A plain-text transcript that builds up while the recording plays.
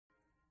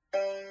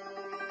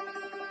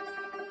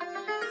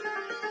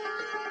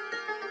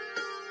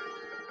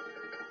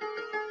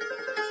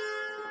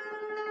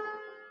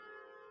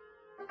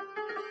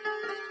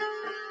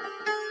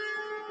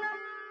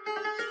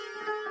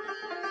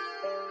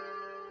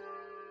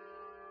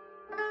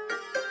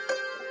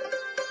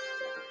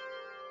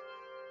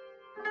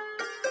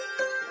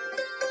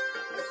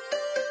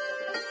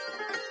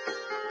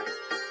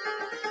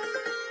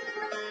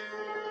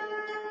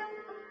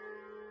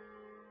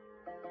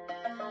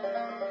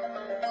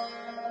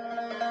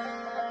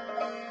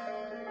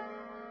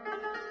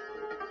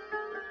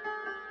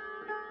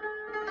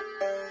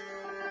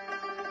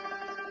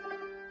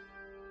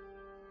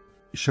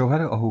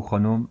شوهر آهو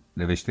خانم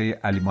نوشتۀ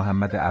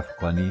علی-محمد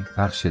افغانی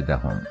بخش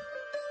دهم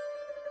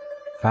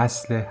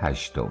فصل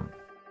هشتم.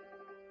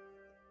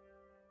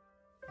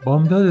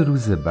 بامداد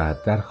روز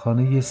بعد در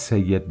خانه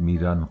سید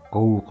میران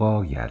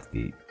غوغا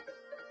گردید.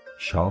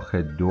 شاخ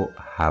دو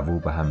هوو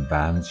به هم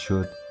بند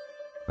شد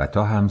و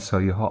تا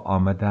همسایه ها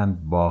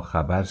آمدند با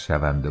خبر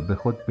شوند و به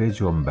خود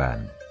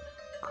بجنبند.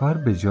 کار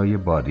به جای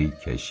باریک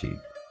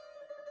کشید.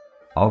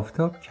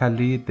 آفتاب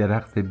کله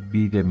درخت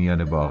بید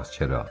میان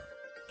باغچه را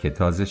که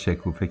تازه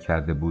شکوفه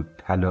کرده بود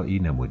طلایی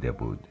نموده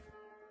بود.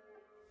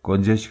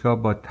 گنجشک‌ها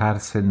با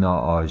ترس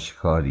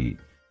ناآشکاری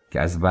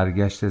که از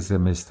برگشت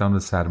زمستان و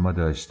سرما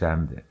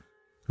داشتند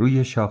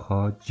روی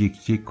شاخه‌ها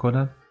جیک جیک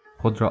کنند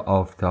خود را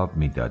آفتاب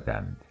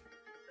می‌دادند.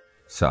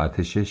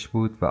 ساعت 6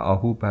 بود و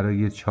آهو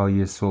برای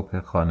چای صبح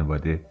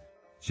خانواده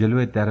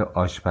جلو در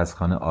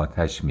آشپزخانه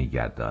آتش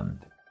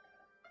می‌گرداند.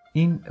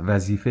 این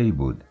وظیفه‌ای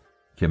بود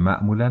که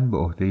معمولاً به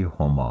عهده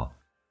هما،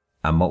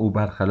 اما او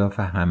برخلاف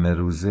همه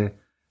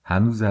روزه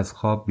هنوز از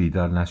خواب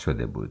بیدار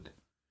نشده بود،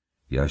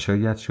 یا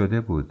شاید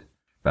شده بود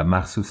و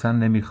مخصوصاً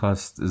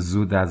نمیخواست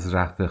زود از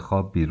رخت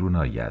خواب بیرون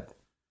آید.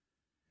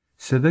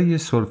 صدای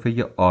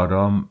سرفه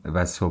آرام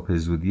و صبح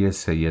زودی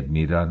سید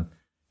میران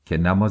که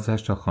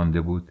نمازش را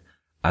خوانده بود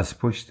از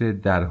پشت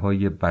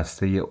درهای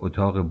بسته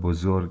اتاق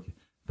بزرگ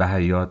به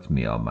حیاط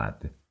می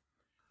آمد.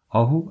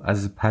 آهو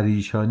از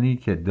پریشانی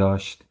که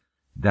داشت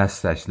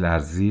دستش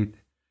لرزید،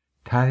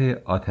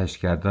 ته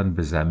آتشگردان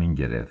به زمین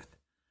گرفت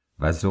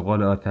و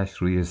زغال آتش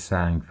روی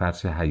سنگ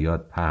فرش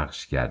حیاط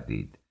پخش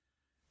گردید.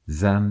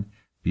 زن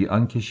بی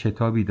آنکه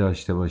شتابی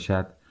داشته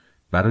باشد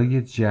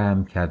برای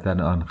جمع کردن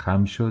آن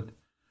خم شد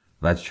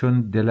و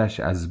چون دلش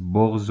از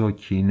بغض و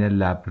کینه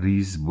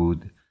لبریز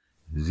بود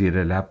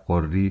زیر لب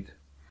غرید: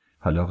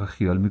 حالا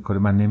خیال میکنه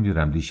من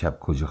نمیدونم دیشب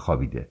کجا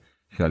خوابیده.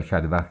 خیال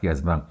کرده وقتی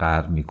از من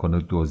قهر میکنه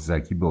و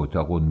دزدکی به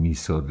اتاق اون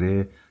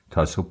میسره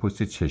تا صبح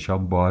پشت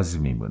چشام باز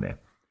میمونه.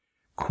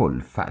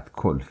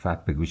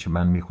 کلفت به گوش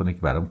من میخونه که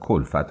برام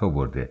کلفت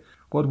آورده.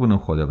 قربون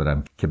خدا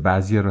برم که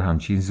بعضی رو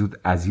همچین زود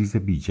عزیز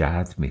بی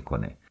جهت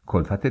میکنه.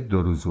 کلفت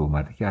 2 روز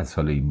اومده که از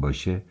حال این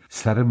باشه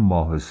سر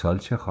ماه و سال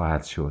چه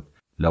خواهد شد؟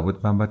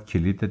 لابد من باید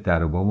کلید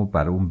در و بامو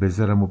برای اون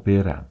بذارم و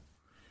برم.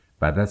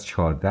 بعد از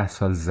 14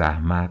 سال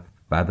زحمت،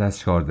 بعد از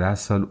 14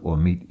 سال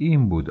امید،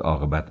 این بود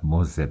عاقبت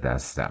مزد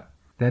دستم.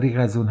 دریغ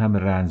از اون همه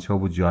رنج‌ها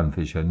و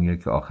جانفشانی‌ها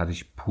که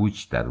آخرش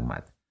پوچ در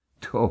اومد.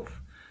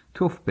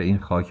 توف به این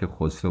خاک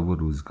خسرو و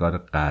روزگار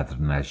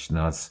قدر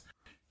نشناس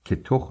که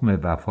تخم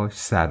وفاش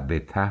سر به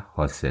ته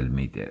حاصل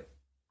میده.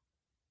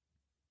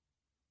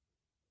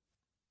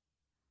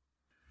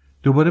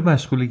 دوباره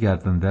مشغول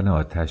گرداندن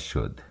آتش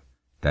شد.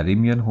 در این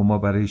میان هما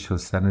برای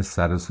شستن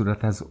سر و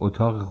صورت از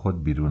اتاق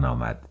خود بیرون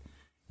آمد.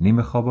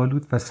 نیمه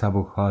خوابالود و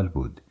سبک حال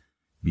بود.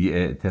 بی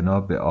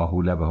اعتنا به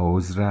آهو لب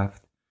حوض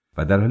رفت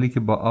و در حالی که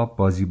با آب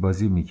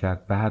بازی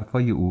میکرد به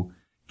حرفای او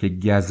که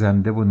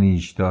گزنده و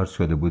نیشدار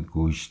شده بود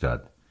گوش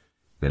داد.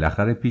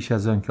 بالاخره پیش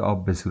از آن که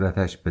آب به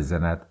صورتش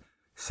بزند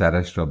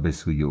سرش را به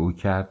سوی او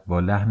کرد با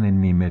لحن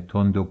نیمه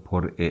تند و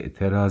پر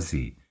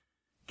اعتراضی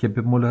که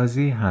به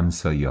ملاحظه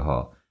همسایه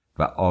ها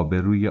و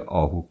آبروی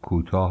آهو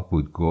کوتاه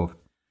بود گفت: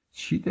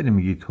 چی داری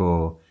میگی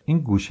تو؟ این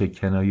گوشه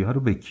کنایه ها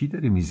رو به کی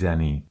داری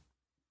میزنی؟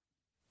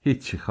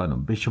 هیچی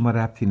خانم، به شما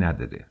ربطی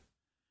نداره.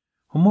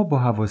 هما با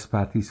حواس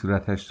پرتی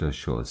صورتش را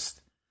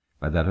شست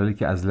و در حالی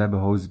که از لب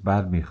حوض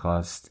بر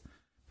میخواست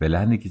به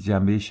لحنی که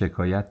جنبه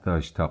شکایت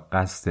داشت تا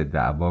قصد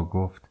دعوا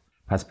گفت: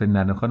 پس به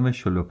ننه خانم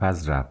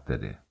شلوپز ربط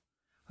داره.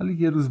 حالا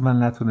یه روز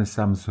من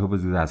نتونستم صبح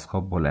زود از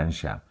خواب بلند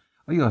شم.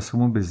 آیا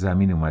آسمون به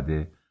زمین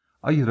اومده؟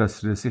 آیا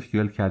راستی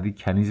خیال کردی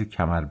کنیز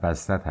کمر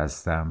بستت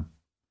هستم؟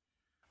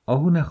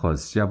 آهو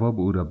نخواست جواب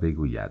او را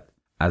بگوید.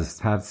 از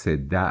ترس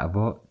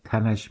دعوا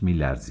تنش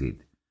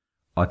میلرزید.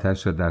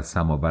 آتش را در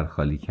سماور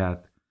خالی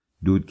کرد،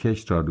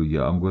 دودکش را روی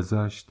آن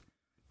گذاشت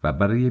و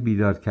برای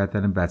بیدار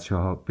کردن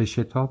بچه‌ها به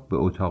شتاب به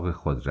اتاق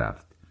خود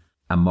رفت.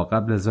 اما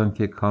قبل از آن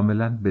که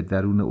کاملا به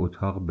درون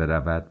اتاق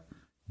برود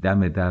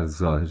دم در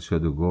ظاهر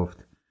شد و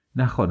گفت: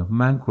 نه خانم،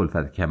 من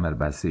کلفت کمر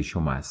بسته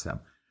شما هستم.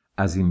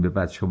 از این به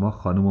بعد شما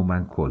خانم و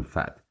من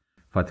کلفت.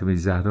 فاطمه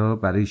زهرا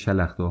برای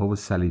شلخته ها و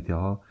سلیطه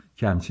ها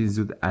که همچین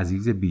زود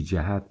عزیز بی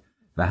جهت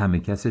و همه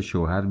کس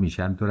شوهر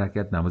میشن 2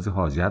 رکعت نماز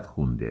حاجت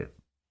خونده.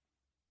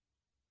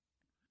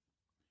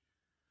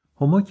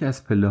 هما که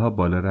از پله ها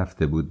بالا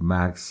رفته بود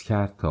مکث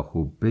کرد تا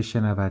خوب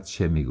بشنود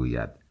چه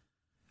میگوید.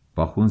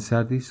 با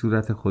خونسردی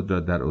صورت خود را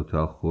در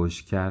اتاق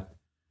خشک کرد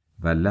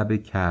و لب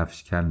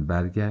کفشکن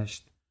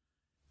برگشت.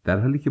 در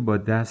حالی که با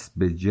دست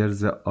به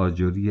جرز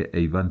آجری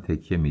ایوان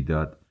تکیه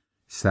میداد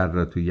سر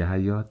را توی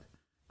حیاط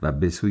و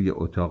به سوی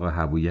اتاق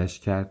هویش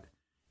کرد.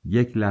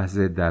 یک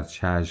لحظه در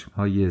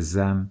چشمهای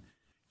زن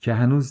که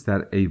هنوز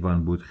در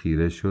ایوان بود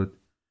خیره شد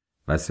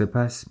و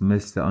سپس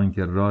مثل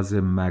آنکه راز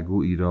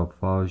مگویی را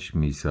فاش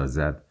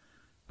می‌سازد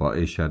با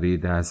اشاره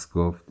دست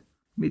گفت: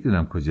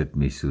 میدونم کجات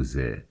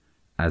میسوزه.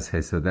 از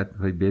حسادت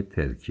میخوای به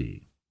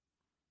ترکی.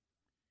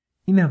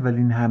 این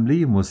اولین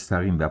حمله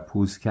مستقیم و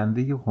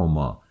پوزکنده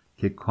هما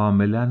که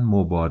کاملا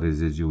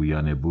مبارزه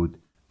جویانه بود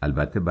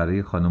البته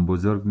برای خانم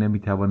بزرگ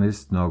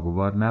نمیتوانست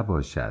ناگوار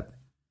نباشد.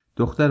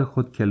 دختر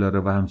خود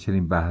کلارا و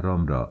همچنین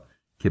بهرام را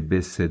که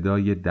به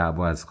صدای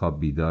دعوا از خواب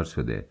بیدار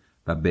شده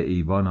و به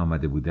ایوان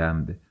آمده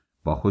بودند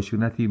با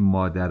خشونتی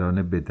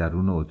مادرانه به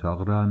درون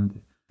اتاق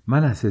راند.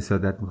 من از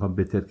حسادت میخوام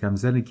بترکم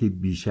زنی که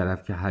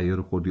بیشرف که حیا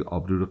رو خوردی،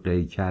 آبرو رو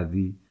قی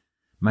کردی.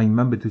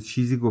 من به تو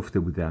چیزی گفته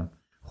بودم؟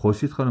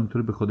 خورشید خانم تو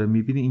رو به خدا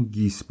میبینی این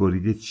گیس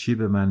بریده چی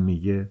به من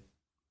میگه؟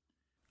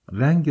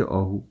 رنگ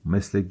آهو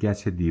مثل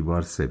گچ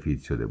دیوار سفید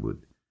شده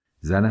بود.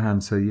 زن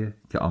همسایه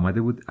که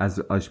آمده بود از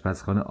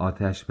آشپزخانه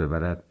آتش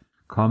ببرد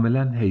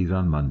کاملا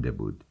حیران مانده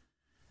بود.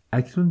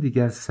 اکنون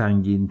دیگر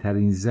سنگین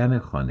ترین زن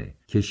خانه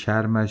که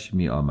شرمش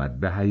می آمد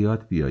به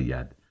حیات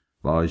بیاید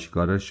و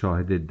آشکارا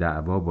شاهد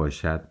دعوا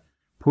باشد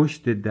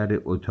پشت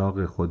در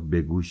اتاق خود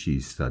به گوش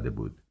ایستاده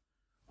بود.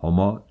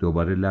 هما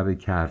دوباره لب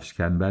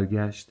کفشکن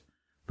برگشت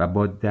و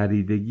با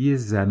دریدگی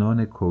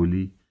زنان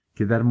کولی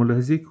که در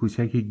ملاحظه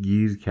کوچک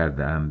گیر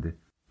کردند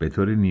به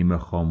طور نیمه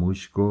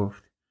خاموش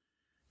گفت: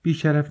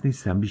 بیشرف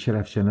نیستم،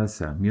 بیشرف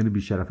شناسم، میان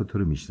بیشرف تو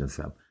رو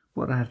میشناسم.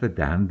 برو حرف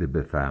دهنت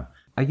بفهم.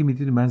 اگه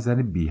میدونی من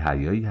زن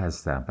بی‌حیایی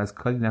هستم پس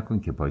کاری نکن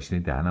که پاشنه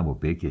دهنم رو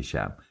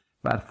بکشم،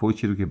 بر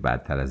فوچی رو که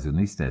بدتر از اون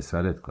نیست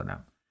نثارت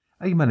کنم.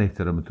 اگه من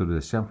احترام تو رو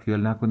داشتم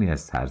خیال نکنی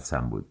از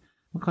ترسم بود،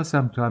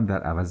 میخواستم تو هم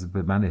در عوض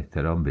به من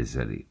احترام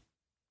بذاری.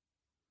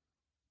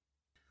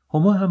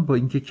 هما هم با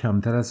اینکه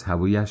کمتر از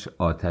هوایش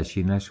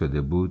آتشی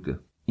نشده بود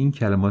این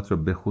کلمات را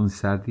به خون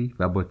سردی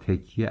و با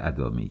تکیه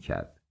ادا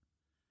می‌کرد.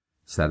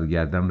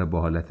 سرگردم را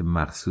با حالت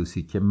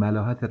مخصوصی که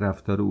ملاحت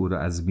رفتار او را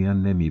از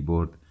میان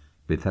نمی‌برد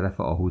به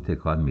طرف آهو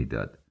تکان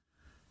می‌داد.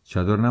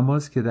 چادر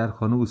نماز که در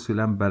خانه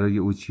اصولاً برای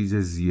او چیز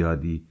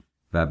زیادی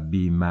و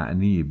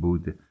بی‌معنی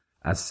بود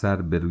از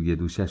سر به روی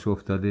دوشش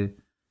افتاده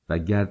و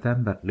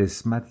گردن و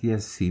قسمتی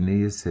از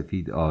سینه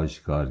سفید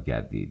آشکار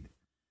گردید.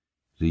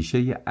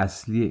 ریشه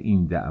اصلی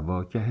این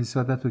دعوا که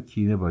حسادت و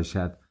کینه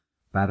باشد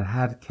بر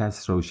هر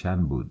کس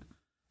روشن بود،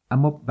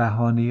 اما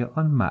بهانه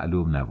آن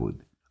معلوم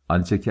نبود.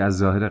 آنچه که از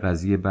ظاهر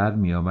قضیه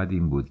برمی آمد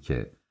این بود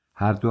که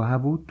هر دو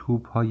هوو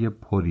توپ‌های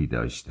پری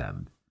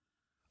داشتند.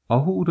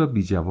 آهو او را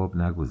بی جواب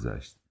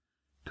نگذاشت.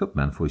 تو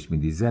من فوش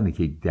میدی زنی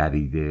که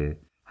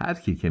دریده؟ هر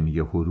کی که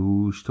میگه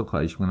هروش تو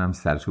خواهش کنم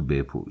سرشو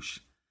بپوش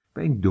و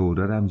این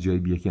دورارم جایی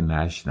بیه که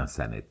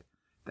نشناسنت.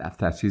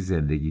 دفترچه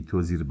زندگی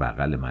تو زیر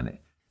بغل منه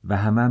و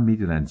همه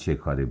میدونن چه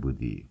کاره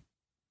بودی.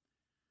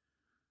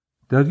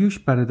 داریوش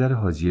برادر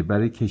حاجی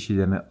برای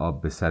کشیدن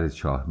آب به سر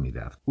چاه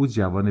میرفت. او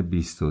جوان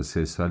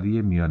 23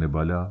 سالی میان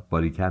بالا،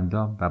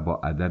 باریکندام و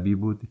با ادبی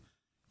بود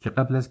که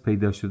قبل از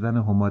پیدا شدن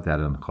هما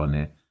در آن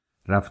خانه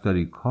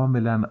رفتاری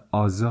کاملا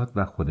آزاد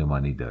و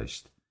خودمانی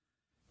داشت.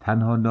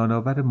 تنها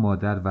نانآور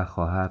مادر و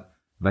خواهر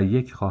و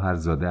یک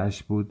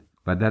خواهرزاده‌اش بود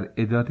و در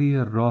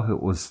اداره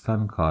راه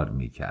استان کار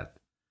میکرد.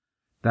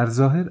 در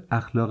ظاهر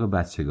اخلاق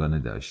بچگانه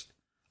داشت.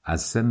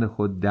 از سن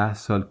خود 10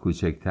 سال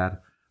کوچکتر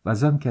و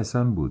از آن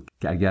کسان بود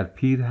که اگر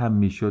پیر هم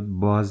میشد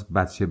باز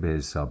بچه به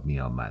حساب می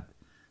آمد.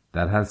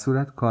 در هر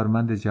صورت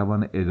کارمند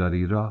جوان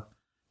اداری راه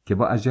که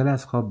با عجله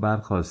از خواب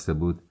برخاسته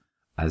بود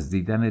از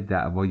دیدن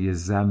دعوای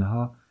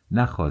زنها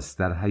نخواست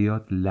در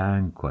حیاط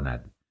لنگ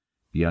کند.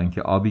 بیان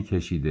که آبی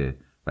کشیده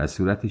و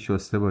صورتی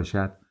شسته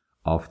باشد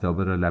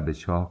آفتابه را لب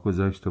چاه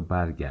گذاشت و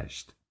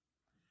برگشت.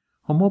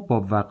 هما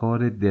با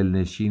وقار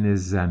دلنشین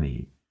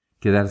زنی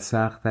که در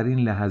سخت‌ترین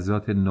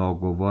لحظات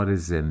ناگوار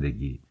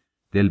زندگی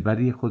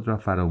دلبری خود را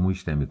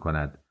فراموش نمی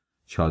کند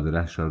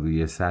چادرش را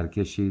روی سر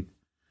کشید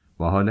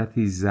با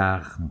حالتی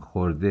زخم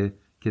خورده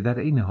که در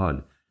این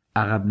حال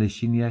عقب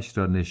نشینیش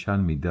را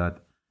نشان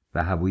میداد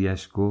و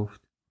هوویش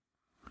گفت: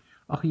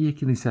 آخه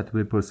یکی نیست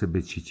بپرسه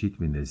به چی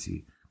چیت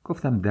می‌نزی؟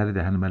 گفتم در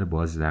دهن من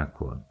باز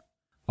نکن.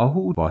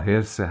 آهو با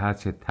حرص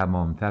هرچه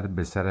تمامتر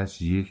به سرش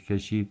جیغ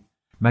کشید: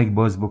 مگه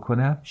باز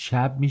بکنم؟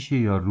 شب میشه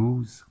یا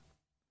روز؟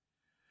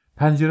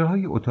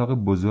 پنجره‌های اتاق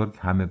بزرگ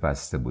همه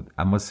بسته بود،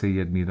 اما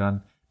سید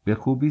میران به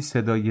خوبی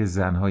صدای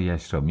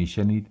زنهایش را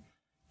میشنید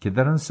که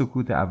در آن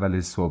سکوت اول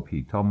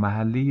صبحی تا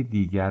محله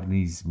دیگر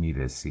نیز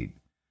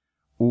میرسید.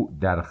 او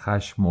در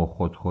خشم و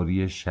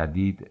خودخوری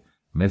شدید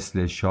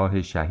مثل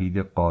شاه شهید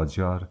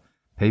قاجار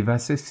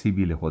پیوسته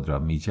سیبیل خود را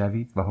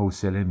میجوید و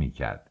حوصله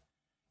میکرد.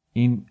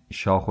 این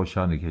شاخ و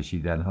شانه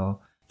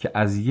کشیدنها که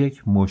از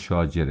یک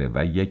مشاجره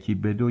و یکی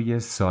به دوی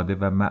ساده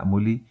و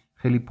معمولی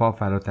خیلی پا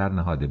فراتر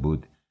نهاده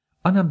بود،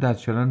 آنم در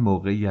چنان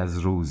موقعی از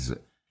روز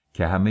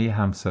که همه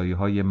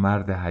همسایه‌های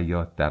مرد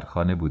حیات در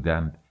خانه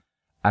بودند،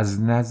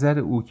 از نظر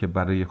او که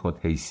برای خود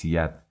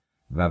حیثیت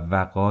و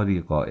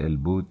وقاری قائل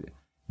بود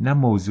نه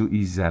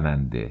موضوعی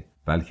زننده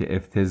بلکه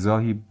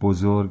افتضاحی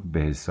بزرگ به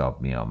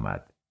حساب می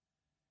آمد.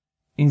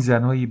 این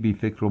زنهای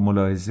بیفکر و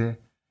ملاحظه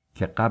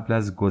که قبل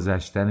از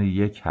گذشتن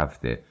 1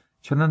 هفته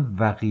چنان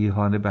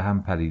وقیحانه به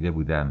هم پریده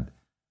بودند،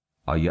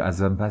 آیا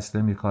از آن پس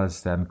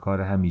نمی‌خواستند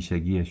کار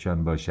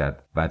همیشگیشان باشد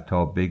و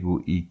تا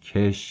بگویی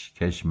کش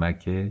کش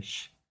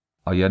مکش؟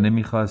 آیا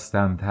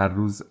نمی‌خواستند هر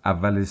روز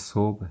اول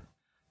صبح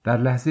در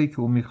لحظه‌ای که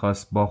او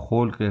می‌خواست با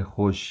خلق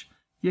خوش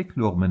 1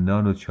 لقمه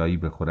نان و چایی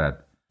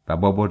بخورد و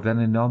با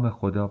بردن نام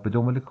خدا به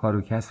دنبال کار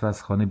و کسب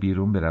از خانه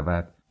بیرون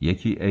برود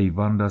یکی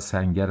ایوان را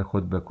سنگر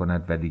خود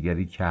بکند و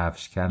دیگری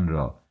کفشکن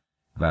را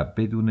و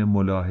بدون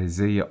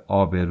ملاحظه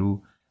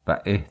آبرو و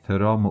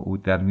احترام او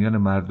در میان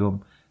مردم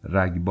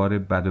رگبار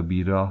بد و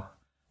بیراه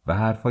و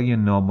حرفای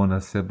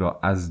نامناسب را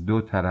از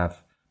دو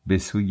طرف به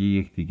سوی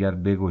یکدیگر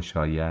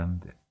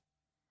بگشایند.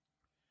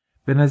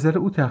 به نظر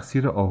او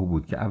تقصیر آهو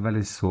بود که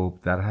اول صبح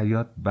در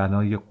حیاط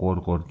بنای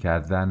غرغر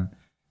کردن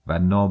و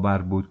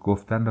نامربوط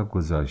گفتن را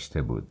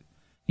گذاشته بود.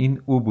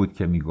 این او بود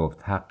که می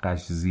گفت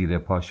حقش زیر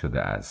پا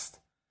شده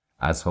است.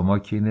 از هما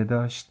کینه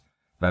داشت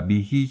و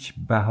بی هیچ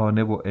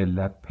بهانه و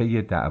علت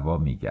پی دعوا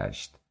می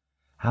گشت.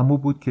 همو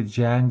بود که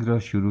جنگ را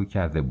شروع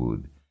کرده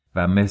بود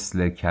و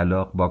مثل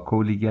کلاغ با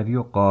کولیگری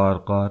و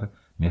قارقار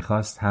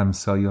میخواست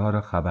همسایه ها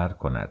را خبر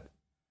کند.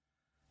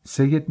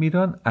 سید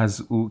میران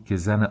از او که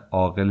زن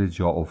عاقل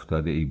جا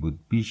افتاده ای بود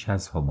بیش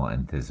از هما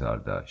انتظار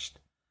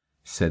داشت.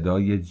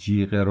 صدای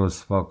جیغ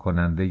رسوا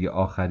کننده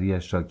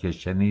آخریش را که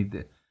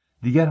شنید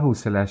دیگر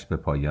حوصله‌اش به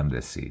پایان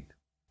رسید.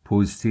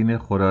 پوستین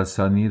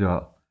خراسانی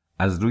را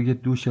از روی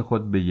دوش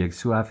خود به یک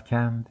سو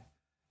افکند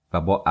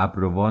و با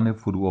ابروان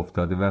فرو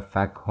افتاده و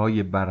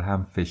فک‌های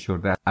برهم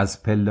فشرده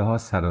از پله ها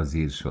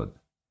سرازیر شد.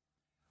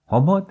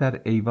 هما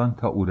در ایوان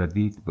تا او را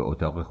دید به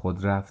اتاق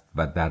خود رفت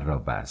و در را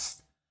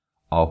بست.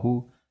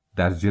 آهو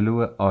در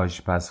جلو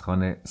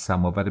آشپزخانه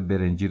سماور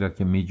برنجی را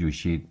که می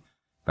جوشید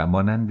و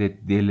مانند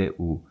دل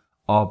او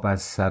آب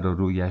از سر و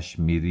رویش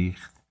می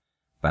ریخت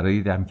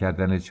برای دم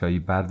کردن چای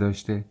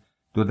برداشته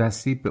دو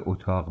دستی به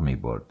اتاق می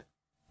برد.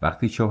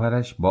 وقتی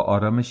شوهرش با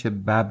آرامش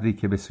ببری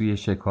که به سوی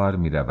شکار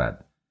می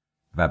رود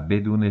و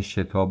بدون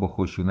شتاب و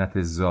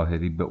خشونت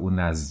ظاهری به او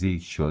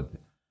نزدیک شد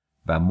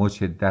و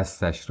مچ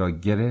دستش را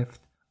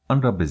گرفت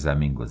آن را به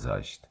زمین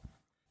گذاشت.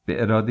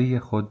 به اراده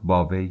خود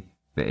با وی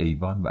به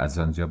ایوان و از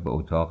آنجا به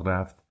اتاق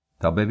رفت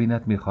تا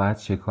ببیند می‌خواهد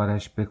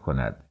شکارش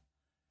بکند.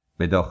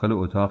 به داخل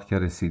اتاق که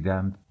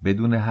رسیدند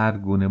بدون هر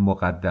گونه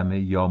مقدمه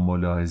یا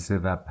ملاحظه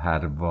و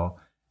پروا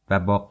و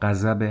با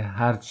غضب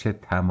هرچه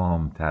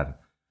تمامتر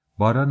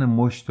باران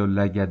مشت و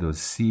لگد و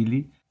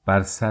سیلی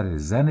بر سر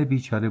زن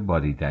بیچاره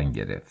باریدن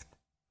گرفت.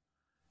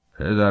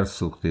 پدر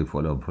سوخته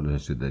فلان فلان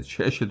شده،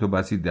 چشتو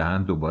بسی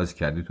دهن تو باز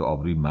کردی تو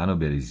آبروی منو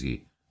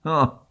بریزی.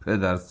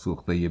 پدر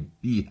سوخته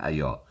بی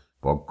حیا،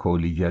 با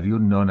کولیگری و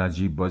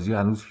نانجیب بازی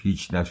هنوز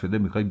هیچ نشده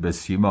میخوای به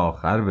سیم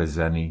آخر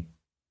بزنی؟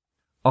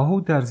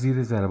 آهو در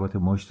زیر ضربات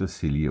مشت و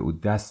سیلی او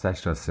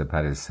دستش را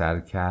سپر سر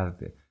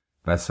کرد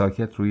و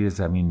ساکت روی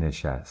زمین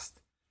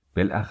نشست.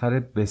 بالاخره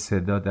به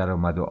صدا در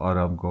آمد و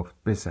آرام گفت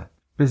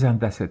بزن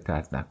دستت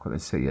درد نکنه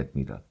سید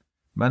میران.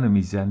 منو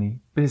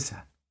میزنی؟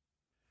 بزن.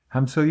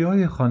 همسایه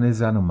های خانه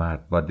زن و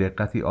مرد با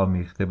دقتی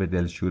آمیخته به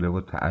دلشوره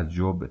و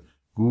تعجب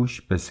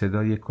گوش به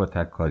صدای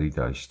کتککاری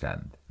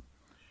داشتند.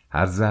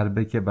 هر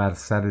ضربه که بر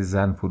سر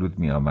زن فرود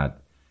می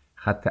آمد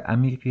خط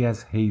عمیقی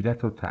از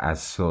حیرت و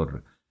تأثر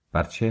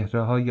بر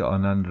چهره های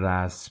آنان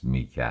رسم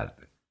می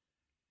کرد.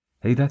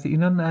 حیرت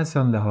اینان نه از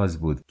آن لحاظ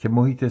بود که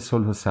محیط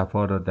صلح و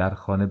صفا را در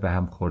خانه به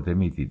هم خورده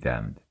می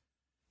دیدند،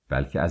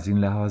 بلکه از این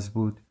لحاظ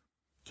بود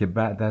که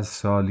بعد از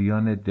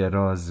سالیان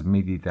دراز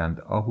می دیدند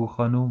آهو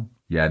خانم،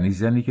 یعنی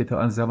زنی که تا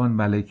آن زمان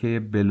ملکه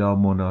بلا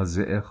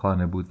منازعه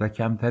خانه بود و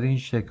کمترین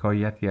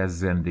شکایتی از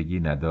زندگی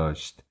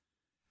نداشت،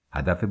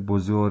 هدف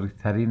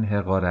بزرگترین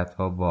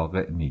حقارت‌ها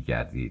واقع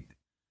می‌گردید.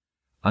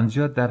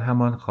 آنجا در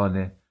همان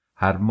خانه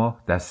هر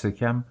ماه دست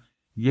کم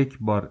یک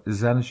بار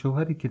زن و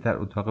شوهری که در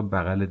اتاق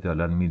بغل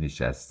دالان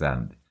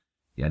می‌نشستند،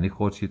 یعنی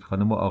خورشید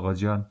خانم و آقا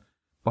جان،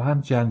 با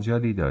هم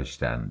جنجالی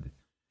داشتند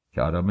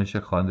که آرامش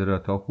خانه را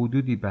تا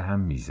حدودی به هم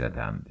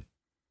می‌زدند.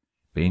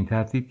 به این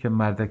ترتیب که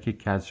مردک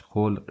کج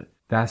خلق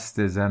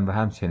دست زن و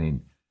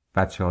همچنین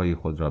بچه‌های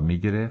خود را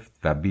می‌گرفت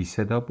و بی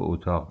صدا به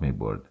اتاق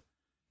می‌برد.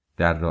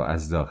 در را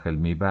از داخل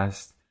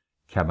می‌بست،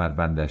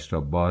 کمربندش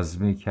را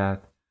باز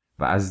می‌کرد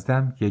و از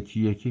دم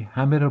یکی یکی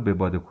همه را به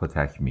باد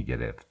کتک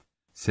می‌گرفت.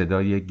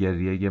 صدای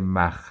گریه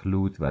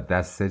مخلوط و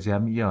دست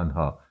جمعی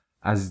آنها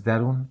از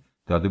درون،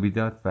 داد و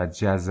بیداد و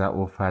جزع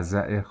و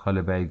فزع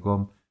خاله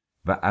بیگم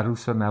و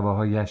عروس و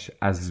نواهایش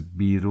از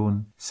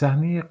بیرون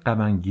صحنه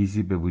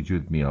غم‌انگیزی به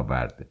وجود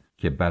می‌آورد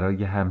که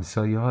برای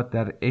همسایه‌ها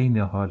در عین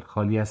حال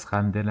خالی از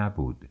خنده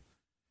نبود.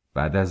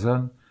 بعد از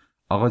آن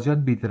آقا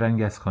جان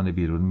بیدرنگ از خانه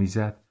بیرون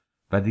می‌زد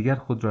و دیگر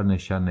خود را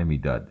نشان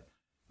نمی‌داد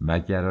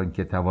مگر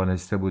آنکه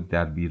توانسته بود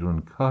در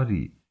بیرون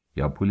کاری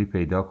یا پولی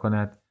پیدا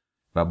کند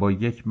و با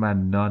یک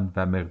من نان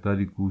و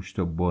مقداری گوشت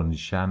و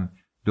بنشن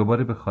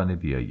دوباره به خانه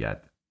بیاید.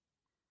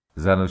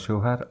 زن و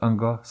شوهر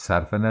آنگاه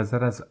صرف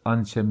نظر از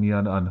آنچه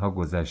میان آنها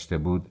گذشته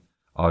بود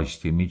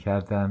آشتی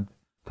می‌کردند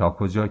تا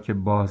کجا که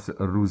باز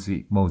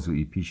روزی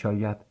موضوعی پیش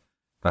آید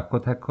و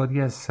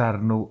کتککاری از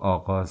سرنو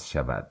آغاز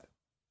شود.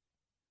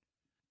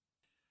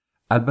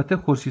 البته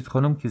خورشید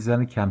خانم که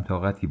زن کم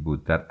طاقتی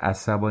بود در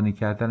عصبانی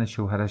کردن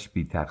شوهرش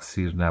بی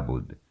تقصیر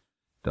نبود.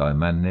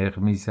 دائما نق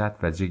میزد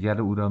و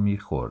جگر او را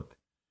میخورد.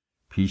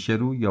 پیش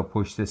رو یا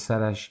پشت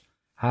سرش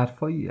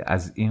حرفایی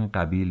از این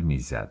قبیل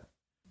میزد.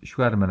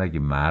 شوهر من اگه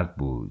مرد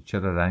بود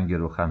چرا رنگ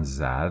رخم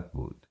زرد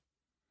بود؟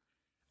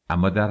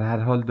 اما در هر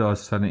حال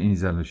داستان این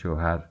زن و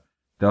شوهر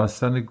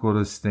داستان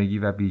گرسنگی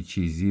و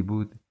بیچیزی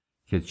بود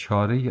که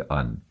چاره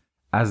آن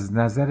از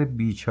نظر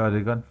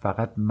بیچارگان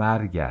فقط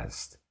مرگ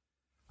است،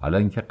 حالا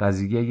اینکه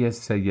قضیه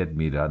سید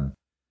میران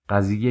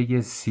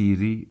قضیه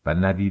سیری و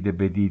ندیده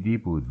بدیدی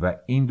بود و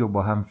این دو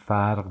با هم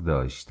فرق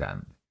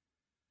داشتند.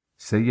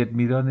 سید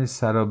میران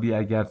سرابی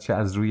اگرچه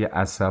از روی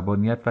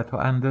عصبانیت و تا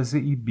اندازه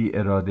ای بی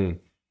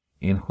اراده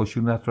این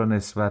خشونت را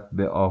نسبت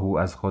به آهو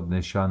از خود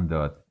نشان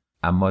داد،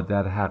 اما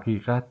در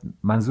حقیقت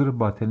منظور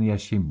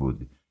باطنیش این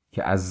بود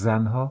که از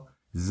زنها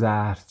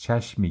زهر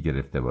چشمی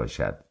گرفته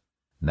باشد،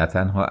 نه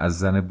تنها از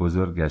زن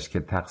بزرگش که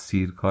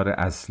تقصیرکار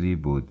اصلی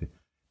بود،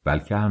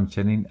 بلکه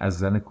همچنین از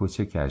زن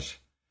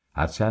کوچکش،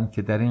 هرچند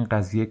که در این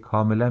قضیه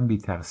کاملا بی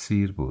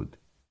تقصیر بود.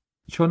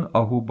 چون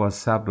آهو با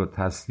صبر و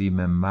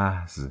تسلیم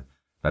محض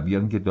و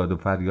بیان که داد و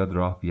فریاد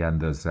راه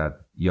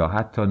بیندازد یا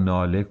حتی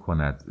ناله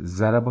کند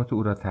ضربات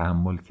او را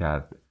تحمل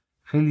کرد،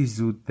 خیلی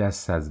زود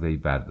دست از وی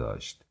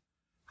برداشت.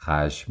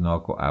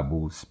 خشمناک و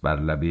عبوس بر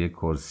لبه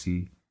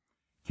کرسی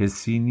که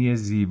سینی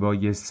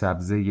زیبای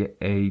سبزه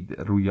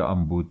عید روی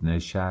آن بود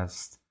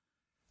نشست.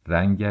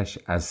 رنگش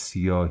از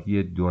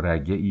سیاهی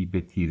دورگه‌ای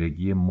به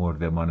تیرگی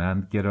مرده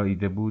مانند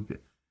گراییده بود.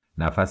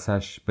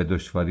 نفسش به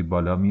دشواری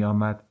بالا می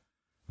آمد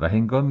و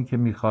هنگامی که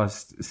می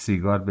خواست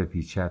سیگار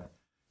بپیچد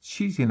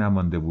چیزی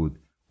نمانده بود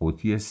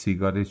قوطی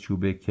سیگار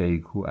چوب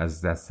کیکو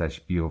از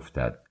دستش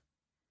بیفتد.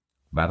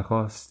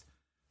 برخاست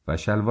و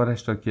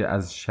شلوارش را که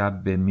از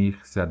شب به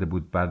میخ زده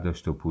بود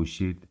برداشت و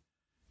پوشید.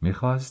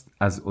 میخواست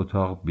از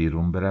اتاق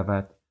بیرون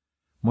برود.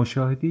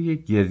 مشاهده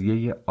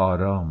گریه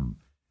آرام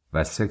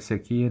و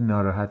سکسکی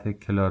ناراحت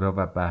کلارا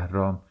و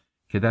بهرام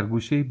که در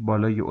گوشه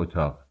بالای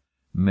اتاق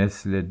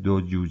مثل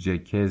دو جوجه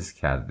کز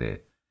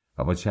کرده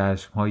و با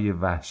چشمهای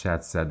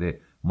وحشت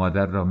زده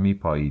مادر را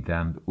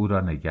میپاییدند او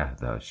را نگه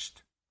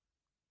داشت.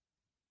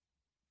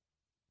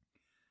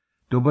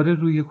 دوباره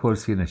روی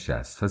کرسی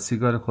نشست تا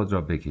سیگار خود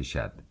را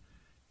بکشد.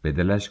 به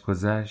دلش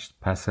گذشت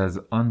پس از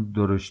آن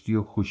درشتی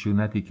و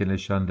خشونتی که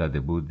نشان داده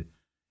بود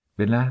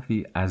به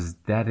نحوی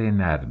از در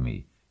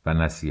نرمی و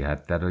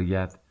نصیحت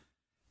درآید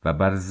و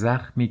بر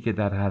زخمی که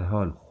در هر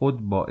حال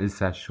خود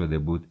باعثش شده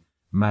بود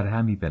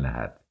مرهمی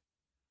بنهد.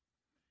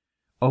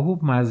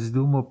 آهو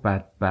مظلوم و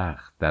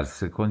بدبخت در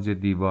سکنج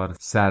دیوار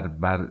سر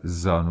بر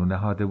زانو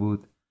نهاده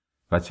بود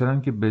و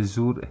چنان که به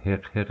زور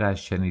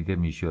حقحقش شنیده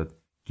میشد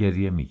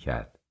گریه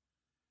میکرد.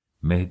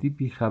 مهدی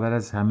بیخبر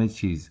از همه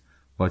چیز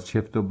با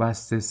چفت و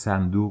بست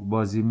صندوق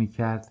بازی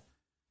میکرد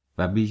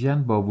و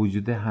بیژن با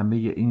وجود همه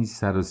این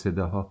سر و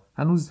صداها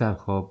هنوز در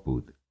خواب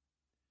بود.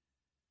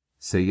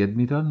 سید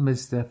میران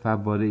مثل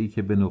فواره‌ای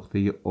که به نقطه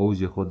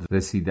اوج خود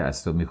رسیده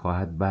است و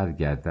میخواهد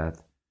برگردد،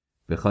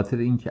 به خاطر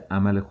اینکه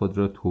عمل خود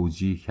را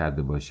توجیه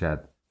کرده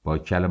باشد با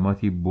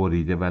کلماتی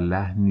بریده و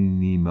لحنی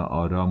نیمه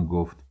آرام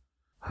گفت: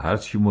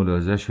 هرچی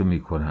ملاحظه‌شو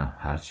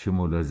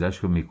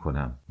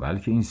میکنم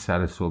بلکه این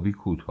سر صبحی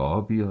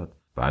کوتاه بیاد،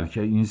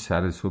 بلکه این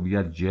سر صبحی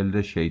از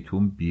جلد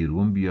شیطون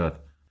بیرون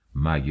بیاد،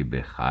 مگه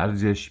به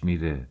خرجش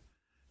میره؟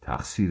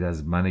 تقصیر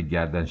از من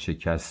گردن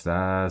شکسته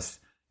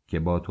است که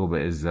با تو به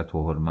عزت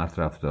و حرمت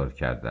رفتار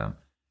کردم،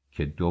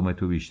 که دم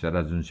تو بیشتر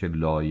از اون چه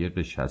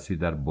لایقش هستی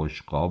در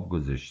بشقاب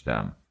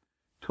گذاشتم.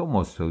 تو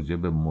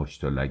مستوجب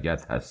مشت و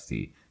لگد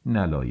هستی،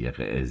 نه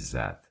لایق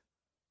عزت.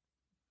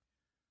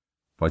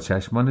 با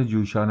چشمان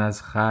جوشان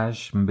از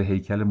خشم به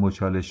هیکل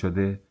مچاله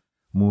شده،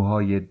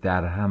 موهای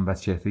درهم و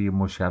چهره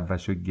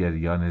مشوش و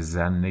گریان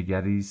زن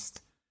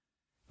نگریست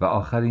و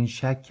آخرین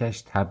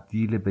شکش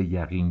تبدیل به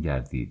یقین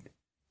گردید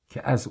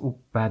که از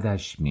او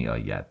بدش می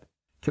آید،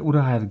 که او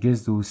را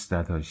هرگز دوست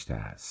نداشته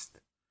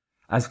است.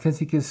 از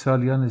کسی که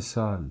سالیان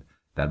سال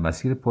در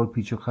مسیر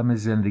پرپیچ و خم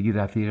زندگی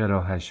رفیق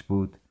راهش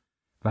بود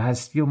و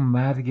هستی و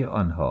مرگ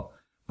آنها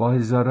با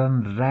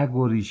هزاران رگ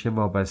و ریشه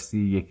وابسته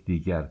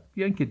یکدیگر،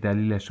 بیان که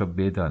دلیلش را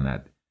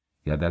بداند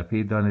یا در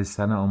پی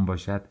دانستن آن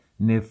باشد،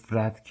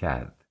 نفرت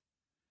کرد.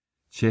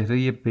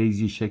 چهره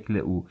بیضی شکل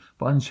او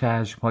با آن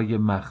چشمهای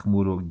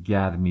مخمور و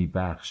گرمی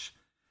بخش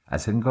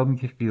از هنگامی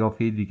که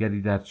قیافه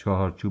دیگری در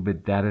چهارچوب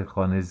در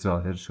خانه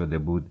ظاهر شده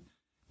بود،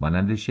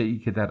 مانند شیئی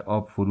که در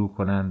آب فرو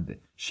کنند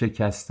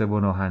شکسته و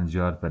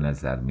ناهنجار به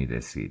نظر می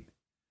رسید.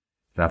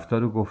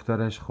 رفتار و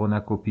گفتارش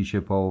خنک و پیش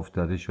پا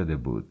افتاده شده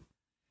بود.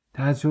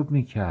 تعجب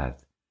می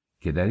کرد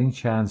که در این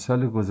چند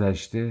سال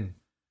گذشته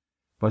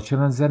با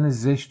چنان زن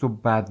زشت و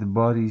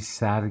بدباری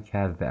سر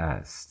کرده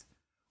است.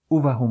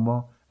 او و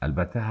هما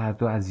البته هر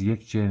دو از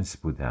یک جنس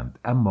بودند،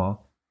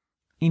 اما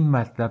این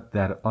مطلب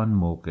در آن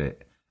موقع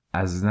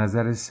از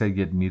نظر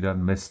سید میران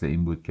مثل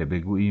این بود که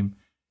بگوییم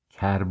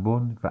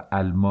کربن و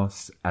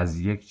الماس از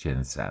یک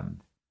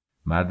جنسند.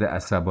 مرد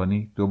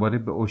عصبانی دوباره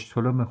به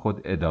اشتلم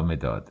خود ادامه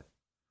داد: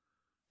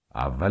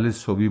 اول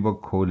صبحی با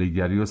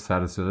کوله‌گری و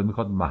سر صدا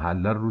میخواد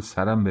محله رو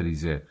سرم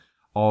بریزه.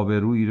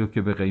 آبرویی رو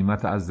که به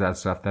قیمت از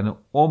دست رفتن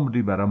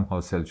عمری برام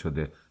حاصل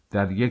شده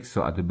در یک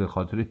ساعت به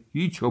خاطر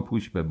هیچ و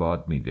پوچ به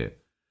باد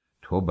میده.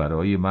 تو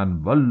برای من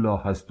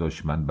والله از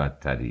دشمن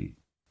بدتری.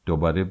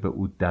 دوباره به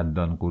او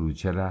دندان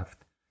قروچه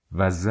رفت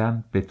و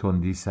زن به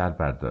تندی سر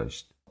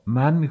برداشت.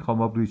 من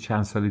میخوام آبروی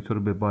چند سالی تو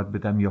رو به باد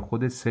بدم یا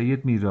خودت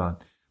سید میران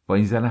با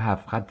این زن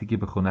هفت خطی که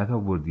به خونت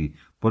آوردی؟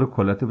 برو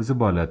کلاتو بذار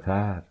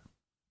بالاتر.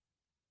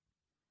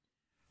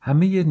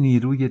 همه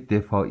نیروی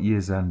دفاعی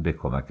زن به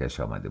کمکش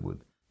آمده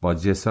بود. با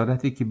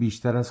جسارتی که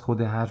بیشتر از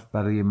خود حرف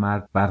برای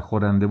مرد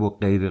برخورنده و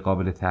غیر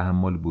قابل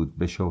تحمل بود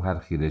به شوهر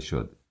خیره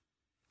شد.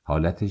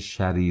 حالت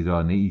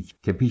شریرانه‌ای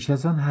که پیش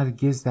از آن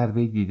هرگز در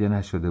وی دیده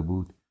نشده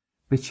بود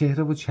به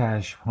چهره و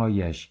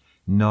چشمهایش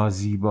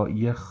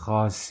نازیبایی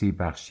خاصی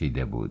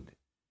بخشیده بود.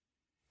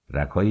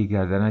 رگ‌های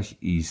گردنش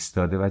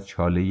ایستاده و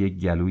چاله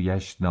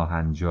گلویش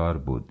ناهنجار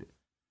بود.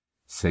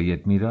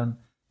 سید میران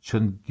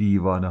چون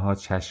دیوانه ها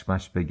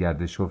چشمش به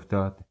گردش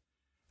افتاد،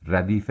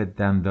 ردیف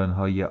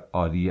دندانهای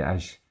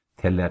آریه‌اش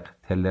تلق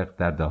تلق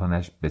در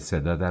دهانش به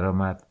صدا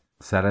درآمد،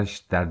 سرش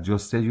در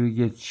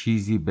جستجوی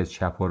چیزی به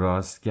چپ و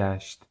راست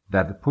گشت،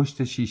 در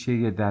پشت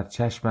شیشه در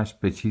چشمش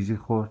به چیزی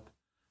خورد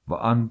و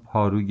آن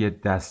پاروی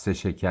دست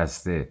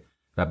شکسته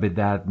و به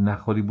درد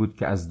نخوری بود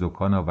که از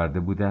دکان آورده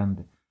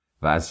بودند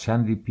و از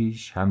چندی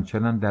پیش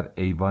همچنان در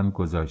ایوان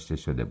گذاشته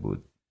شده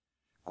بود.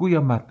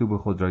 گویا مطلوب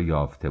خود را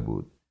یافته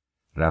بود.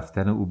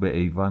 رفتن او به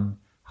ایوان،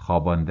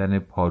 خواباندن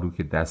پارو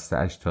که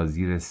دستش تا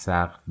زیر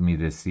سقف می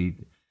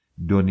رسید،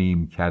 دو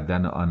نیم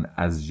کردن آن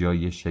از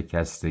جای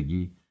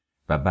شکستگی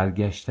و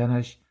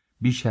برگشتنش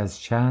بیش از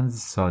چند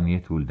ثانیه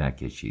طول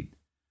نکشید.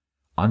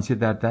 آنچه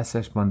در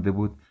دستش مانده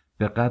بود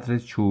به قدر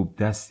چوب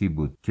دستی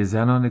بود که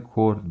زنان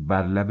کرد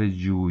بر لب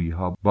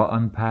جویها با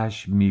آن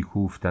پشم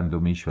میکوفتند و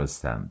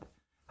میشستند.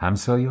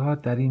 همسایه ها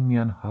در این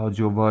میان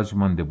هاج و واج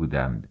مانده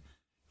بودند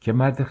که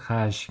مرد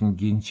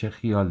خشمگین چه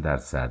خیال در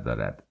سر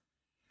دارد.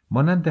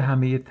 مانند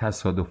همه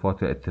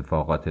تصادفات و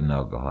اتفاقات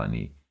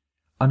ناگهانی،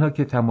 آنها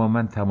که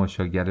تماما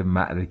تماشاگر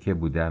معرکه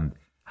بودند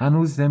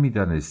هنوز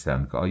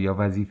نمیدانستند که آیا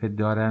وظیفه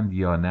دارند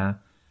یا نه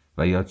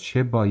و یا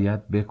چه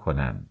باید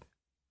بکنند.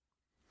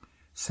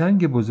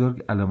 سنگ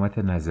بزرگ علامت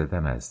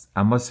نزدن است،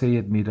 اما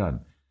سید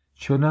میران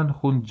چنان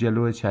خون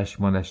جلو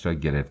چشمانش را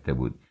گرفته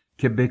بود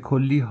که به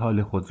کلی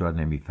حال خود را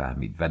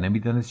نمیفهمید و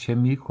نمیدانست چه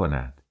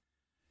میکند.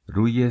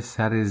 روی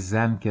سر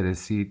زن که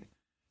رسید،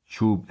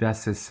 چوب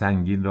دست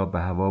سنگین را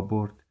به هوا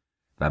برد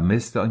و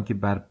مثل آنکه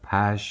بر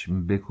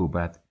پشم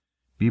بکوبد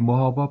بی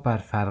محابا بر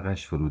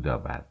فرقش فرود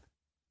آورد.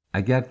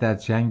 اگر در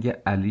جنگ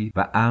علی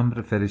و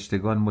عمرو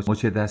فرشتگان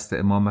مچ دست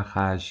امام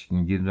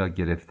خشمگین را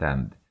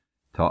گرفتند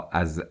تا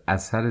از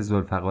اثر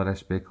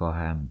ذوالفقارش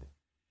بکاهند،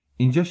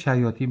 اینجا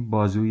شیاطین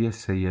بازوی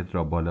سید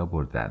را بالا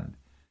بردند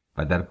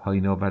و در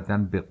پایین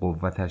آوردن به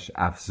قوتش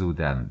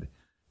افزودند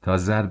تا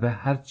ضربه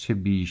هرچه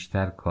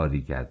بیشتر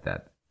کاری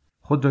گردد.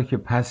 خود را که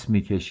پس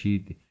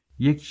میکشید،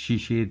 یک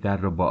شیشه در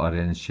را با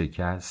آرنج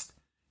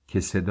شکست که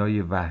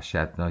صدای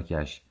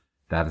وحشتناکش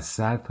در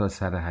سر تا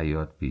سر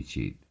حیاط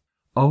پیچید.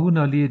 آهو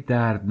نالی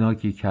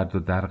دردناکی کرد و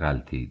در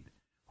غلتید.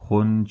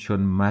 خون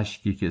چون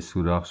مشکی که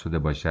سوراخ شده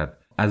باشد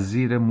از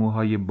زیر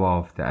موهای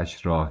بافته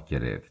اش راه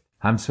گرفت.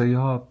 همسایه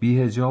ها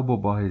بی حجاب و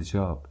با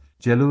حجاب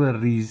جلو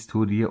ریز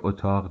توری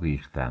اتاق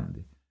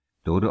ریختند.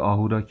 دور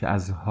آهو را که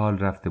از حال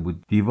رفته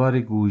بود دیوار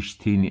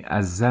گوشتینی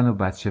از زن و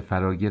بچه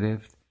فرا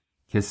گرفت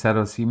که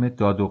سراسیم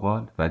داد و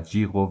قال و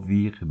جیغ و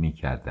ویغ می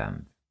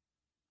کردند.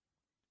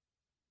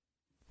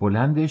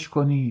 بلندش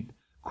کنید،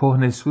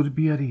 کهنسور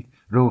بیارید،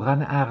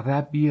 روغن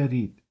عقرب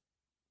بیارید.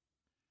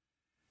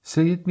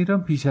 سید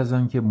میران پیش از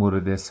آن که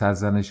مورد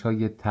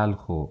سرزنش‌های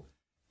تلخ و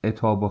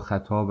عتاب و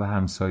خطاب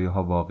همسایه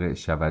ها واقع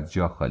شود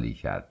جا خالی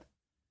کرد.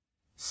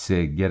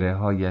 3 گره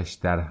هایش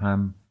در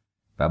هم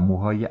و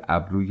موهای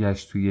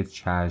ابرویش توی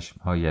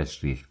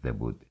چشمهایش ریخته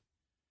بود.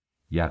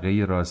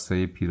 یقه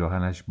راستای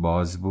پیراهنش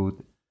باز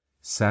بود.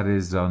 سر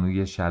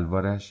زانوی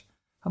شلوارش،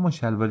 همان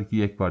شلواری که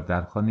یک بار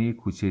در خانه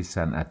کوچه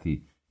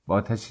صنعتی با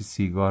آتش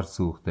سیگار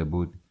سوخته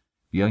بود،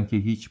 بیان که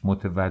هیچ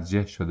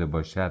متوجه شده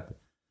باشد،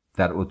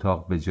 در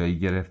اتاق به جایی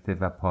گرفته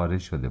و پاره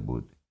شده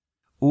بود.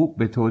 او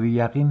به طور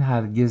یقین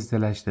هرگز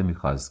دلش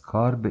نمیخواست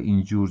کار به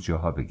این جور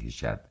جاها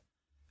بکشد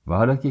و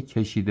حالا که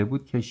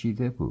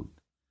کشیده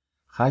بود.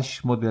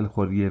 خشم و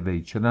دلخوری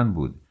وی چنان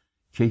بود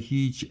که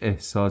هیچ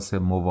احساس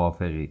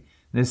موافقی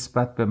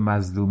نسبت به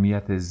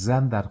مظلومیت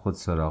زن در خود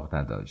سراغ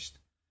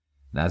نداشت.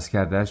 نه از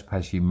کرده‌اش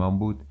پشیمان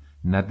بود،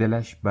 نه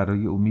دلش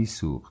برای او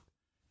میسوخت.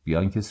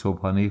 بیان که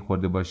صبحانه‌ای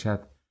خورده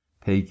باشد،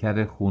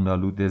 پیکر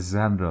خونالود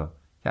زن را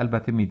که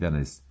البته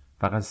میدانست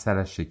فقط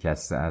سرش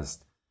شکسته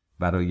است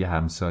برای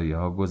همسایه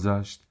ها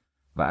گذاشت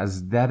و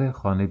از در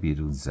خانه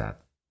بیرون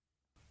زد.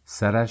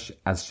 سرش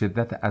از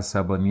شدت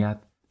عصبانیت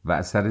و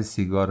اثر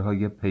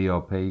سیگارهای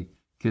پیاپی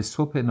که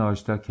صبح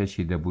ناشتا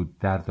کشیده بود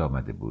درد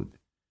آمده بود.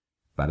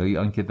 برای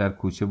آنکه در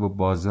کوچه و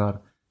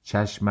بازار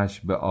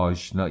چشمش به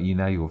آشنایی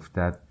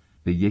نیفتد،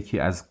 به یکی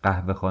از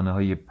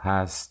قهوه‌خانه‌های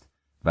پست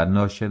و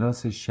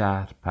ناشناس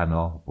شهر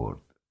پناه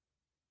برد.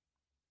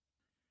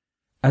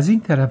 از این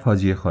طرف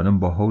حاجی خانم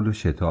با حول و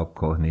شتاب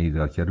کهنه‌ای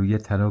را که روی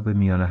طناب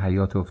میان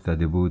حیاط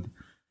افتاده بود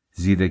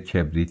زیر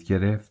کبریت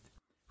گرفت،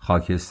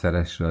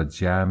 خاکسترش را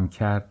جمع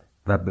کرد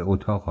و به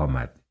اتاق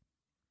آمد.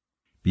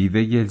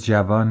 بیوه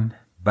جوان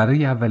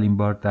برای اولین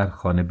بار در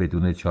خانه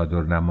بدون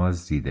چادر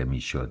نماز دیده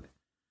میشد.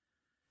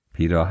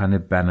 پیراهن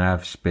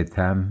بنفش به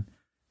تن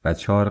و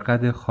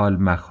چارقد خال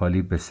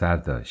مخالی به سر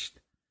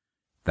داشت.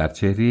 در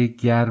چهره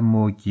گرم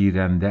و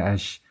گیرنده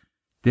اش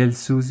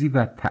دلسوزی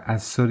و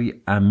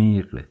تأثری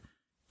عمیق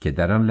که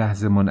در آن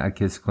لحظه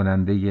منعکس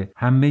کننده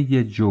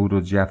همه جور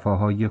و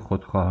جفاهای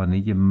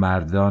خودخواهانه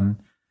مردان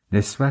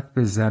نسبت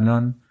به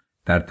زنان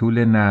در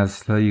طول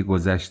نسل‌های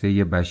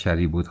گذشته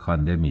بشری بود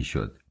خوانده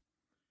می‌شد.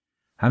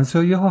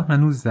 همسایه‌ها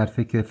هنوز در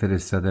فکر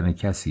فرستادن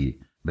کسی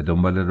به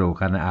دنبال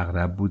روغن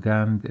عقرب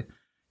بودند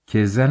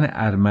که زن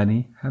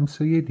ارمنی،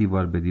 همسایه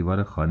دیوار به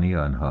دیوار خانه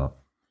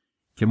آنها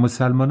که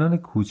مسلمانان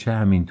کوچه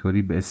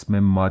همینطوری به اسم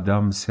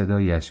مادام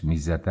صدایش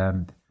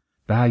می‌زدند،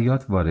 به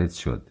حیاط وارد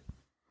شد.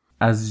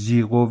 از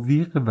جیغ و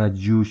ویغ و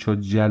جوش و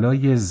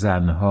جلای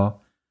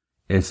زنها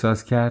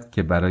احساس کرد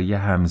که برای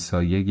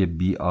همسایه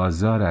بی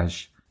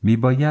آزارش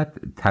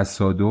میباید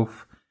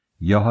تصادف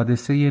یا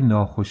حادثه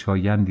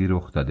ناخوشایندی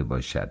رخ داده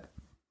باشد.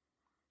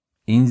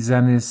 این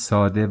زن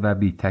ساده و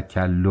بی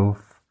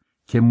تکلف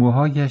که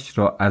موهایش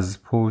را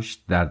از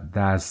پشت در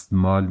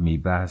دستمال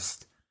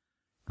میبست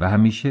و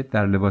همیشه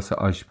در لباس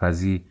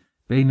آشپزی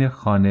بین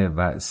خانه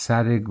و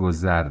سر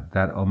گذر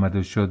در آمد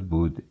و شد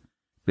بود،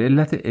 به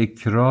علت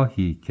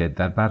اکراهی که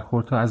در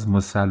برخوردها از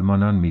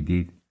مسلمانان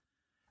میدید،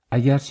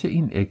 اگرچه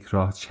این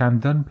اکراه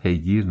چندان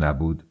پیگیر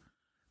نبود،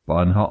 با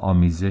آنها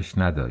آمیزش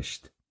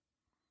نداشت.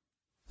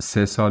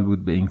 3 سال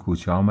بود به این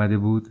کوچه آمده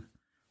بود.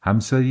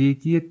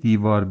 همسایگی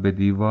دیوار به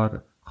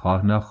دیوار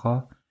خواه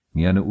نخواه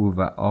میان او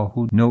و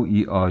آهو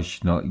نوعی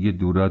آشنایی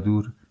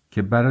دورادور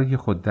که برای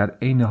خود در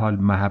عین حال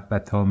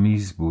محبت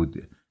آمیز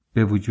بود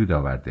به وجود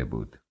آورده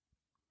بود.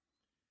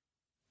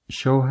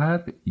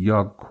 شوهر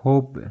یا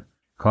کوب،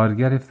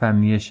 کارگر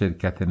فنی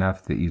شرکت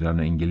نفت ایران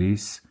و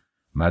انگلیس،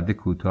 مرد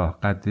کوتاه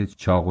قد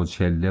چاق و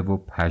چله و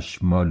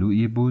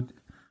پشمالویی بود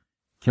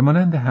که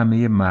مانند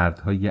همه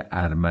مردهای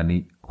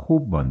ارمنی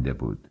خوب مانده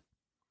بود.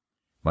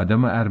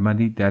 مادام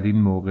ارمنی در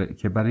این موقع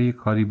که برای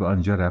کاری به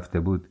آنجا رفته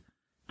بود،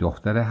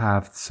 دختر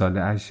 7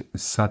 ساله اش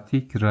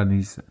ساتیک را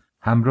نیز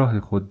همراه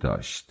خود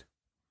داشت.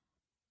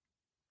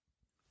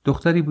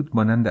 دختری بود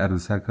مانند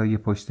عروسک‌های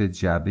پشت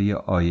جعبه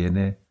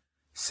آینه،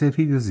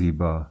 سفید و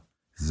زیبا،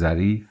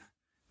 ظریف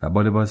و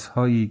با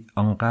لباس‌هایی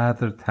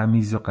آنقدر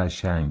تمیز و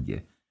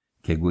قشنگ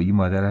که گویی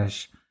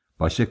مادرش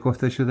با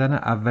شکفته شدن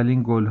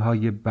اولین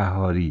گل‌های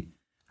بهاری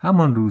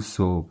همان روز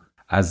صبح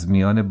از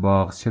میان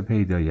باغچه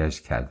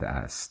پیدایش کرده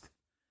است.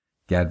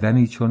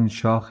 گردنی چون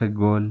شاخ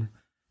گل،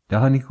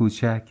 دهانی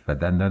کوچک و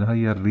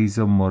دندانهای ریز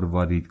و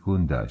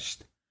مرواریدگون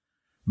داشت.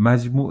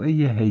 مجموعه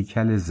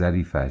هیکل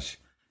ظریفش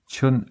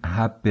چون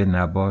حب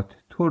نبات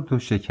ترد و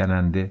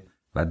شکننده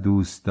و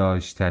دوست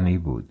داشتنی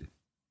بود.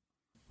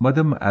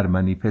 مادام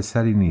ارمنی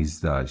پسری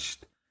نیز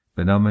داشت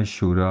به نام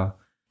شورا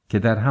که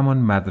در همان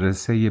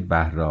مدرسه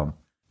بهرام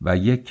و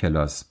 1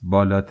 کلاس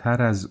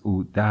بالاتر از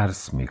او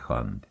درس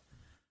می‌خواند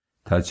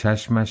تا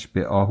چشمش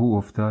به آهو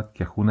افتاد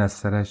که خون از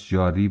سرش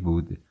جاری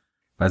بود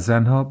و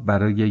زنها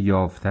برای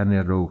یافتن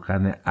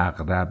روغن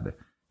عقرب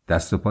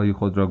دست و پای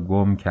خود را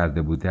گم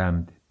کرده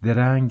بودند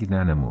درنگ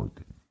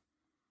ننمود.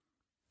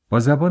 با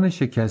زبان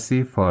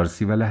شکسته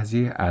فارسی و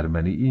لهجه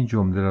ارمنی این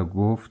جمله را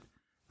گفت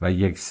و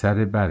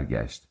یکسره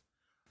برگشت: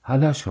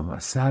 حالا شما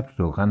صبر،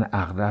 روغن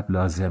عقرب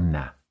لازم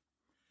نه.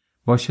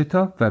 با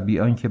شتاب و بی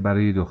آنکه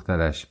برای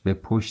دخترش به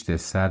پشت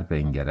سر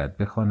بنگرد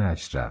به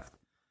خانه‌اش رفت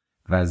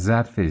و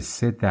ظرف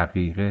 3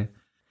 دقیقه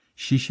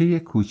شیشه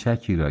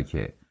کوچکی را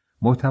که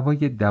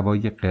محتوای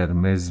دوای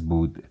قرمز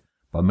بود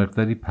با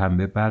مقداری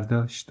پنبه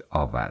برداشت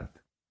آورد.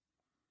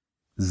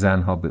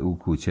 زنها به او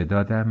کوچه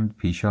دادند،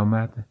 پیش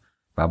آمد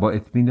و با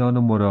اطمینان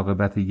و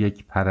مراقبت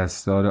یک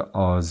پرستار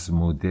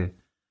آزموده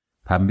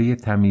پنبه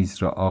تمیز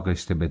را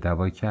آغشته به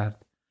دوا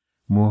کرد،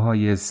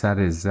 موهای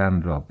سر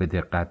زن را به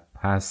دقت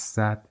پس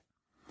زد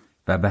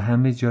و به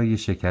همه جای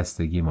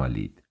شکستگی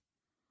مالید.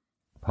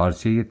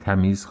 پارچه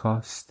تمیز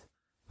خواست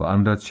و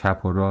آن را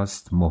چپ و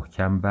راست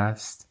محکم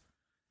بست.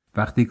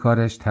 وقتی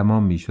کارش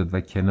تمام می شد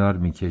و کنار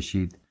می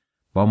کشید،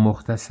 با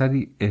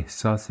مختصری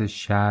احساس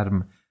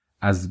شرم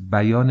از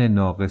بیان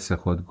ناقص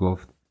خود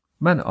گفت: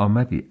 من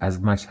آمدی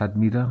از مشهد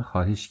میران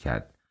خواهش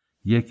کرد.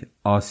 یک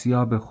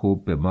آسیاب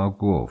خوب به ما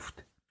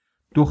گفت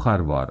 2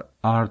 خروار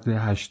آرد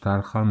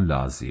 8 خان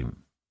لازم.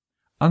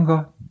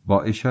 آنگاه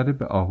با اشاره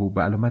به آهو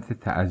به علامت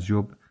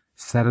تعجب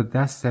سر و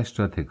دستش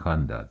را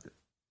تکان داد.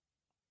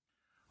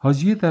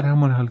 حاجیه در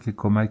همان حال که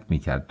کمک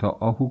میکرد تا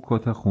آهو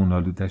کت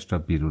خونالودش را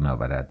بیرون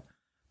آورد،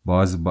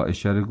 باز با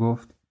اشاره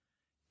گفت: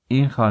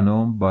 این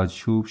خانم با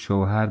چوب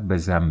شوهر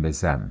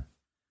بزن.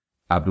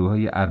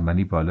 ابروهای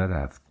ارمنی بالا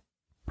رفت.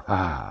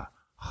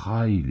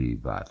 خیلی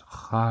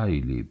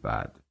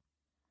بد.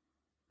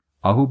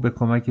 آهو به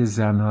کمک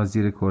زنها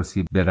زیر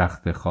کرسی به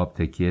رخت خواب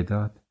تکیه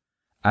داد.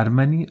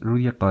 ارمنی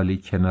روی قالی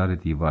کنار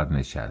دیوار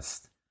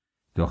نشست.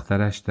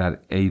 دخترش در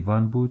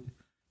ایوان بود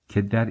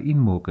که در این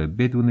موقع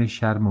بدون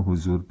شرم و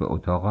حضور به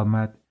اتاق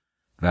آمد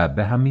و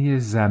به همه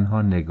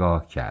زنها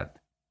نگاه کرد.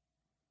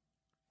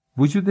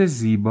 وجود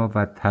زیبا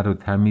و تر و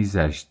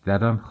تمیزش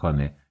در آن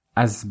خانه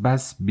از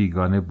بس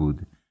بیگانه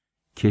بود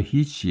که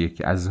هیچ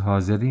یک از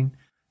حاضرین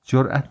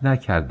جرأت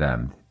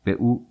نکردند به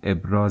او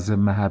ابراز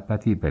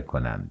محبتی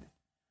بکنند.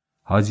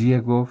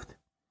 حاجیه گفت: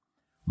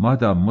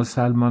 مادام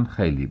مسلمان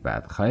خیلی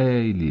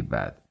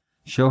بد.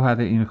 شوهر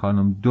این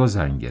خانم 2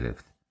 زن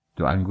گرفت.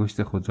 2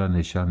 انگشت خود را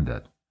نشان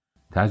داد.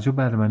 تعجب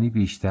ارمنی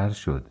بیشتر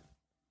شد.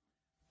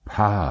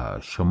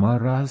 شما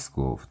راست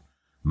گفت،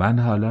 من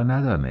حالا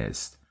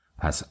ندانست.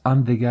 پس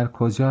آن دگر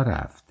کجا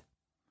رفت؟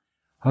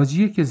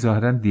 حاجیه که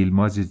ظاهراً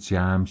دیلماج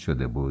جمع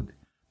شده بود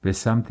به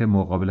سمت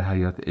مقابل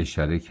حیاط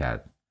اشاره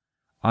کرد.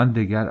 آن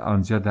دگر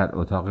آنجا در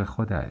اتاق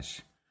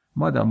خودش.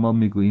 مادام ما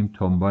میگوییم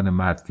تنبان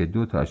مرد که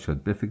 2 تا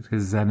شد به فکر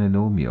زن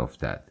نو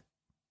میافتد.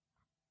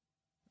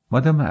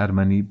 مادام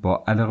ارمنی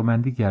با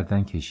علاقمندی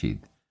گردن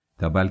کشید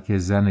تا بلکه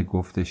زن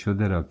گفته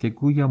شده را که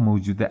گویا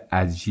موجود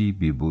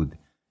عجیبی بود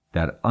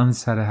در آن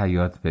سر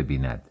حیاط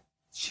ببیند.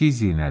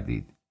 چیزی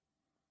ندید.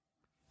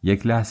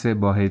 یک لحظه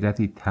با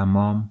حیرتی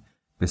تمام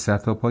به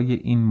سرتاپای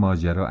این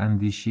ماجرا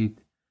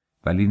اندیشید،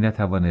 ولی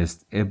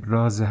نتوانست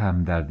ابراز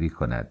همدردی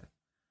کند.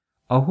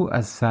 آهو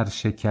از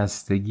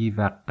سرشکستگی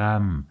و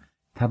غم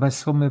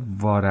تبسم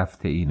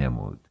وارفته‌ای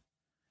نمود.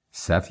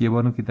 صفیه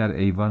بانو که در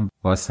ایوان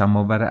با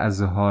سماور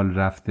از حال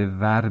رفته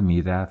ور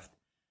میرفت،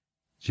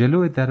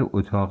 جلو در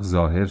اتاق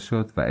ظاهر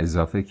شد و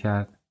اضافه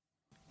کرد: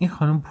 این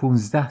خانم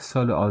 15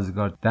 سال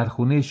آزگار در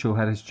خونه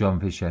شوهرش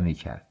جانفشانی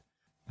کرد.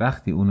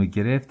 وقتی اونو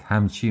گرفت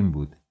همچین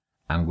بود.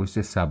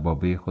 انگشت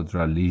سبابه خود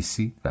را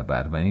لیسید و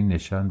برمنی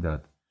نشان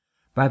داد.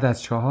 بعد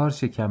از 4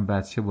 شکم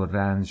بچه و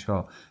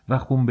رنجها و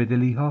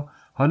خونبدلیها،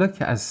 حالا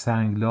که از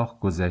سنگلاخ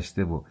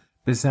گذشته و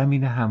به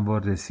زمین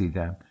هموار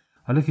رسیدم،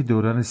 حالا که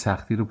دوران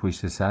سختی رو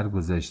پشت سر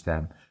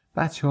گذاشتم،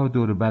 بچه ها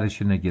دور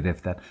برشون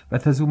گرفتن و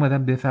تازه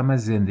اومدم بفهمم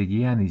زندگی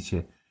یعنی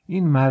چه.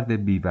 این مرد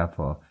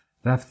بی‌وفا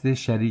رفته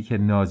شریک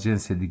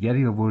ناجنس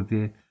دیگری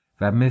آورده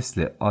و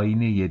مثل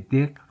آینه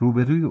دق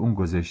روبروی اون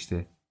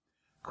گذاشته.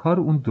 کار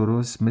اون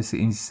درست مثل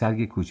این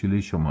سگ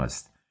کوچولوی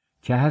شماست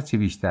که هرچی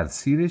بیشتر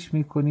سیرش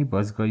میکنی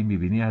بازگاهی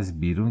میبینی از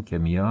بیرون که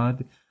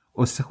میاد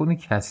استخون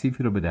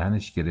کثیفی رو به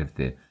دهنش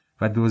گرفته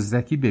و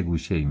دزدکی به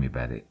گوشه‌ای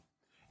میبره.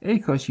 ای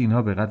کاش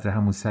اینها به قدر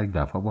همون سگ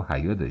وفا و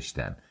حیا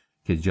داشتن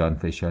که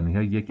جانفشانی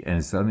ها یک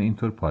انسان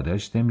اینطور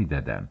پاداش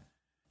نمیدادن.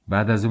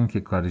 بعد از اون که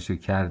کارشو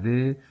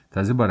کرده،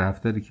 تازه با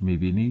رفتاری که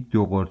میبینی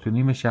 2 قرت و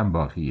نیمش هم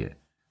باقیه.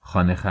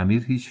 خانه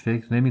خمیر هیچ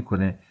فکر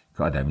نمیکنه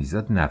که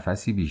آدمیزاد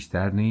نفسی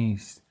بیشتر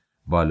نیست.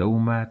 بالا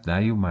اومد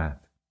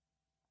نیومد.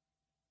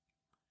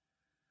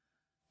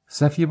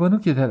 صفیه بانو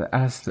که در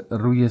اصل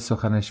روی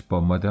سخنش با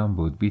مادام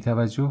بود، بی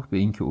توجه به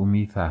اینکه او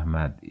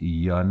میفهمد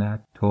یا نه،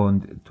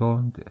 تند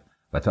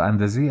و تا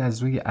اندازه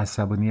از روی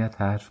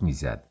عصبانیت حرف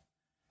میزد.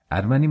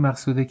 ارمنی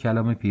مقصود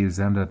کلام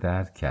پیرزن را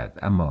درک کرد،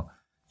 اما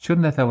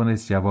چون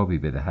نتوانست جوابی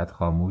بدهد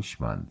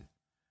خاموش ماند.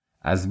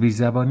 از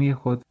بیزبانی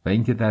خود و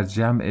اینکه در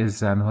جمع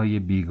زنهای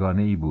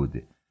بیگانه‌ای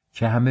بود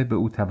که همه به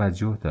او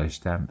توجه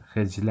داشتند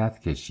خجلت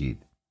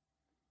کشید.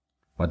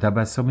 با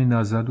تبسمی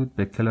نازآلود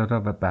به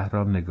کلارا و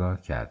بهرام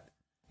نگاه کرد.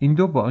 این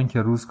 2 با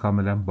آنکه روز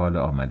کاملا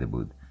بالا آمده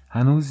بود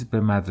هنوز به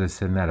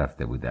مدرسه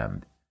نرفته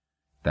بودند.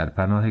 در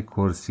پناه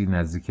کرسی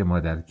نزدیک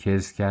مادر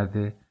کز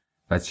کرده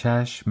و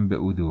چشم به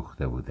او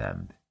دوخته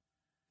بودند.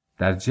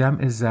 در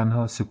جمع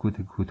زنها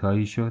سکوت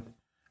کوتاهی شد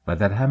و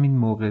در همین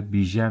موقع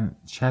بیژن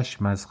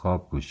چشم از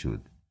خواب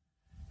گشود.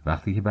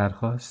 وقتی که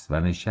برخاست و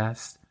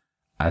نشست،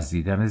 از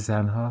دیدن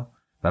زنها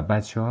و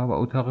بچه‌ها و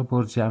اتاق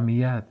پر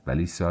جمعیت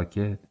ولی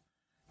ساکت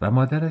و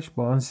مادرش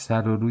با آن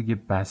سر و روی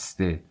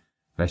بسته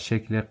و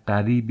شکل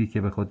غریبی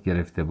که به خود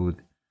گرفته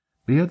بود،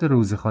 به یاد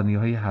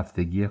روزخوانی‌های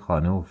هفتگی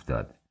خانه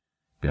افتاد.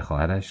 به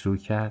خواهرش رو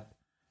کرد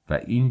و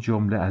این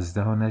جمله از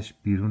دهانش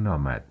بیرون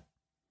آمد: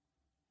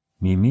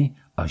 میمی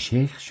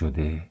عاشق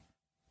شده؟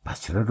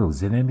 پس چرا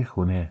روزه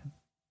نمیخونه؟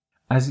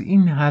 از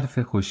این حرف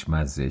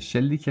خوشمزه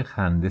شلیک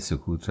خنده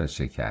سکوت را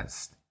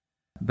شکست.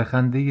 به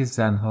خنده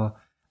زنها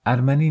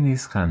ارمنی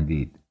نیز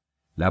خندید.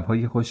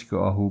 لبهای خشک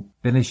آهو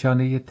به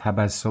نشانه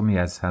تبسمی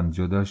از هم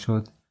جدا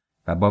شد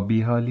و با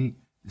بیحالی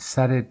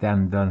سر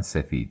دندان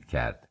سفید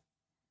کرد.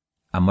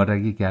 اما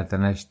رگ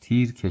گردنش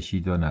تیر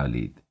کشید و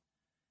نالید.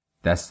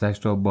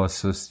 دستش را با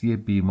سستی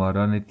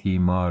بیماران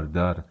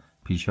تیماردار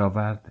پیش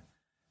آورد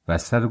و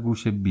سر و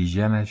گوش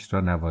بیژنش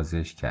را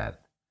نوازش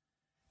کرد.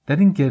 در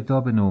این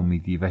گرداب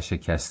نومیدی و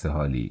شکست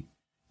حالی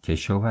که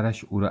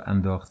شوهرش او را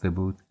انداخته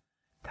بود،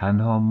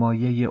 تنها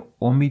مایه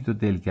امید و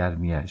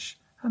دلگرمیش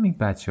همین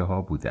بچه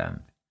ها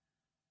بودند.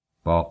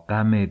 با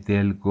غم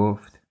دل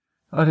گفت: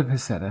 آره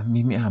پسرم،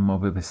 میمی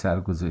عمابه به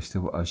سر گذاشته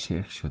و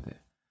عاشق شده،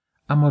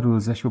 اما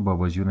روزش رو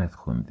بابا جونت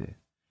خونده.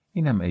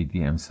 اینم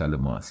عیدی امسال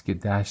ماست که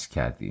دشت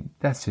کردیم،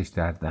 دستش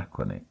درد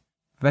نکنه.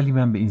 ولی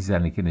من به این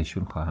زنه که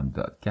نشون خواهم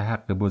داد که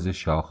حق بز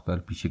شاخدار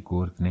پیش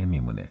گرگ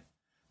نمیمونه.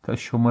 تا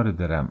شما رو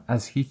دارم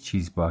از هیچ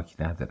چیز باک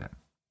ندارم.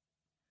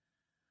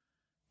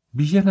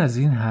 بیژن از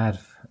این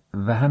حرف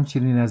و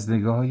همچنین از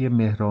نگاه‌های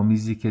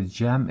مهرآمیزی که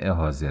جمع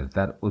حاضر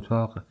در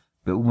اتاق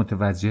به او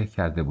متوجه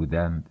کرده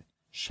بودند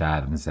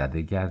شرم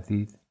زده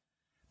گردید.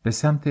 به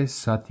سمت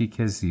صوتی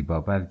که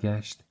زیبا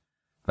برگشت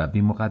و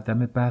بی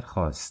مقدمه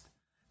برخاست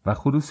و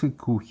خروس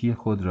کوکی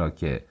خود را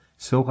که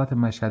سوغات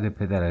مشهد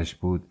پدرش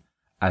بود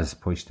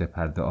از پشت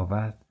پرده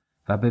آورد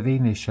و به وی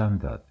نشان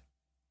داد.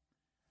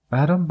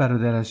 پرهام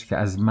برادرش که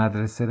از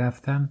مدرسه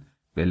رفتن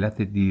به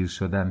علت دیر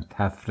شدن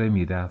تفره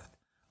می رفت،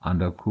 آن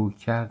را کوک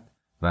کرد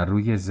و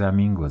روی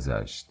زمین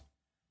گذاشت.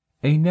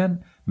 عیناً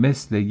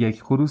مثل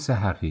یک خروس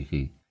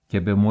حقیقی که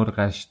به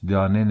مرغش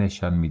دانه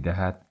نشان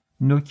می‌دهد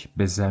نوک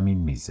به زمین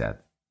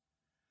می‌زد.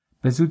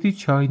 به زودی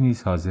چای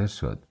نیز حاضر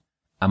شد،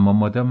 اما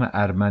مادام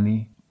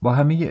ارمنی با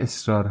همه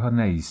اصرارها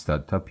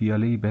نایستاد تا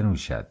پیاله‌ای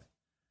بنوشد.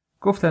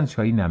 گفتند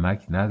چای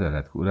نمک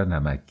ندارد که او را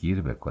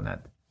نمکگیر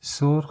بکند.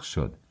 سرخ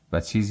شد و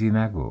چیزی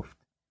نگفت.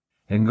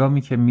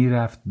 هنگامی که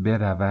میرفت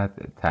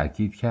برود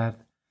تأکید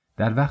کرد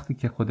در وقتی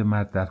که خود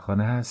مرد در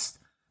خانه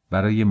است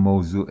برای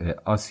موضوع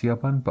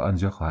آسیابان به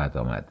آنجا خواهد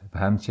آمد و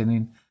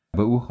همچنین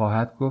به او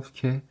خواهد گفت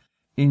که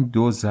این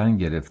 2 زن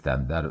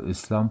گرفتن در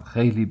اسلام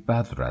خیلی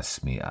بد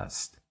رسمی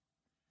است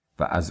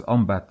و از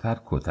آن بدتر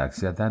کتک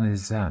زدن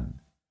زن.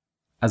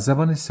 از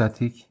زبان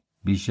ساتیک،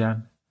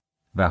 بیژن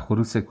و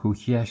خروس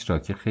کوکیش را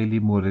که خیلی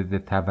مورد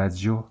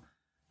توجه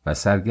و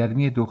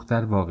سرگرمی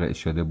دختر واقع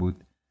شده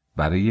بود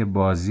برای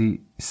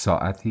بازی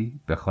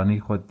ساعتی به خانه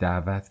خود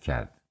دعوت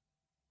کرد.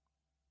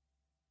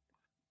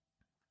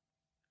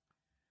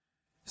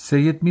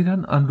 سید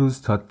میران آن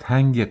روز تا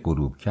تنگ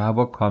غروب که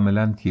هوا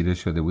کاملا تیره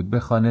شده بود به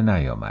خانه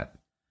نیامد.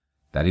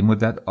 در این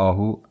مدت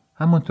آهو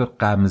همانطور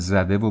غم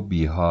زده و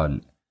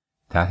بیحال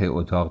ته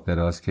اتاق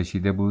دراز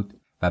کشیده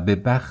بود و به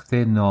بخت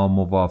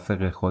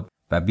ناموافق خود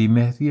و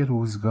بیمهری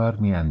روزگار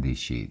می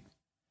اندیشید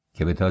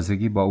که به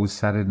تازگی با او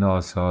سر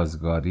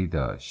ناسازگاری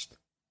داشت.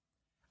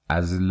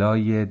 از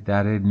لای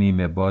در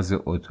نیمه باز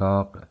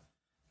اتاق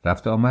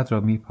رفت آمد را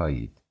می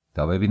پایید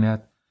تا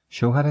ببیند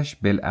شوهرش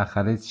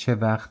بالاخره چه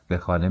وقت به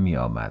خانه می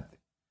آمد.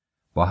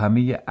 با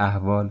همه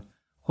احوال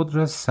خود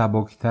را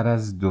سبکتر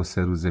از 2-3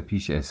 روز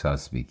پیش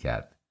احساس می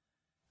کرد.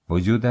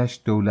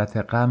 وجودش دولت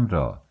غم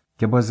را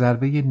که با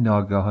ضربه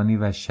ناگهانی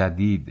و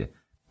شدید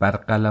بر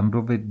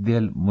قلمرو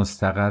دل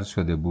مستقر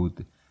شده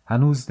بود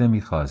هنوز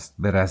نمیخواست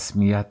به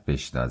رسمیت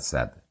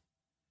بشناسد.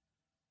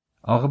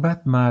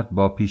 عاقبت مرد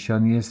با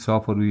پیشانی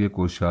صاف و روی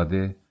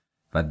گشاده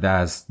و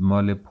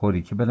دستمال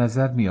پری که به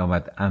نظر می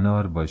آمد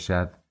انار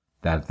باشد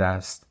در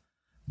دست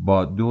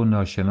با 2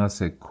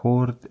 ناشناس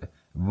کرد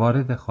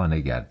وارد خانه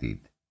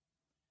گردید.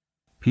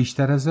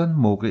 پیشتر از آن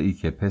موقعی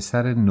که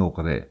پسر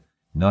نقره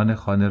نان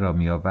خانه را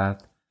می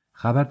آورد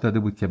خبر داده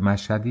بود که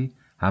مشهدی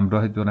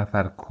همراه 2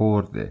 نفر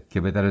کرد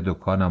که به در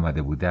دکان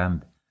آمده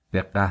بودند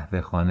به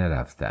قهوه خانه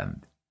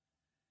رفتند.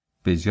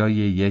 به جای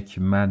 1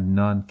 من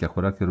نان که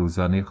خوراک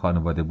روزانه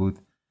خانواده بود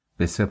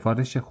به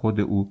سفارش خود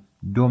او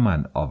 2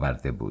 من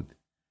آورده بود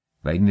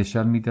و این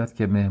نشان میداد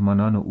که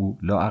مهمانان او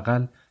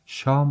لااقل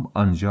شام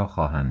آنجا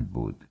خواهند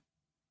بود.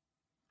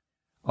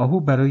 آهو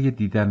برای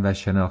دیدن و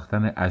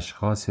شناختن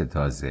اشخاص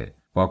تازه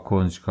با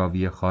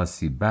کنجکاوی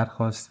خاصی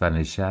برخاست و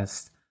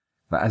نشست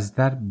و از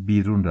در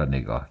بیرون را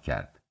نگاه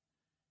کرد.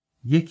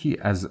 یکی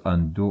از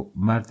آن 2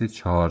 مرد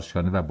 4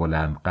 شانه و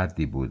بلند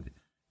قدی بود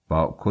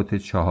با کت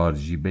 4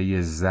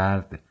 جیبه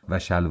زرد و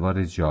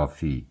شلوار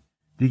جافی.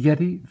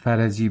 دیگری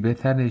فرجیبه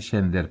تن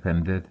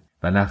شندرپندد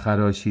و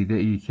نخراشیده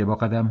ای که با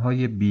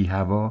قدمهای بی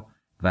هوا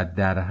و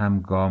درهم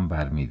گام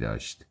برمی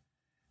داشت.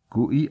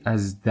 گویی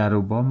از در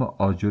و بام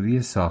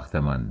آجری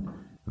ساختمان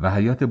و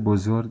حیات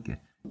بزرگ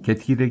که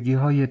تیرگی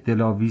های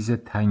دلاویز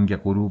تنگ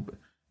غروب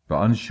به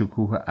آن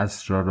شکوه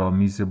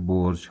اسرارآمیز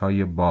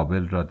برج‌های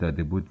بابل را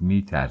داده بود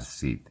می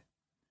ترسید.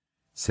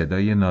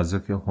 صدای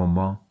نازک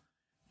هما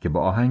که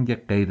با آهنگ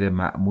غیر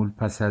معمول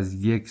پس از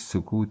یک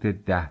سکوت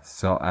 10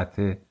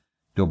 ساعته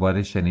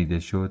دوباره شنیده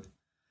شد،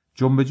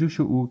 جنب جوش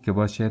او که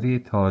با چهره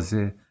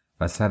تازه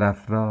و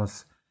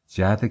سرافراز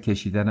جهت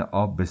کشیدن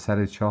آب به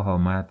سر چاه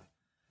آمد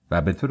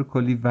و به طور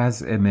کلی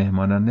وضع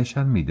مهمانان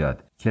نشان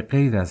میداد که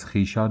غیر از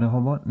خویشان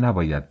هما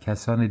نباید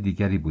کسان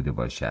دیگری بوده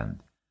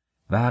باشند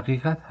و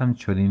حقیقت هم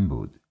چنین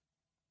بود.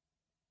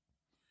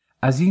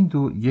 از این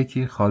 2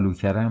 یکی خالو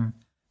کرم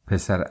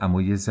پسر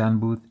عموی زن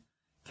بود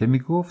که می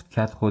گفت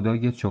کت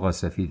خدای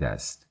چغاسفید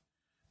است.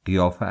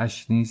 قیافه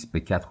اش نیز به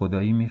کت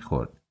خدایی می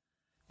خورد.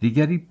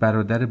 دیگری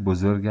برادر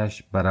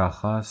بزرگش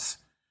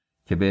براخاس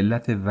که به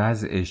علت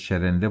وضع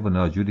شرنده و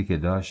ناجوری که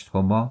داشت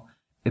هما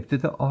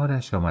ابتدا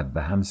آرش آمد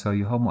به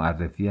همسایه ها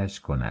معرفیش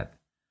کند.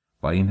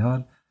 با این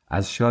حال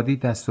از شادی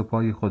دست و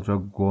پای خود را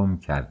گم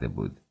کرده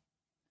بود.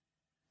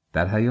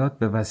 در حیاط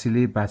به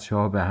وسیله بچه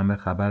ها به همه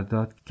خبر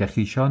داد که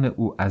خویشان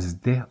او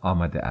از ده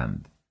آمده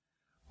اند.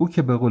 او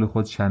که به قول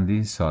خود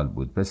چندین سال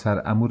بود پسر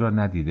عمو را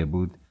ندیده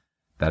بود،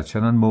 در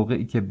چنان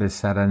موقعی که به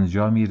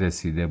سرانجامی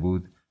رسیده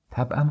بود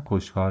طبعا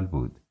خوشحال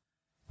بود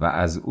و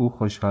از او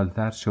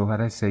خوشحالتر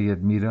شوهرش سید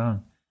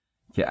میران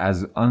که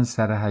از آن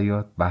سر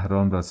حیاط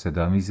بهرام را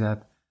صدا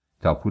میزد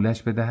تا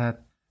پولش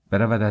بدهد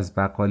برود از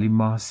بقالی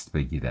ماست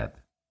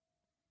بگیرد.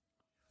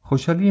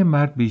 خوشحالی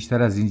مرد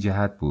بیشتر از این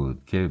جهت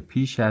بود که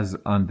پیش از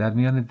آن در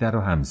میان در و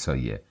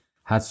همسایه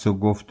حدس و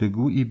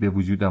گفتگویی به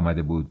وجود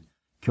آمده بود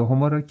که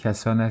هما را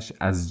کسانش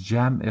از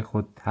جمع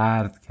خود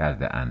طرد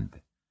کرده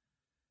اند.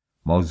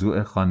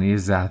 موضوع خانه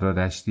زهرا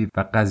رشتی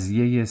و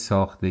قضیه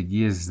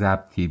ساختگی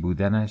ضبطی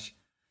بودنش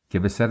که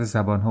به سر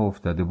زبانها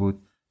افتاده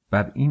بود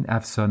بر این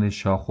افسانه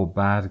شاخ و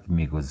برگ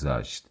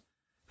می‌گذاشت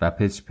و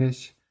پچ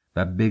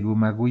و بگو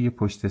مگوی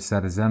پشت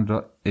سر زن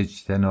را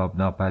اجتناب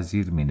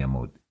ناپذیر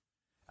می‌نمود.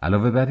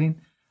 علاوه بر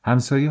این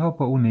همسایه ها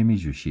با او نمی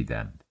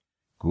جوشیدند.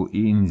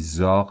 گویی این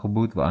زاغ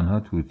بود و آنها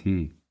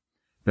طوطی.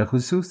 به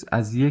خصوص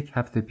از 1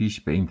 هفته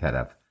پیش به این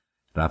طرف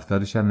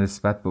رفتارشان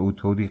نسبت به او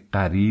طوری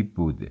غریب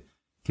بود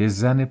که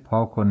زن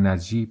پاک و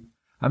نجیب،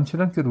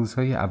 همچنان که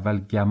روزهای اول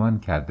گمان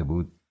کرده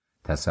بود،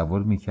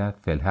 تصور میکرد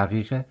فی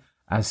الحقیقه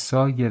از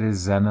سایر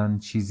زنان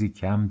چیزی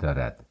کم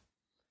دارد.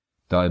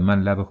 دائما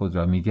لب خود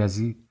را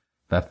میگزید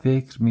و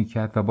فکر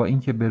میکرد و با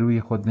اینکه به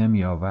روی خود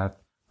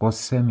نمیآورد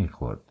قصه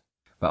میخورد.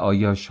 و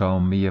آیا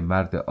شامه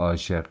مرد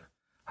عاشق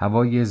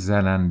هوای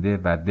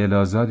زننده و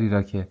دلازاری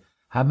را که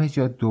همه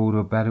جا دور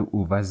و بر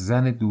او و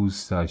زن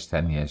دوست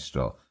داشتنیش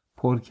را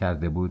پر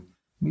کرده بود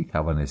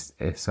میتوانست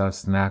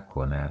احساس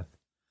نکند؟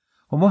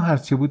 اما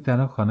هرچه بود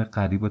در آن خانه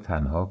غریب و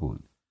تنها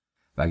بود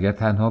و اگر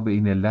تنها به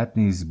این علت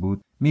نیز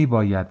بود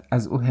میباید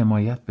از او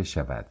حمایت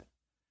بشود.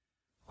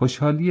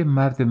 خوشحالی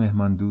مرد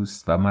مهمان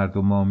دوست و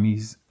مردم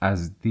آمیز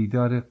از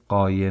دیدار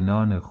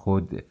قاینان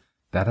خود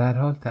در هر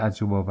حال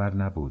تعجب آور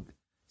نبود،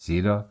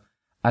 زیرا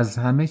از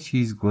همه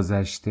چیز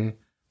گذشته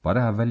بار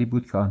اولی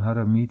بود که آنها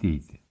را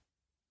میدید.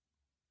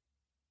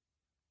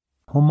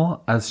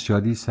 هما از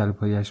شادی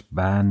سرپایش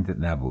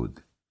بند نبود.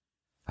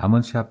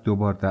 همان شب 2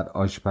 بار در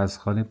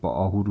آشپزخانه با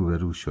آهو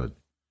روبرو شد.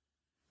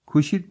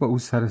 کوشید با او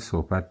سر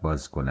صحبت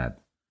باز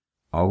کند.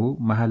 آهو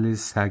محل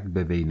سگ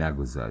به وی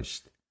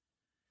نگذاشت.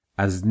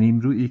 از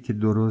نیمرویی که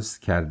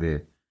درست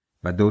کرده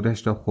و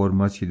دورش را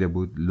خرما چیده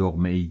بود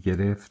لقمه ای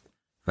گرفت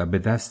و به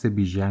دست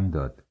بیژن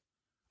داد.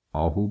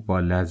 آهو با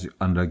لج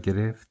آن را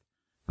گرفت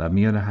و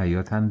میان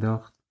حیاط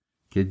انداخت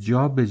که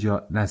جا به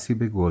جا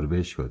نصیب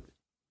گربه شد.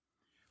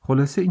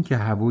 خلاصه اینکه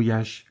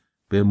هوویش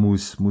به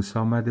موس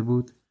آمده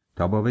بود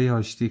تا با وی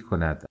آشتی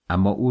کند،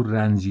 اما او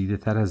رنجیده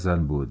تر از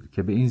آن بود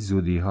که به این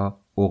زودی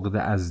ها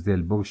عقده از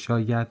دل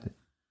بگشاید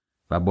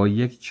و با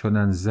یک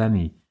چنان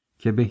زنی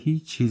که به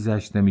هیچ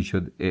چیزش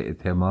نمیشد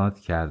اعتماد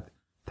کرد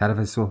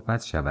طرف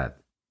صحبت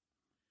شود.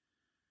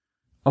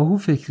 آهو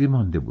فکری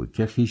مانده بود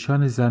که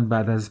خویشان زن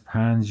بعد از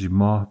 5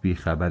 ماه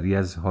بیخبری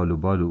از حال و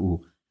بال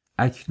او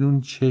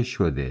اکنون چه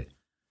شده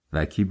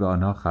و کی به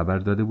آنها خبر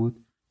داده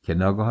بود که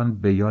ناگهان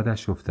به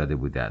یادش افتاده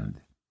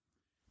بودند.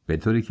 به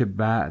طوری که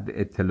بعد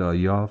اطلاع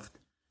یافت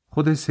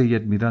خود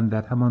سید میران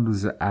در همان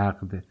روز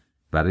عقد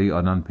برای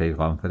آنان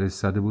پیغام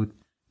فرستاده بود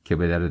که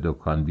به در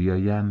دکان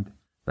بیایند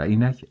و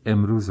اینک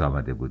امروز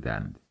آمده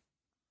بودند.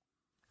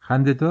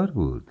 خنده‌دار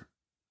بود.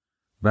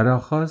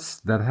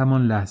 براخواست در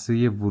همان لحظه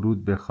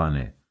ورود به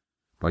خانه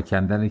با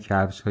کندن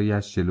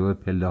کفش‌هایش جلو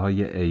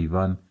پله‌های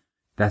ایوان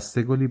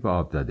دستگلی به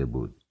آب داده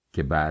بود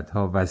که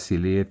بعدها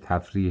وسیله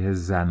تفریح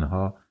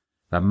زنها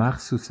و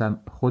مخصوصا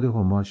خود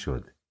هما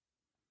شد.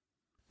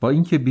 با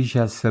اینکه بیش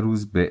از 3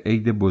 روز به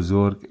عید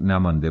بزرگ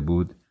نمانده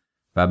بود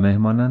و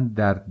مهمانان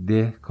در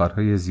ده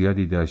کارهای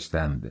زیادی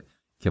داشتند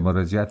که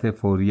مراجعت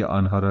فوری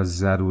آنها را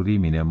ضروری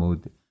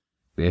می‌نمود،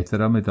 به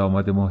احترام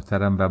داماد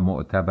محترم و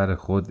معتبر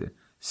خود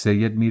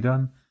سید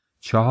میران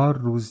 4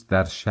 روز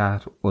در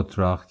شهر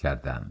اتراق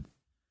کردند.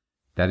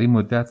 در این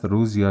مدت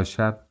روز یا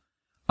شب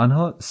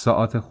آنها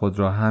ساعات خود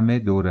را همه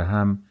دور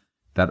هم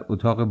در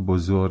اتاق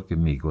بزرگ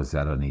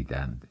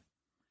می‌گذرانیدند.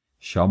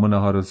 شام و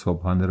نهار و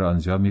صبحانه را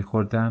آنجا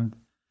می‌خوردند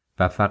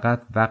و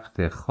فقط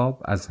وقت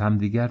خواب از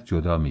همدیگر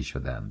جدا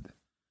می‌شدند.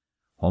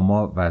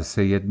 هما و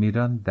سید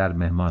میران در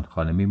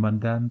مهمانخانه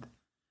می‌ماندند.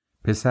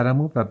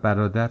 پسرعمو و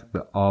برادر به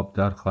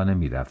آبدارخانه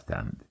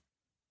می‌رفتند.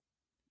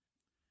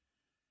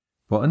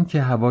 با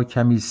آنکه هوا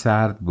کمی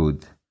سرد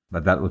بود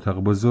و در اتاق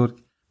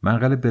بزرگ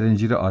منقل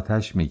برنجی را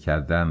آتش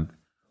می‌کردند،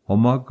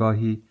 هما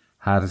گاهی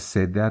هر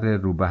 3 در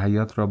رو به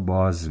حیاط را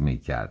باز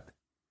می‌کرد.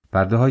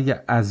 پرده‌های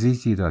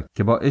عزیزی را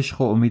که با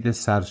عشق و امید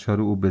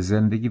سرشار او به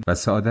زندگی و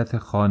سعادت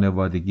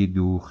خانوادگی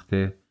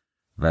دوخته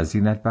و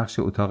زینت بخش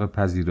اتاق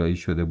پذیرایی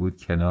شده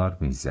بود کنار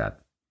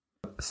می‌زد.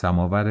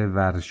 سماور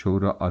ورشو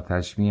را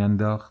آتش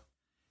می‌انداخت،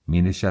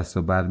 می‌نشست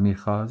و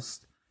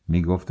برمی‌خاست،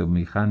 می‌گفت و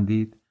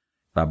می‌خندید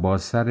و با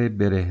سر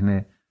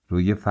برهنه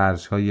روی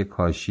فرش‌های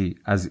کاشی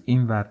از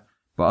این ور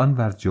به آن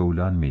ور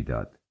جولان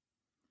می‌داد.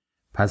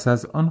 پس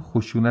از آن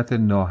خشونت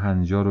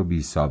ناهنجار و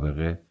بی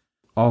سابقه،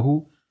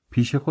 آهو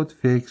پیش خود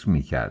فکر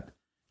می‌کرد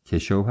که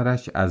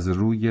شوهرش از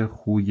روی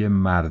خوی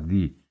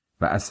مردی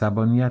و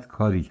عصبانیت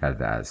کاری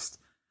کرده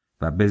است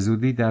و به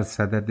زودی در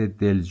صدد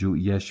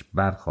دلجوییش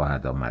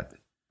برخواهد آمد،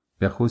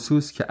 به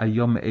خصوص که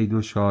ایام عید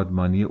و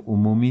شادمانی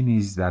عمومی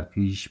نیز در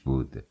پیش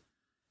بود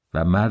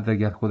و مرد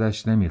اگر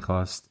خودش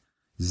نمی‌خواست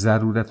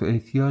ضرورت و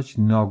احتیاج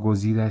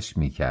ناگزیرش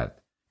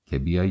می‌کرد که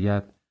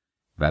بیاید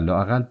و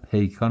لااقل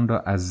پیکان را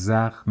از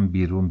زخم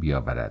بیرون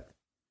بیاورد.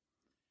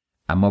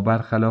 اما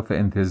برخلاف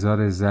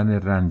انتظار زن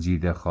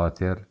رنجیده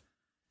خاطر،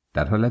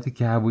 در حالتی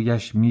که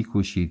هوویش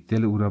می‌کوشید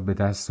دل او را به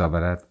دست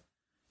آورد،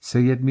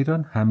 سید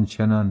میران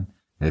همچنان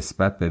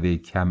نسبت به وی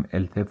کم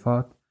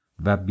التفات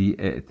و بی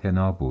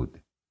اعتنا بود.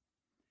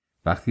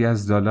 وقتی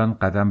از دالان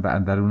قدم به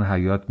اندرون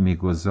حیاط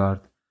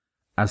می‌گذارد،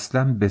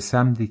 اصلاً به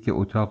سمتی که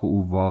اتاق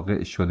او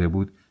واقع شده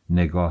بود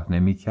نگاه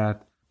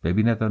نمی‌کرد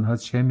ببیند آنها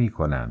چه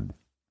می‌کنند.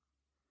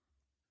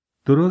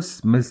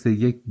 درست مثل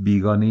یک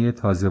بیگانه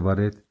تازه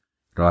وارد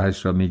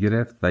راهش را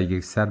می‌گرفت و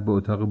یک سر به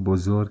اتاق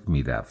بزرگ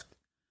می‌رفت.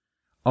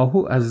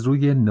 آهو از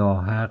روی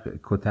ناحق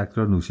کتک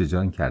را نوش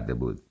جان کرده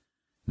بود.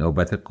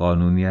 نوبت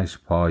قانونیش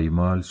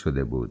پایمال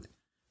شده بود.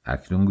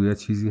 اکنون گویا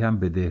چیزی هم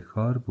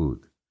بدهکار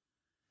بود.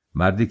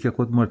 مردی که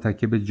خود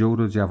مرتکب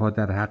جور و جفا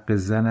در حق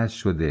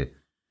زنش شده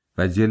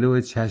و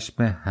جلو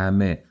چشم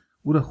همه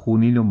او را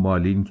خونین و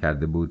مالین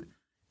کرده بود،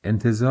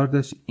 انتظار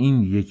داشت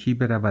این یکی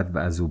برود و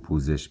از او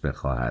پوزش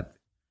بخواهد.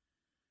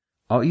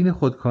 آیین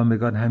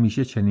خودکامگان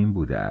همیشه چنین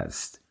بوده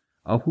است.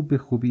 آهو به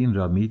خوبی این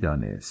را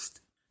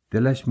می‌دانست.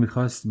 دلش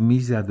می‌خواست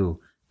میزد و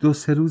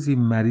 2-3 روزی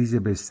مریض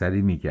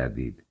بستری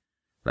می‌گردید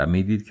و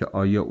می‌دید که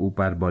آیا او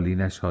بر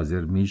بالینش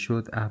حاضر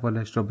می‌شد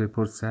احوالش را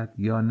بپرسد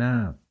یا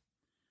نه.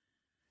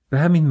 به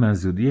همین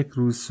منظور یک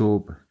روز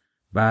صبح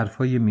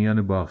برفای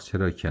میان باغچه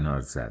را کنار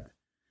زد.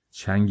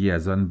 چنگی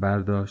از آن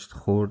برداشت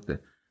خورد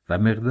و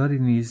مقداری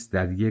نیز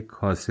در یک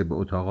کاسه به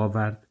اتاق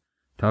آورد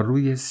تا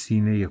روی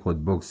سینه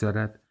خود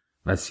بگذارد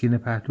و سینه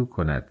پهلو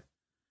کند.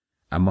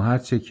 اما هر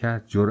چه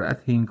کرد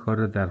جرأت این کار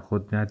را در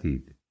خود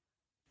ندید.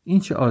 این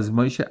چه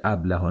آزمایش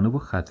ابلهانه و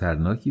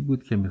خطرناکی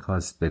بود که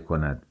می‌خواست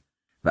بکند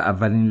و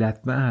اولین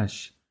لطمه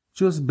اش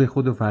جز به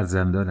خود و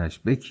فرزندانش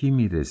به کی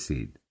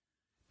می‌رسید؟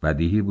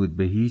 بدیهی بود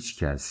به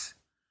هیچ کس.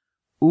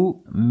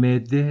 او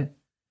مده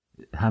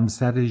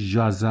همسر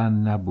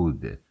ژازان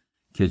نبود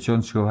که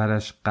چون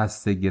شوهرش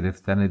قصد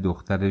گرفتن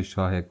دختر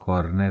شاه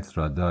کورنت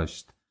را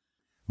داشت،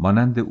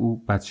 مانند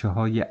او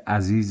بچه‌های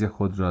عزیز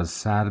خود را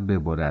سر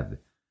ببرد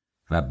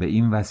و به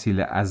این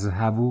وسیله از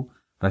هوو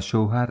و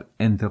شوهر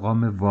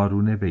انتقام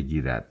وارونه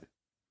بگیرد.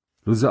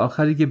 روز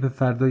آخری که به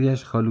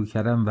فردایش خالو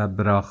کرم و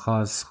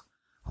براخاس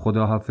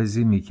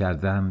خداحافظی می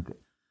کردند،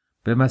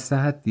 به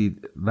مصلحت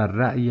دید و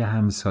رأی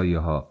همسایه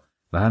ها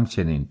و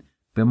همچنین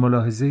به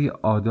ملاحظه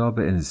آداب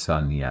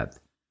انسانیت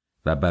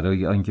و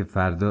برای آنکه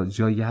فردا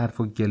جای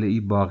حرف و گله‌ای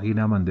باقی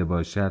نمانده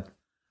باشد،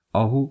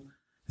 آهو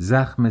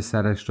زخم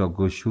سرش را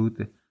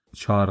گشود،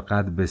 4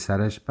 قد به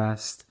سرش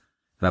بست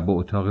و به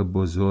اتاق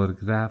بزرگ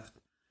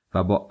رفت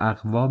و با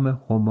اقوام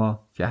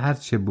هما که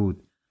هرچه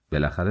بود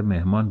بالاخره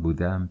مهمان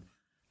بودند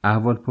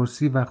احوال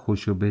پرسی و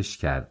خوشوبش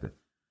کرد.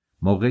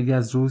 موقعی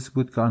از روز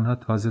بود که آنها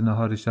تازه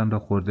نهارشان را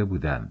خورده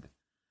بودند.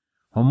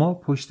 هما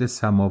پشت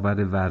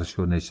سماور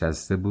ورشو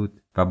نشسته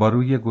بود و با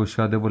روی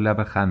گشاده و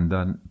لب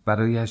خندان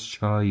برایش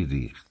چای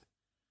ریخت.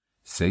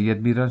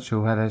 سید میران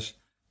شوهرش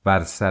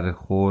بر سر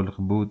خلق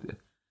بود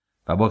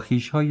و با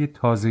خویش‌های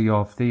تازه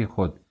یافته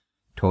خود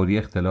طوری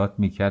اختلاط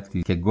می‌کرد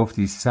که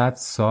گفتی 100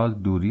 سال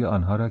دوری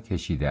آنها را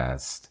کشیده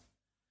است.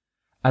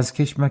 از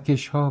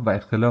کشمکش‌ها و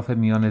اختلاف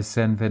میان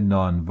صنف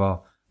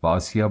نانوا و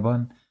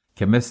آسیابان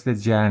که مثل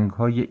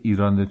جنگ‌های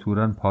ایران و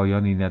توران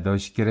پایانی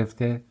نداشت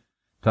گرفته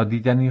تا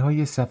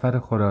دیدنی‌های سفر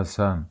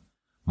خراسان،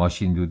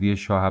 ماشیندودی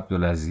شاه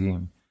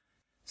عبدالعظیم،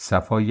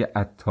 صفای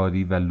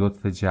عطاری و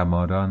لطف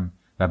جماران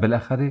و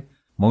بالاخره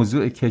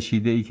موضوع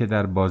کشیده‌ای که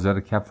در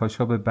بازار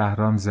کفاشا به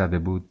بهرام زده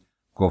بود،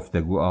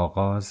 گفتگو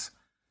آغاز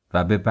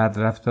و به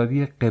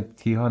بدرفتاری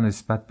قبطی‌ها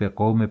نسبت به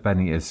قوم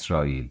بنی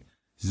اسرائیل،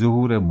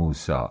 ظهور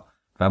موسی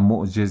و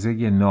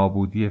معجزه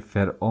نابودی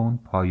فرعون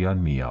پایان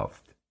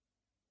می‌یافت.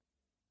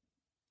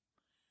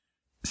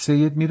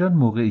 سید میران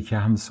موقعی که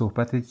هم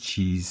صحبت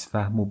چیز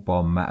فهم و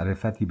با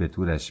معرفتی به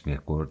طورش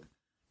می‌خورد،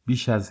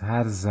 بیش از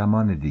هر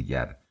زمان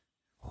دیگر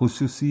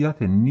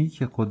خصوصیات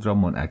نیک خود را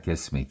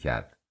منعکس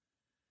می‌کرد.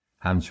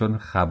 همچون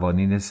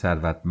خوانین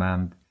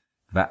ثروتمند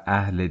و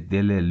اهل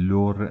دل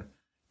لور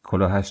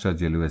کلاهش را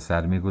جلو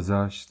سر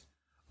می‌گذاشت،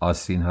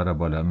 آستین‌ها را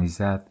بالا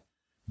می‌زد،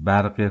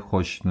 برق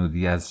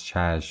خوشنودی از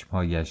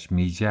چشم‌هایش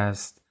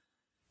می‌جست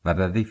و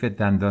ردیف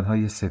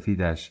دندان‌های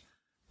سفیدش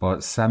با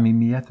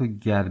صمیمیت و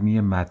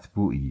گرمی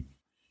مطبوعی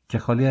که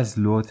خالی از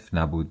لطف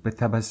نبود به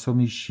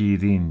تبسمی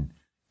شیرین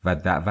و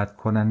دعوت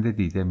کننده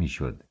دیده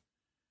می‌شد.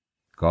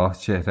 گاه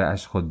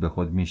چهره‌اش خود به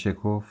خود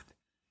می‌شکفت،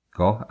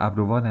 گاه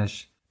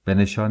ابروانش به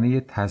نشانه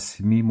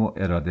تصمیم و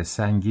اراده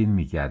سنگین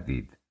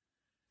می‌گردید.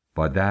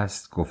 با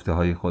دست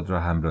گفته‌های خود را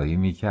همراهی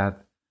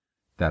می‌کرد.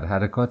 در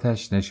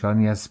حرکاتش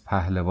نشانی از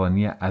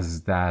پهلوانی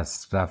از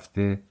دست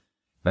رفته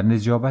و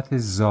نجابت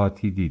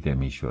ذاتی دیده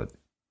می‌شد.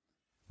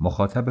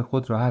 مخاطب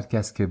خود را هر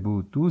کس که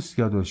بود، دوست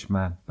یا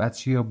دشمن،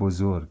 بچه یا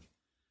بزرگ،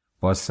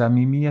 با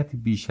صمیمیت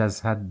بیش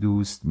از حد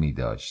دوست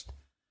می‌داشت.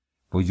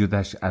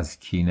 وجودش از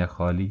کینه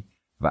خالی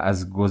و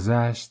از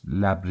گذشت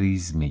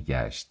لبریز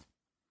می‌گشت.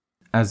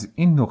 از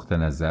این نقطه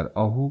نظر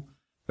آهو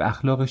به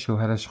اخلاق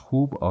شوهرش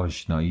خوب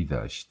آشنایی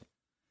داشت.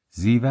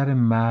 زیور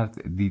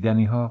مرد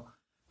دیدنی‌ها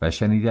و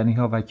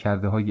شنیدنی‌ها و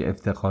کرده‌های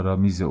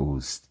افتخارآمیز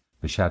اوست،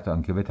 به شرط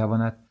آنکه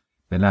بتواند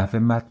به نحو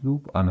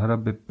مطلوب آنها را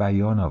به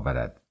بیان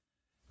آورد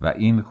و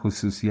این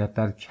خصوصیت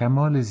در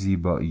کمال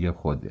زیبایی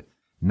خود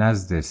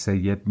نزد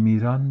سید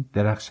میران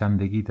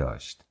درخشندگی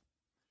داشت.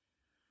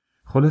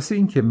 خلاصه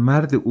این که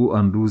مرد او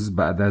آن روز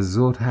بعد از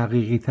ظهر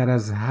حقیقی تر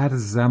از هر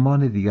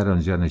زمان دیگر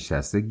آنجا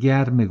نشسته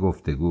گرم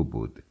گفتگو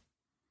بود.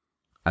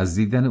 از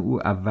دیدن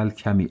او اول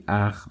کمی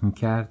اخم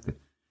کرد،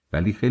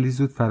 ولی خیلی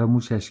زود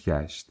فراموشش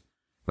گشت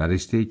و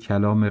رشته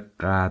کلام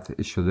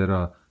قطع شده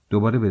را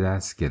دوباره به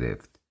دست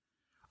گرفت.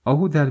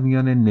 آهو در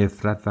میان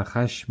نفرت و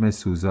خشم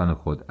سوزان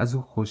خود از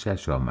او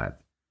خوشش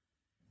آمد.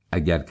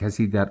 اگر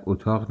کسی در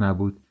اتاق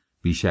نبود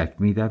بیشک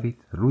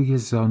می‌دوید روی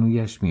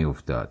زانویش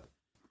می‌افتاد.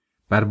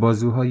 بر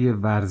بازوهای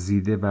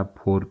ورزیده و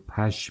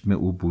پرپشم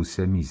او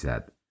بوسه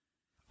می‌زد.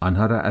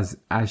 آنها را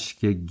از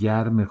اشک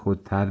گرم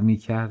خود تر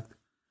می‌کرد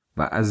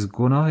و از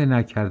گناه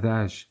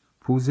نکرده‌اش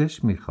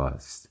پوزش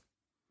می‌خواست.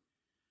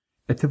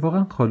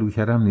 اتفاقاً خالو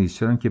کرم نیز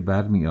چنان که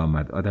برمی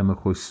آمد آدم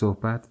خوش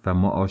صحبت و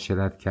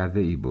معاشرت کرده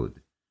ای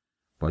بود.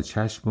 با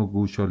چشم و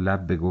گوش و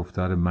لب به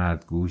گفتار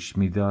مرد گوش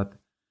میداد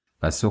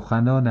و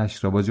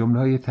سخنانش را با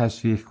جمله‌های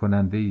تشویق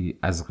کننده ای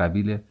از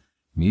قبیل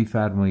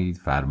می‌فرمایید،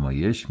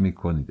 فرمایش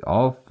می‌کنید،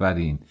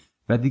 آفرین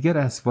و دیگر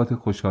اصوات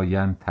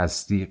خوشایند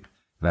تصدیق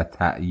و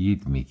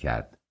تأیید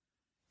می‌کرد.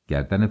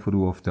 گردن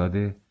فرو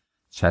افتاده،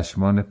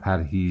 چشمان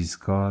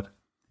پرهیزکار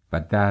و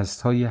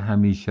دستهای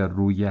همیشه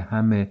روی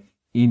همه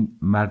این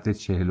مرد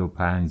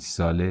 45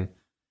 ساله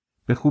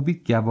به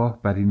خوبی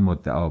گواه بر این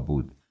مدعا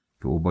بود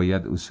که او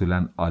باید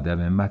اصولاً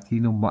آدم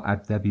متین و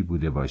مؤدبی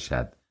بوده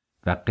باشد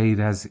و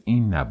غیر از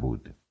این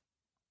نبود.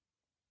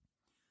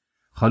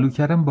 خالو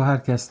کرم با هر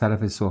کس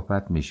طرف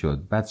صحبت می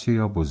شد، بچه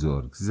یا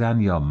بزرگ،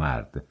 زن یا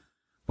مرد،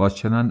 با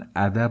چنان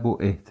ادب و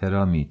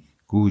احترامی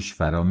گوش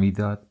فرا می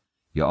داد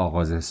یا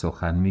آغاز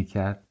سخن می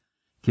کرد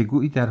که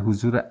گویی در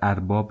حضور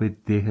ارباب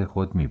ده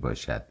خود می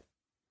باشد.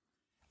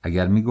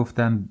 اگر می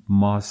گفتند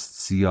ماست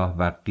سیاه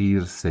و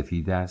قیر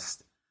سفید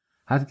است،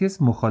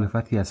 هرگز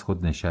مخالفتی از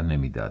خود نشان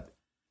نمی داد.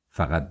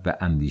 فقط به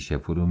اندیشه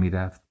فرو می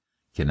رفت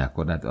که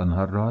نکند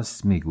آنها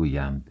راست می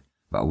گویند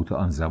و او تا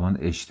آن زمان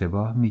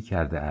اشتباه می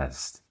کرده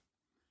است.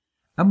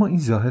 اما این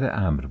ظاهر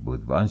امر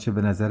بود و آنچه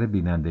به نظر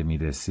بیننده می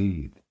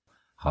رسید.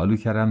 خالو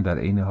کرم در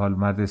عین حال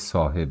مرد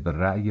صاحب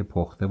رأی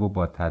پخته و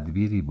با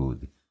تدبیری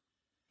بود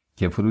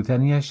که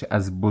فروتنیش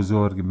از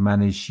بزرگ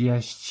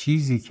منشیش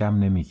چیزی کم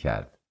نمی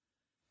کرد.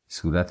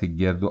 صورت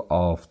گرد و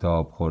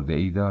آفتاب خورده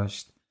ای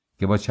داشت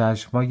که با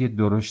چشمای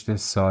درشت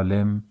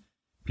سالم،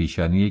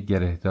 پیشانی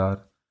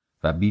گرهدار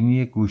و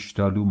بینی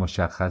گوشتالو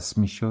مشخص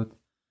می شد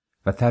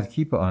و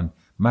ترکیب آن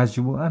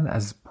مجموعاً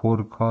از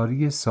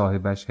پرکاری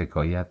صاحبش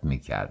حکایت می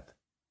کرد.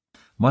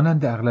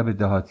 مانند اغلب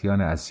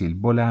دهاتیان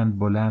اصیل بلند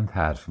بلند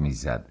حرف می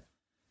زد.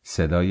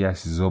 صدایش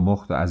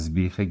زمخت و از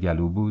بیخ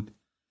گلو بود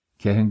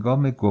که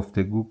هنگام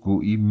گفتگو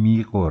گویی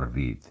می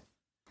غرید.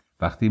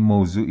 وقتی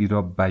موضوعی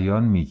را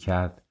بیان می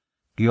کرد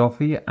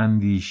قیافه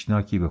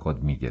اندیشناکی به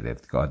خود می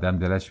گرفت که آدم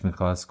دلش می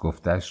خواست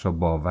گفتش را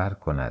باور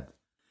کند.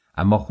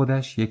 اما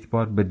خودش یک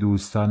بار به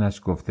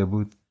دوستانش گفته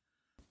بود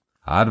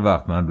هر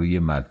وقت من روی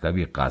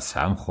مطلبی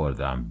قسم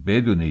خوردم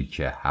بدونی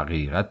که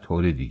حقیقت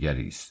طور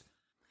دیگری است.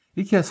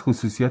 یکی از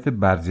خصوصیات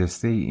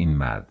برجسته این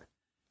مرد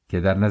که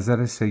در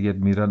نظر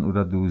سید میران او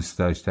را دوست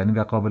داشتنی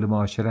و قابل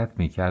معاشرت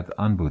می کرد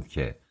آن بود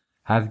که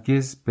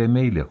هرگز به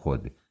میل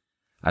خود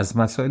از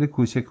مسائل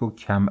کوچک و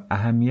کم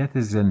اهمیت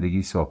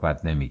زندگی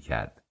صحبت نمی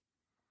کرد.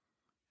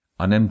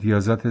 آن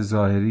امتیازات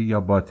ظاهری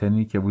یا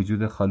باطنی که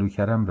وجود خالو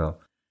کرم را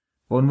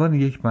به عنوان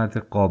یک مرد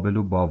قابل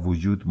و با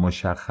وجود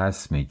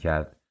مشخص می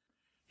کرد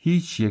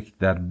هیچ یک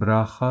در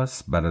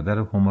براخاس برادر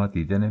هما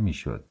دیده نمی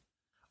شد.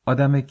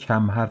 آدم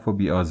کم حرف و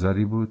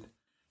بیازاری بود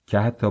که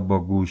حتی با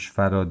گوش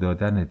فرا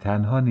دادن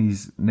تنها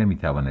نیز نمی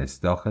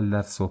توانست داخل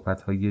در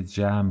صحبتهای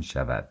جمع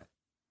شود.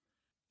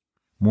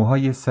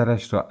 موهای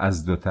سرش را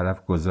از دو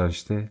طرف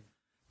گذاشته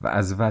و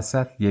از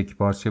وسط یک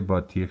پارچه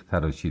با تیغ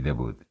تراشیده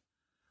بود.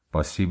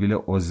 با سیبیل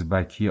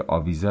ازبکی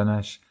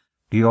آویزانش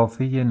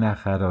قیافه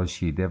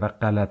نخراشیده و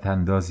غلط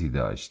اندازی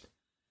داشت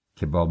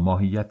که با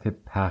ماهیت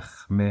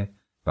پخمه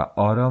و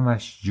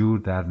آرامش جور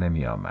در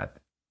نمی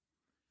آمد.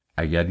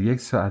 اگر 1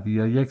 ساعت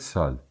یا 1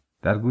 سال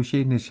در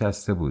گوشه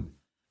نشسته بود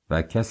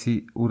و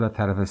کسی او را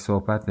طرف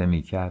صحبت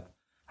نمی کرد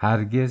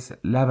هرگز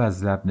لب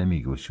از لب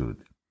نمی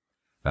گشود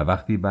و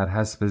وقتی بر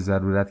حسب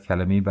ضرورت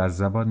کلمی بر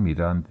زبان می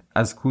راند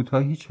از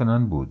کوتاهی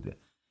چنان بود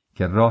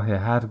که راه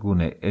هر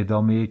گونه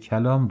ادامه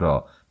کلام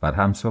را بر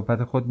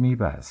همصحبت خود می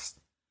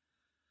بست.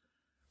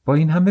 با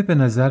این همه به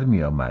نظر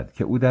می آمد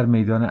که او در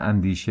میدان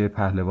اندیشه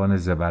پهلوان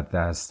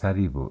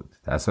زبردست‌تری بود.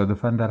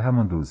 تصادفاً در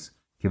همان روز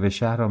که به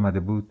شهر آمده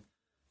بود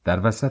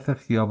در وسط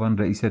خیابان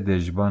رئیس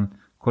دژبان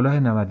کلاه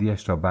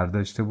نمدیش را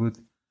برداشته بود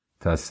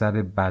تا سر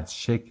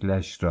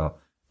بدشکلش را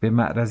به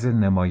معرض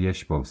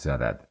نمایش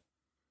بگذارد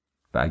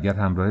و اگر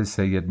همراه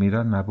سید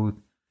میران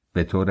نبود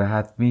به طور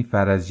حتمی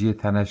فرجی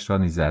تنش را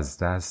نیز از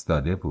دست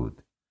داده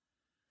بود.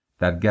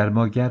 در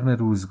گرماگرم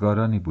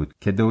روزگارانی بود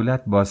که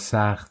دولت با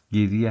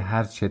سختگیری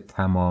هرچه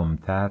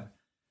تمامتر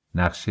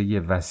نقشه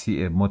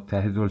وسیع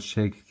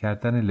متحدالشکل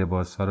کردن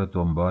لباسها را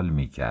دنبال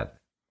می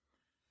کرد.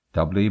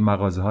 تابلوی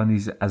مغازه‌ها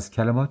نیز از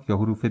کلمات یا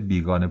حروف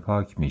بیگانه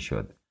پاک می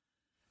شد.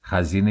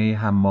 خزینه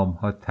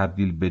حمام‌ها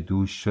تبدیل به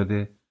دوش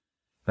شده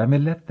و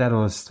ملت در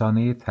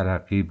آستانه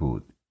ترقی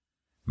بود.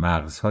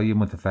 مغزهای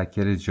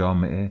متفکر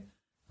جامعه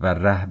و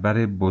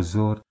رهبر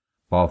بزرگ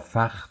با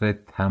فخر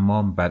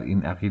تمام بر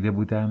این عقیده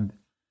بودند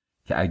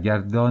که اگر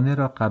دانه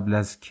را قبل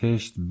از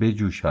کشت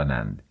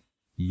بجوشانند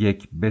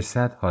 1 به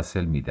 100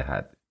 حاصل می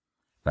دهد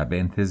و به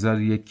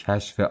انتظار یک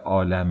کشف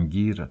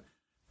عالمگیر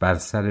بر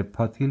سر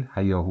پاتیل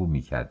هیاهو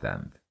می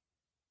کردند.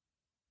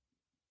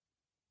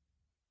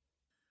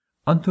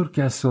 آنطور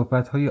که از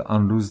صحبت‌های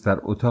آن روز در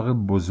اتاق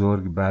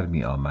بزرگ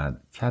برمی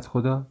آمد،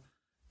 کدخدا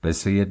به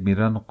سید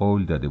میران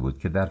قول داده بود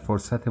که در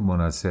فرصت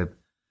مناسب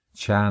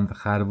چند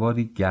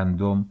خرواری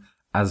گندم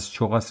از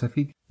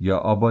چغاسفید یا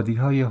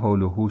آبادی‌های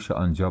حول و حوش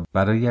آنجا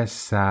برایش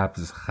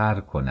سبز خر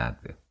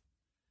کند.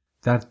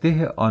 در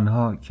ده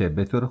آنها که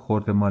به طور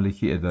خرد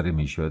مالکی اداره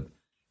میشد،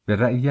 به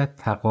رعیت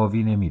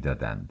تقاوی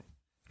نمیدادند.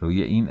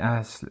 روی این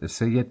اصل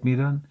سید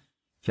میران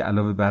که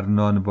علاوه بر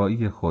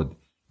نانوایی خود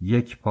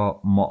یک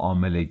پا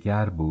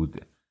معامله‌گر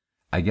بود،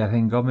 اگر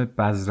هنگام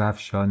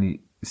بذرافشانی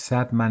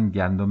 100 من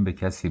گندم به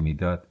کسی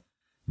میداد،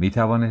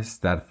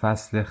 میتوانست در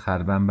فصل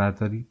خربن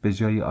برداری به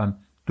جای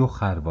آن 2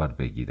 خروار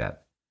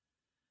بگیرد.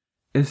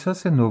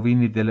 احساس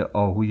نوینی دل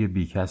آهوی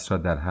بیکس را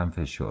در هم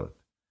فشرد.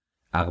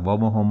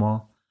 اقوام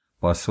هما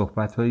با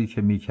صحبت‌هایی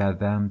که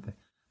می‌کردند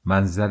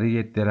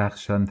منظره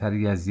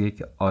درخشانتری از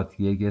یک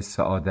آتیه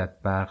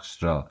سعادت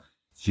بخش را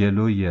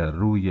جلوی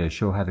روی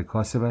شوهر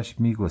کاسبش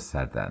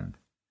می‌گستردند.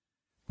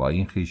 با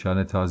این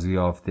خویشان تازه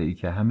یافته‌ای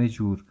که همه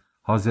جور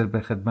حاضر به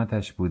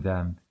خدمتش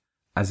بودند،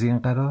 از این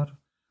قرار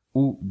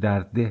او در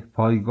ده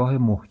پایگاه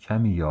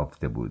محکمی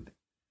یافته بود.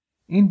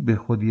 این به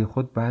خودی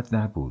خود بد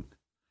نبود،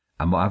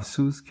 اما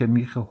افسوس که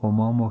میخ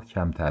هما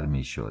محکمتر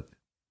میشد.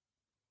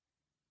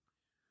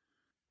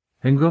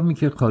 هنگامی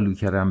که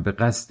قالوکرم به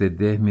قصد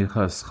ده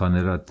میخواست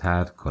خانه را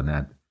ترک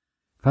کند،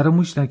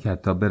 فراموش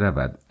نکرد تا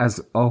برود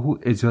از آهو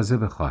اجازه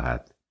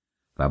بخواهد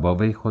و با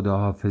وی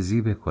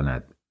خداحافظی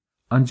بکند.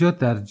 آنجا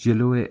در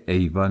جلو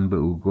ایوان به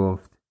او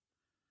گفت: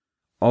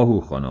 آهو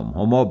خانم،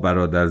 هما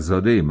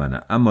برادرزاده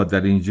منه، اما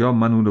در اینجا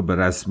من اون رو به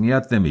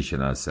رسمیت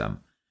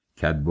نمیشناسم.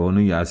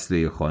 کدبانوی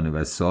اصلی خانه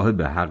و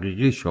صاحب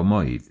حقیقی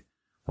شمایید.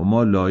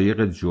 هما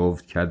لایق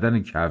جفت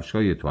کردن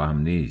کفشای تو هم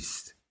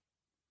نیست.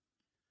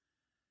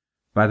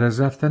 بعد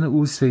از رفتن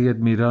او سید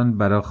میران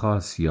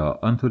براخاست، یا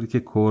آنطوری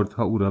که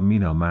کردها او را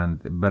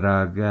مینامند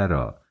برگه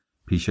را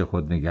پیش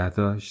خود نگه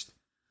داشت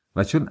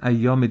و چون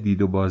ایام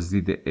دید و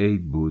بازدید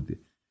عید بود،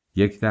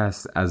 یک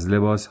دست از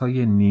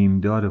لباسهای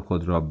نیمدار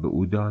خود را به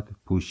او داد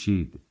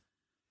پوشید.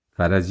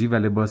 فرجی و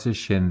لباس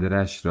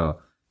شندرش را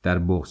در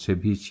بغچه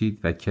پیچید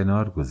و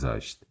کنار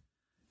گذاشت.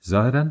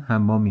 ظاهراً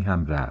حمامی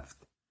هم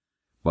رفت.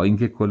 با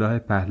اینکه کلاه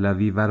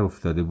پهلوی ور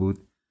افتاده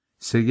بود،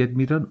 سید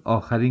میران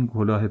آخرین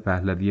کلاه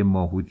پهلوی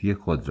ماهوتی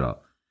خود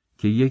را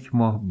که 1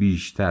 ماه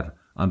بیشتر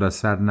آن را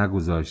سر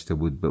نگذاشته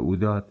بود به او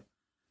داد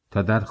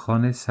تا در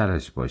خانه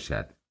سرش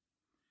باشد.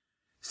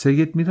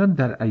 سید میران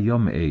در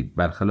ایام عید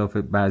برخلاف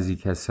بعضی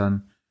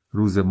کسان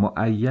روز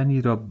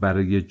معینی را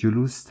برای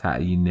جلوس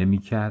تعیین نمی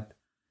کرد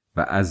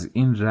و از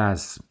این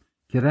رسم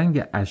که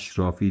رنگ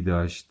اشرافی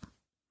داشت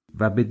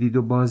و به دید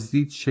و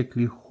بازدید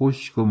شکلی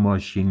خشک و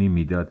ماشینی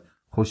میداد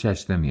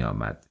خوشش نمی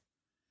آمد.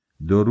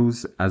 2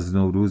 روز از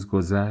نوروز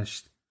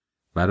گذشت.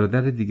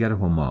 برادر دیگر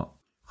هما،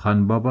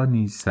 خان بابا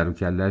نیز سر و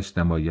کله‌اش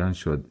نمایان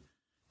شد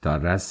تا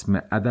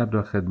رسم ادب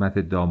را خدمت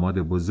داماد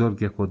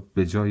بزرگ خود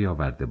به جای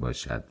آورده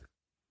باشد.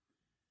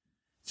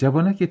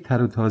 جوانک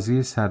تر و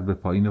تازه سر به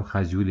پایین و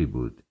خجولی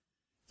بود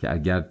که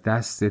اگر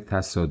دست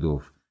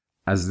تصادف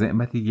از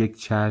نعمت یک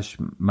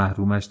چشم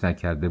محرومش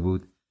نکرده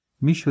بود،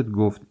 میشد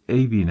گفت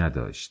عیبی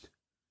نداشت.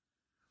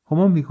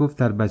 هما میگفت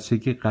در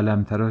بچگی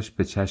قلم تراش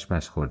به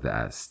چشمش خورده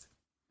است.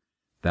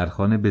 در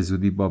خانه به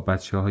زودی با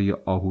بچه‌های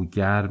آهو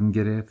گرم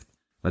گرفت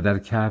و در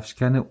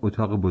کفشکن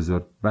اتاق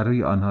بزرگ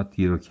برای آنها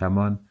تیر و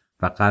کمان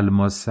و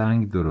قلماز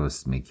سنگ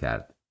درست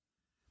میکرد.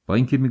 با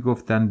اینکه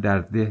میگفتند در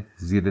ده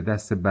زیر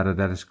دست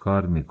برادرش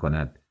کار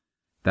میکند،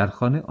 در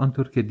خانه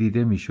آنطور که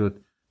دیده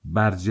میشد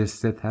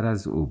برجسته تر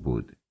از او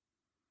بود.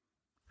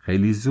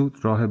 خیلی زود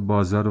راه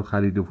بازار و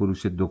خرید و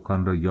فروش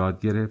دکان را یاد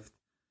گرفت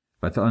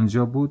و تا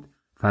آنجا بود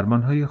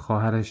فرمانهای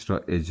خواهرش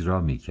را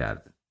اجرا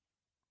میکرد.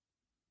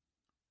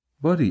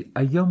 باری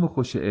ایام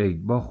خوش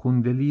عید با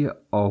خوندلی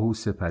آهو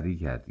سپری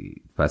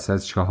کردی. پس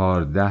از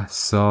 14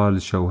 سال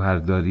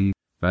شوهرداری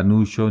و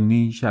نوش و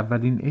نیش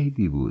اولین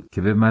عیدی بود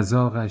که به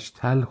مذاقش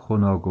تلخ و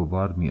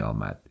ناگوار می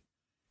آمد.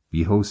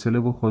 بی حوصله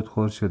و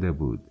خودخور شده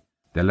بود.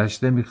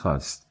 دلش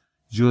نمیخواست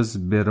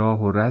جز به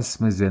راه و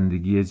رسم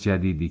زندگی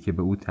جدیدی که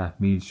به او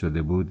تحمیل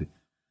شده بود،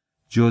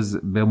 جز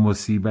به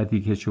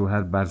مصیبتی که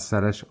شوهر بر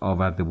سرش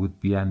آورده بود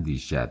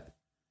بیاندیشد.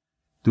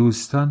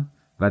 دوستان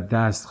و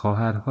دست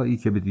خواهرهایی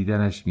که به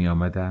دیدنش می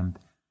آمدند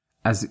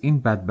از این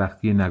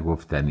بدبختی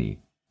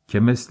نگفتنی که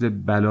مثل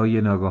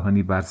بلای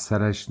ناگهانی بر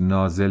سرش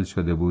نازل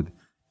شده بود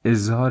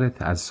اظهار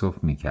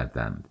تأسف می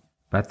کردند.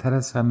 بدتر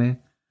از همه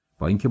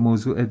با اینکه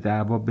موضوع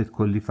دعوا به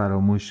کلی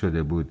فراموش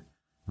شده بود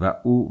و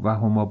او و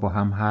هما با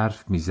هم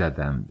حرف می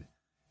زدند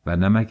و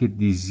نمک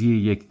دیزی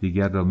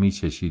یکدیگر را می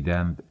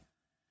چشیدند،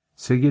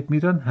 سید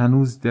میران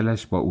هنوز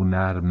دلش با او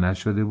نرم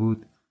نشده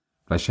بود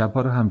و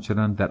شبها را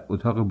همچنان در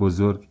اتاق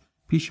بزرگ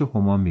پیش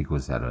هما می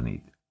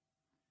گذرانید.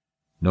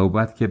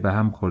 نوبت که به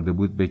هم خورده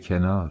بود به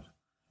کنار،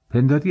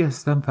 پنداری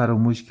اصلا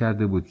فراموش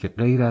کرده بود که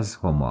غیر از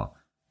هما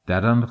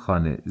در آن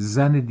خانه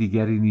زن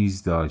دیگری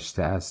نیز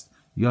داشته است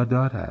یا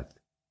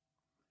دارد.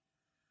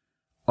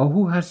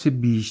 آهو هرچه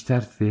بیشتر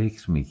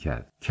فکر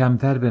میکرد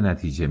کمتر به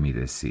نتیجه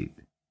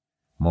میرسید.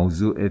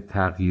 موضوع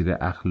تغییر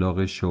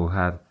اخلاق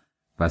شوهر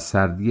و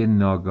سردی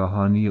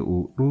ناگهانی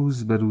او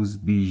روز به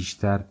روز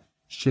بیشتر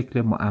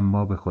شکل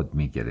معما به خود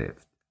می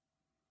گرفت.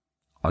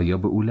 آیا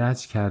به او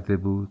لج کرده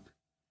بود؟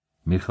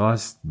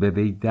 میخواست به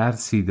وی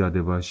درسی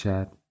داده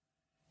باشد؟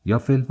 یا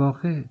فی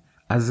الواقع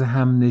از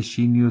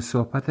همنشینی و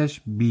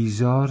صحبتش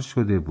بیزار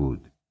شده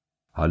بود؟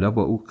 حالا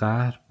با او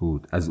قهر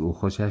بود، از او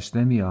خوشش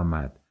نمی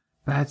آمد.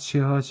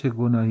 بچه ها چه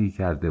گناهی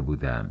کرده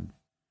بودند؟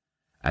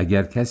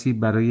 اگر کسی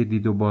برای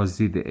دید و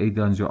بازدید عید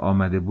آنجا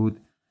آمده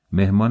بود،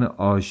 مهمان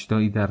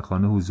آشنایی در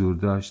خانه حضور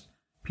داشت،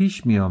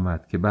 پیش می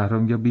آمد که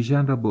بهرام یا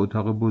بیژن را به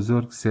اتاق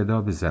بزرگ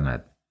صدا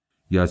بزند،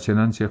 یا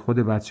چنانچه خود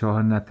بچه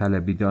ها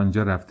نطلبیده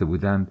آنجا رفته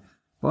بودند،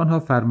 با آنها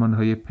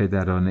فرمانهای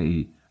پدرانه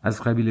ای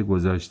از قبیل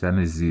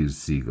گذاشتن زیر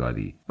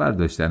سیگاری،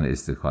 برداشتن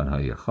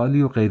استکانهای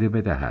خالی و غیره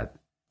بدهد.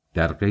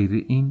 در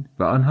غیر این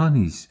و آنها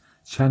نیز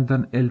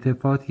چندان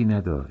التفاتی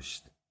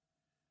نداشت.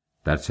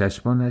 در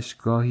چشمانش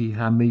گاهی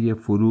همه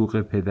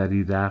فروغ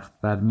پدری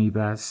رخت بر می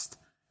بست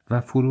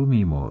و فرو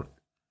می مرد.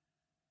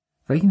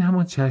 و این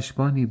همان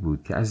چشمانی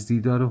بود که از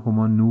دیدار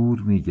هما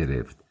نور می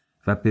گرفت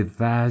و به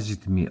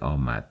وجد می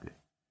آمد.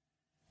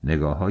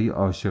 نگاه های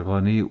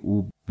عاشقانه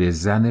او به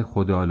زن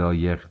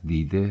خدالایق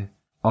دیده،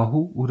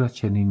 آهو او را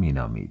چنین می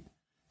نامید،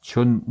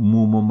 چون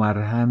موم و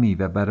مرهمی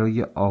و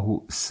برای آهو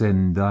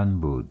سندان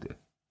بود.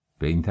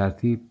 به این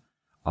ترتیب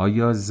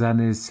آیا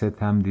زن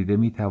ستم دیده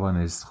می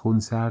توانست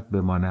خونسرد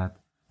بماند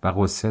و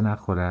غصه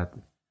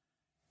نخورد؟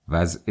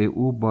 وضع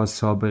او با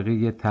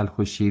سابقه تلخ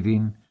و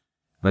شیرین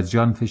و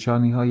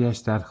جانفشانی هایش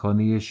در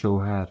خانه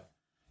شوهر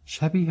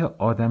شبیه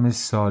آدم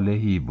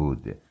صالحی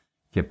بود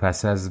که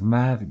پس از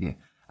مرگ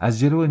از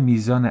جلو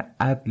میزان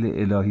عدل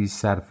الهی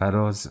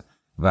سرفراز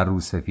و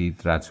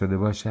روسفید رد شده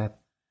باشد،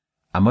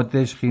 اما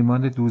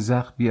دژخیمان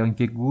دوزخ بیان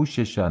که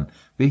گوششان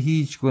به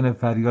هیچ گونه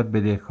فریاد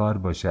بدهکار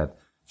باشد،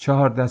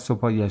 4 دست و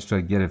پایش را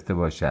گرفته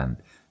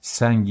باشند،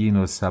 سنگین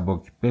و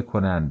سبک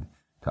بکنند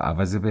تا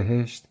عوض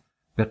بهشت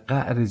به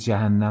قعر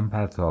جهنم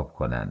پرتاب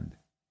کنند.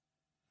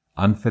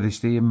 آن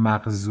فرشته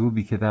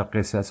مغضوبی که در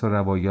قصص و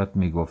روایات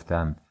می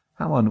گفتند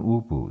همان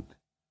او بود.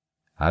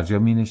 هر جا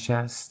می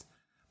نشست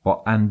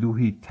با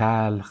اندوهی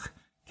تلخ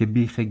که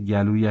بیخ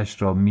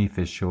گلویش را می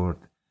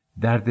فشرد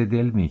درد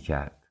دل می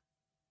کرد.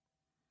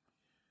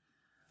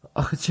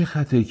 آخه چه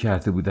خطایی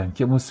کرده بودم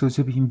که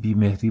مستوجب این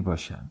بیمهری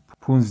باشم؟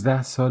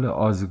 15 سال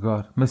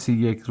آزگار مثل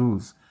یک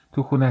روز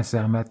تو خونه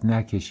زحمت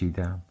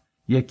نکشیدم،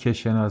 یک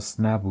کشناس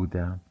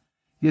نبودم،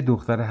 یه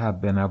دختر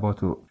حبه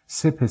نبات و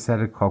 3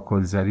 پسر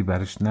کاکلزری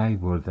برش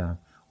نیوردم،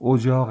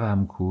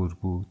 اجاقم کور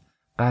بود،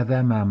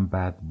 قدمم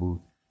بد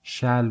بود،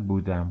 شل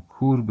بودم،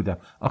 کور بودم.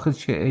 آخه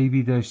چه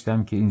عیبی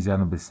داشتم که این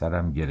زنو به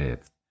سرم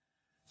گرفت؟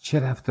 چه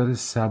رفتار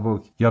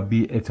سبک یا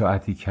بی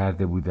اطاعتی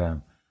کرده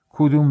بودم؟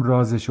 کدوم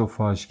رازشو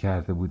فاش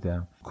کرده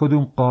بودم؟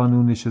 کدوم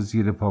قانونشو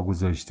زیر پا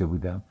گذاشته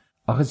بودم؟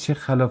 آخه چه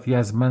خلافی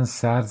از من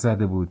سر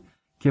زده بود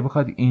که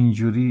بخواد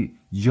اینجوری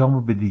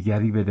جامو به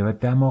دیگری بده و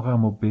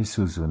دماغمو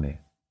بسوزونه؟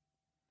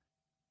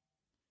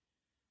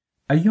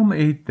 ایام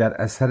عید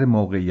در اثر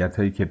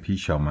موقعیتایی که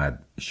پیش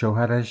آمد،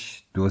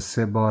 شوهرش 2-3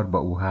 بار با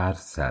او حرف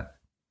زد،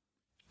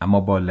 اما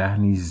با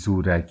لحنی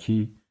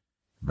زورکی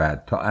و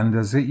تا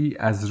اندازه ای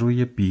از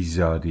روی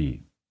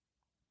بیزاری.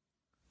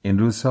 این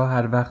روزها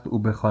هر وقت او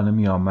به خانه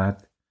می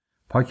آمد،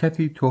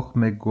 پاکتی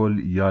تخم گل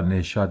یا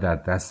نژاد در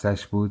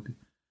دستش بود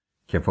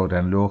که فوراً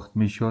لخت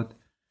می شد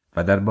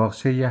و در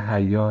باغچه ی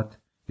حیاط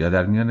یا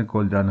در میان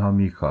گلدانها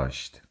می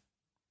کاشت.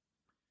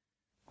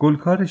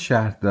 گلکار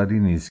شهرداری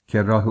نیز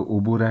که راه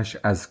عبورش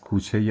از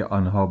کوچه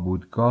آنها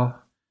بود،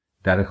 گاه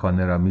در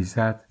خانه را می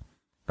زد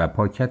و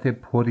پاکت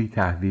پری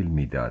تحویل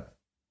می داد.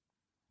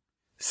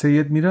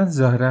 سید میران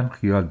ظاهراً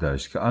خیال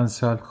داشت که آن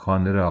سال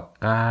خانه را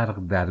غرق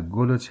در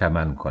گل و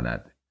چمن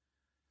کند.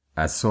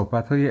 از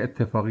صحبت‌های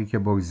اتفاقی که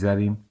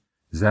بگذریم،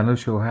 زن و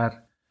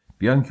شوهر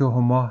بیان که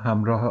هما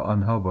همراه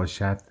آنها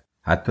باشد،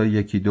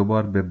 حتی 1-2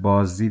 بار به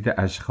بازدید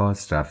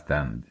اشخاص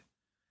رفتند.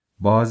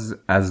 باز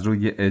از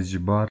روی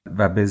اجبار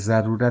و به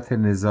ضرورت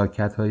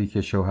نزاکت‌هایی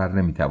که شوهر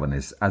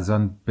نمی‌توانست از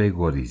آن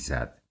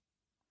بگریزد.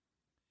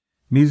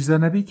 میرزا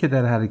نبی که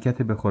در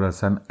حرکت به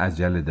خراسان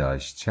عجله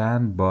داشت،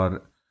 چند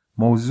بار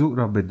موضوع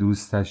را به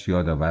دوستش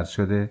یادآور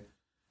شده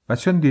و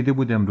چون دیده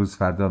بود امروز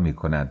فردا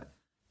می‌کند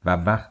و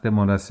وقت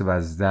مناسب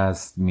از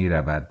دست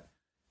می‌رود،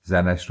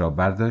 زنش را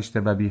برداشته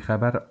و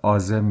بیخبر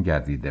عازم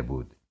گردیده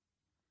بود.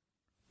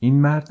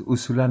 این مرد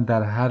اصولاً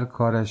در هر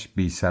کارش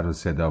بی سر و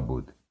صدا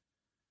بود.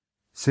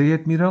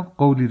 سید میران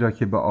قولی را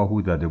که به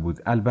آهو داده بود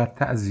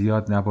البته از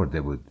یاد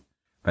نبرده بود،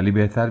 ولی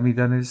بهتر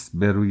می‌دانست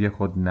به روی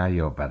خود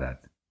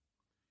نیاورد.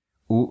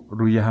 او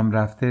روی هم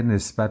رفته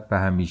نسبت به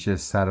همیشه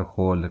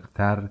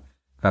سرخلق‌تر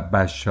و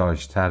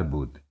بشاشتر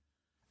بود،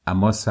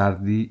 اما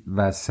سردی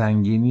و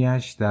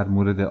سنگینیش در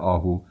مورد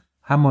آهو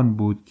همان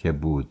بود که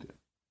بود.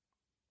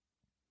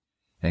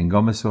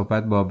 هنگام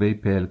صحبت با وی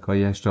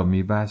پلکایش را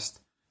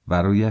می‌بست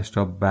و رویش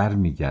را بر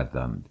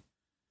می‌گرداند.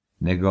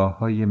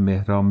 نگاه‌های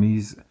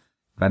مهرامیز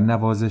و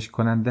نوازش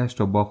کنندش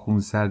را با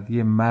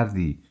خونسردی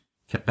مردی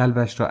که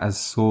قلبش را از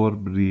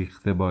سرب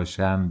ریخته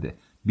باشند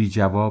بی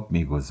جواب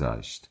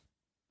می‌گذاشت.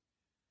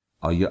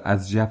 آیا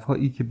از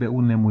جفایی که به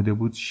او نموده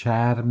بود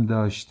شرم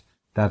داشت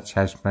در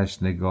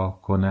چشمش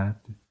نگاه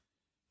کند؟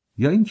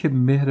 یا اینکه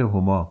مهر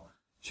هما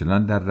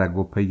چنان در رگ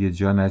و پی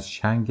جانش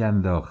چنگ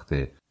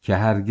انداخته که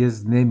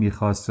هرگز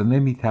نمیخواست و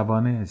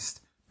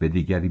نمیتوانست به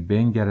دیگری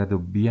بنگرد و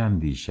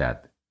بیندیشد؟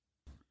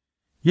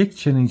 یک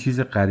چنین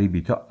چیز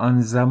غریبی تا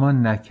آن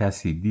زمان نه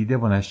کسی دیده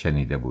و نه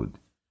شنیده بود.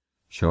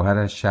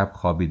 شوهرش شب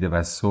خوابیده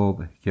و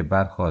صبح که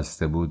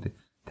برخاسته بود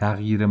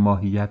تغییر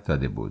ماهیت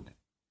داده بود.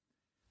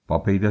 با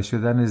پیدا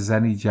شدن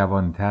زنی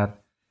جوانتر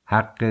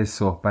حق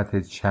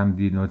صحبت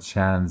چندین و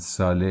چند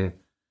ساله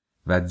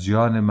و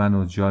جان من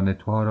و جان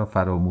تو را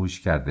فراموش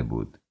کرده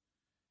بود.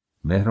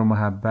 مهر و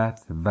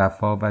محبت،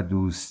 وفا و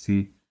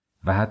دوستی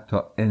و حتی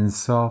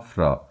انصاف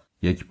را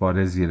یک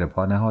بار زیر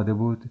پا نهاده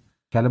بود.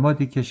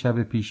 کلماتی که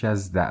شب پیش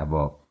از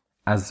دعوا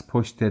از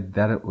پشت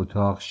در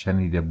اتاق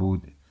شنیده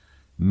بود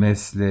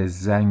مثل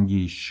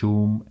زنگی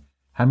شوم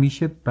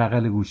همیشه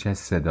بغل گوشش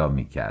صدا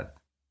می کرد.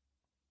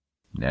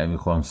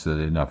 نمیخوام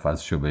صدای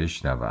نفسشو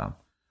بشنوم.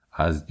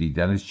 از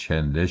دیدنش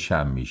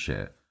چندشم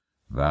میشه.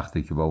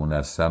 وقتی که با اون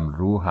هستم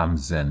روحم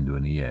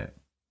زندونیه.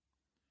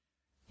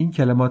 این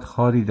کلمات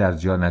خاری در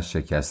جانش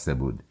شکسته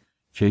بود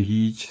که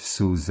هیچ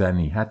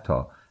سوزنی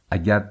حتی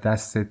اگر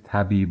دست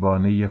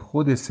طبیبانه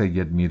خود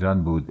سید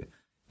میران بود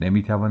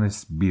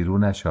نمیتوانست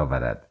بیرونش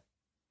آورد.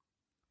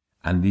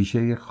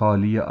 اندیشه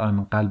خالی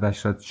آن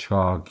قلبش را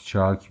چاک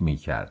چاک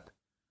میکرد.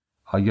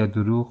 آیا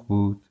دروغ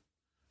بود؟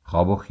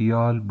 خواب و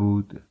خیال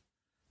بود؟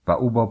 و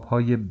او با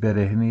پای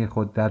برهنه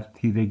خود در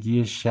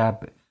تیرگی شب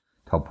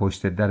تا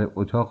پشت در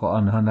اتاق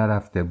آنها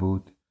نرفته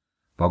بود؟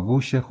 با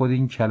گوش خود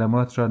این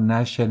کلمات را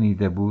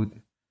نشنیده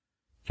بود؟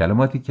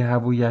 کلماتی که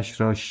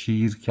هوویش را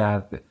شیر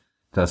کرد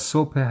تا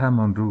صبح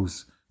همان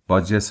روز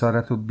با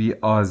جسارت و بی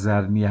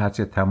آزرمی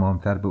هرچه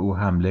تمامتر به او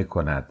حمله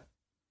کند.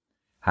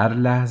 هر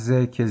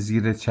لحظه که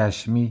زیر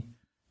چشمی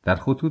در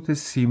خطوط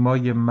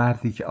سیمای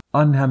مردی که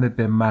آن همه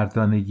به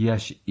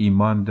مردانگیش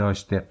ایمان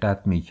داشت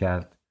دقت می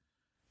کرد،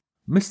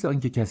 مثل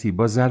آنکه کسی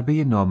با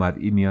ضربه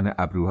نامرئی میان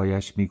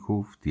ابروهایش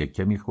میکوفت،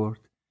 یکه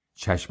میخورد،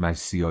 چشمش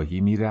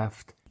سیاهی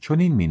میرفت،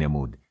 چنین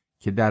مینمود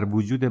که در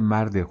وجود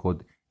مرد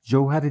خود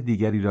جوهر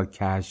دیگری را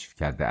کشف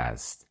کرده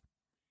است.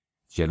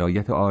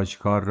 جنایت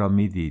آشکار را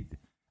میدید،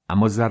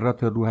 اما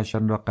ذرات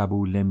روحشان را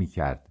قبول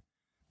نمیکرد.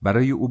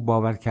 برای او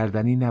باور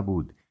کردنی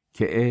نبود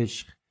که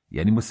عشق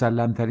یعنی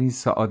مسلمترین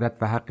سعادت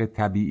و حق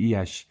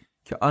طبیعیش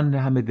که آن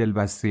همه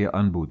دلبسته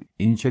آن بود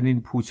این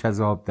چنین پوچ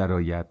از آب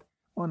درآید،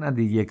 مانند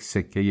یک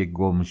سکه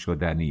گم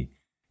شدنی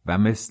و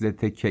مثل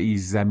تکه‌ای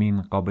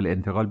زمین قابل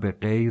انتقال به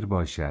غیر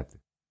باشد.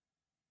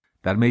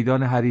 در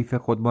میدان حریف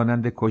خود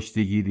مانند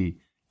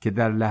کشتیگیری که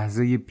در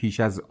لحظه پیش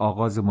از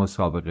آغاز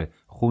مسابقه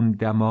خون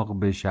دماغ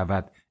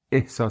بشود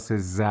احساس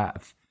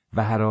ضعف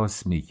و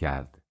هراس می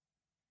کرد.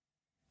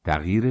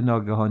 تغییر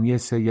ناگهانی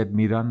سید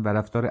میران و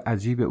رفتار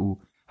عجیب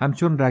او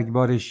همچون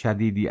رگبار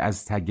شدیدی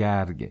از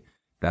تگرگ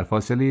در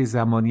فاصله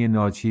زمانی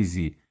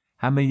ناچیزی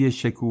همه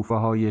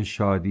شکوفه‌های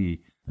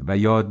شادی و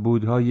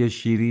یادبودهای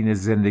شیرین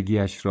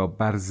زندگیش را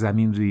بر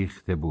زمین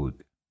ریخته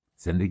بود.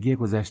 زندگی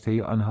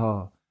گذشته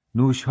آنها،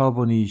 نوشها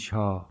و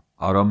نیشها،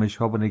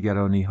 آرامشها و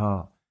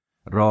نگرانیها،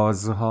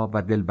 رازها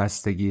و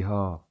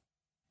دلبستگیها،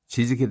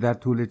 چیزی که در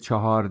طول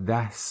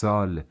 14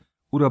 سال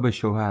او را به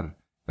شوهر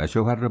و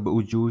شوهر را به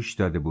او جوش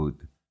داده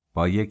بود،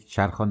 با یک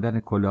چرخاندن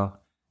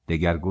کلاه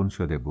دگرگون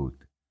شده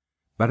بود.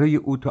 برای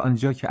او تا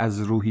آنجا که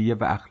از روحیه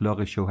و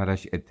اخلاق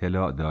شوهرش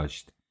اطلاع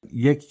داشت،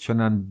 یک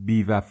چنان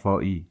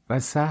بی‌وفایی و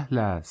سهل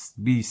است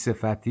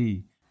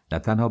بی‌صفتی نه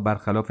تنها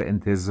برخلاف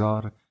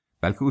انتظار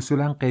بلکه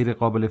اصولاً غیر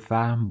قابل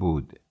فهم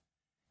بود.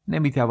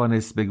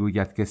 نمیتوانست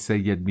بگوید که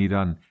سید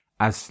میران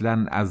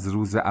اصلاً از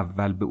روز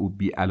اول به او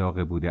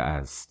بی‌علاقه بوده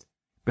است.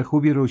 به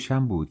خوبی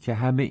روشن بود که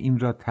همه این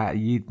را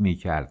تأیید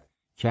میکرد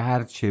که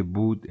هرچه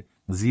بود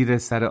زیر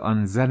سر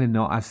آن زن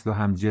نااصل و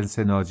همجنس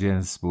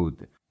ناجنس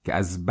بود که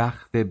از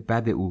بخت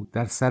بد او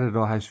در سر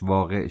راهش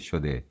واقع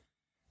شده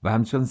و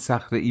همچون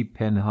صخره‌ای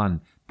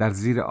پنهان در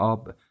زیر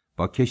آب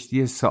با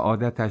کشتی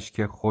سعادتش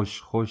که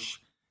خوش خوش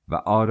و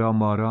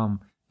آرام آرام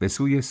به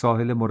سوی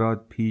ساحل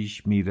مراد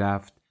پیش می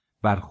رفت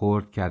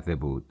برخورد کرده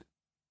بود.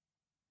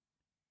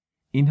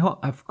 اینها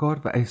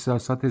افکار و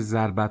احساسات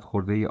ضربت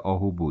خورده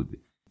آهو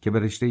بود که به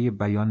رشته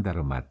بیان در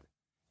آمد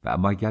و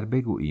اما اگر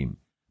بگوییم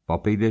با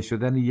پیدا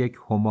شدن یک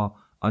هما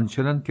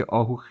آنچنان که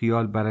آهو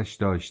خیال برش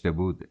داشته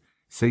بود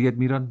سید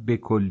میران به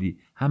کلی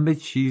همه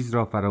چیز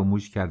را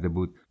فراموش کرده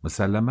بود،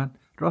 مسلماً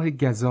راه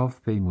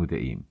گزاف پیموده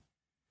ایم.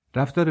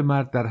 رفتار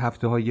مرد در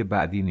هفته‌های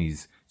بعدی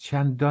نیز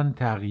چندان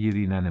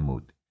تغییری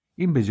ننمود.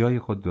 این به جای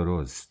خود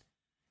درست،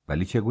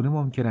 ولی چگونه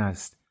ممکن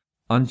است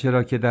آنچه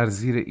را که در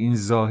زیر این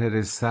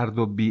ظاهر سرد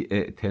و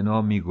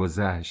بی‌اعتنا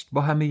می‌گذشت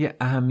با همه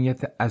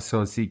اهمیت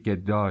اساسی که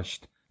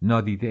داشت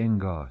نادیده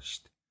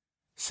انگاشت؟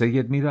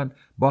 سید میران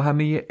با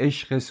همه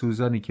عشق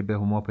سوزانی که به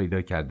هما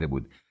پیدا کرده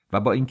بود و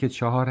با اینکه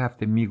 4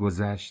 هفته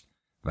می‌گذشت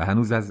و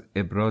هنوز از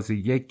ابراز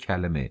یک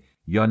کلمه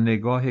یا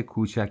نگاه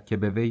کوچک که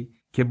به وی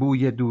که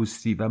بوی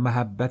دوستی و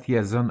محبتی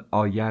از آن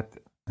آیت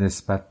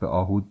نسبت به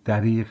آهو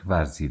دریغ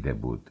ورزیده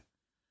بود.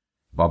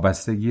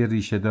 وابستگی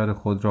ریشه‌دار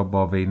خود را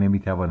با وی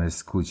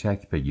نمی‌توانست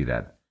کوچک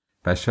بگیرد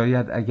و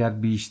شاید اگر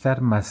بیشتر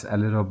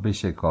مسئله را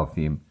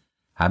بشکافیم،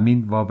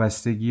 همین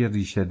وابستگی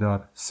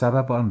ریشه‌دار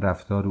سبب آن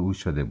رفتار او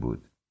شده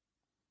بود.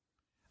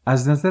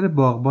 از نظر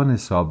باغبان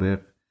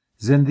سابق،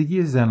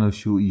 زندگی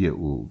زناشویی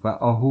او و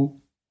آهو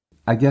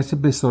اگرچه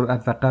به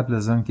سرعت و قبل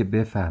از آن که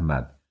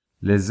بفهمد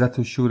لذت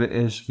و شور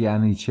عشق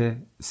یعنی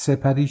چه،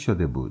 سپری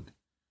شده بود،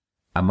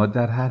 اما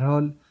در هر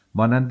حال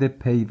مانند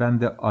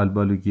پیوند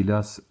آلبال و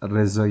گیلاس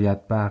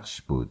رضایت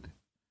بخش بود.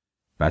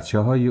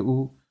 بچه‌های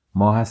او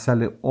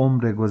ماحصل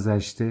عمر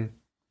گذشته،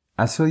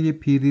 عصای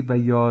پیری و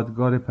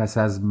یادگار پس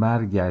از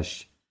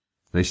مرگش،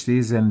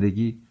 رشته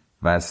زندگی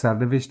و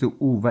سرنوشت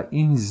او و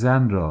این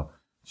زن را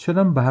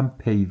چنان به هم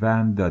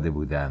پیوند داده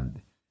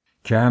بودند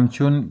که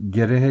همچون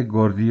گره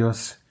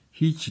گوردیوس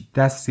هیچ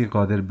دستی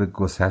قادر به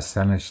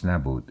گسستنش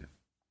نبود.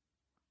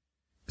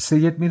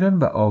 سید میران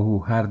و آهو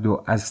هر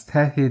دو از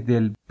ته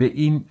دل به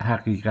این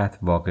حقیقت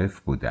واقف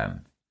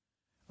بودند.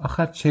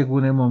 آخر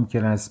چگونه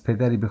ممکن است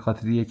پدری به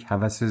خاطر یک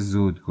هوس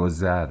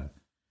زودگذر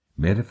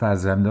مهر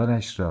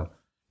فرزندانش را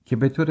که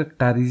به طور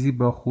غریزی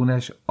با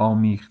خونش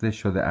آمیخته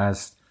شده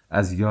است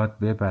از یاد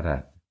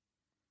ببرد؟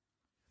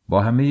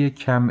 با همه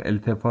کم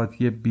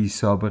التفاتی بی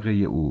سابقه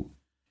او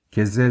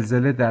که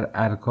زلزله در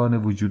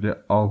ارکان وجود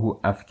آهو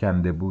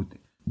افکنده بود،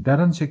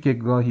 در آنچه که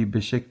گاهی به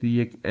شکل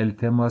یک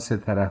التماس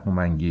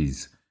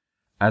ترحم‌انگیز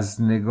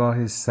از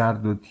نگاه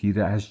سرد و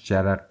تیره اش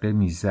جرقه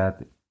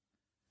میزد،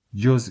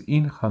 جز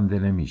این خوانده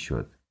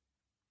نمیشد: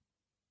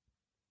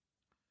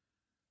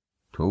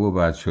 تو و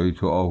بچه‌های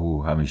تو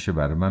آهو همیشه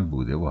برای من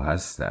بوده و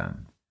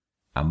هستند،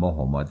 اما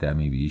هما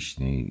دمی بیش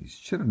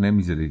نیست. چرا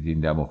نمیذارید این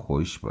دمو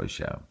خوش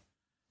باشم؟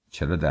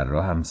 چرا در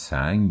راه هم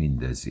سنگ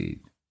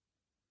میندازید؟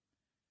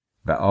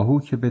 و آهو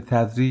که به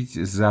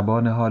تدریج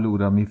زبان حال او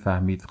را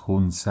میفهمید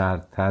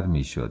خونسردتر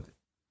میشد.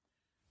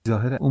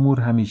 ظاهر امور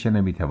همیشه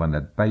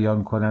نمیتواند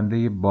بیان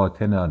کننده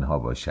باطن آنها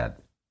باشد.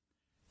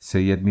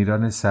 سید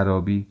میران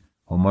سرابی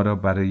هما را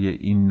برای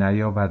این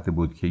نیاورده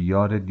بود که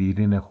یار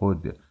دیرین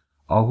خود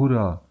آهو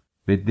را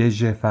به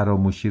دژ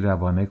فراموشی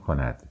روانه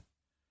کند.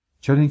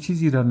 چون این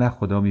چیزی را نه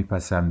خدا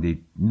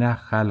میپسندید، نه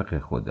خلق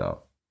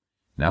خدا،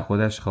 نه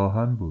خودش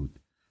خواهان بود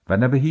و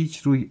نه به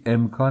هیچ روی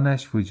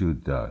امکانش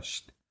وجود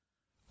داشت.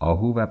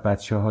 آهو و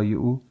بچه های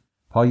او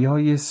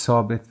پایه‌های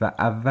ثابت و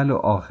اول و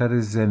آخر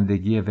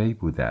زندگی وی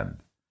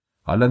بودند،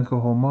 حالان که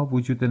هما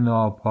وجود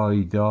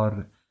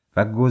ناپایدار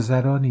و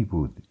گذرانی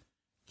بود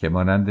که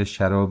مانند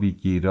شرابی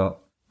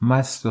گیرا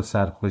مست و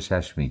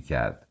سرخوشش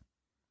میکرد،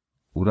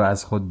 او را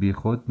از خود بی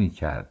خود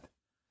میکرد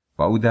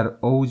و او در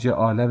اوج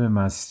عالم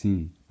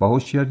مستی با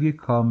هوشیاری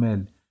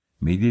کامل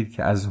میدید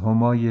که از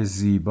همای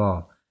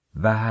زیبا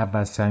و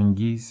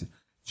هوس‌انگیز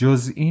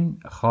جز این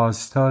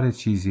خواستار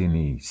چیزی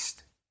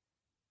نیست.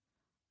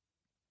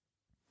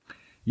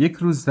 یک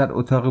روز در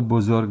اتاق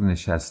بزرگ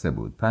نشسته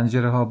بود.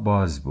 پنجره ها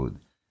باز بود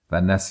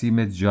و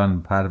نسیم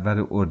جان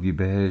پرور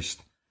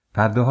اردیبهشت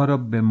پرده ها را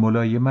به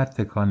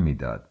ملایمت تکان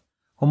میداد.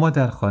 هما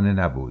در خانه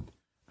نبود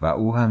و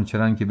او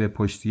همچنان که به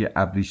پشتی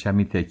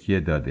ابریشمی تکیه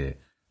داده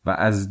و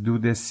از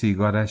دود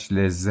سیگارش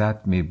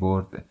لذت می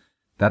برد،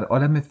 در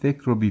عالم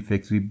فکر و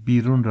بیفکری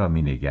بیرون را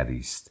می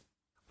نگریست.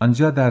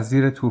 آنجا در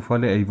زیر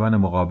طوفال ایوان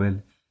مقابل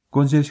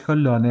گنجشک‌ها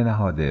لانه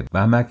نهاده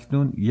و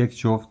مکنون یک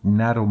جفت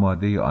نر و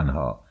ماده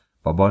آنها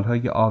با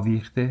بالهای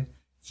آویخته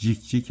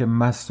جیک جیک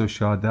مست و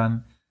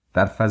شادان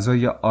در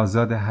فضای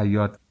آزاد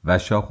حیات و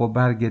شاخ و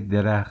برگ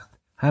درخت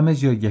همه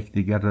جا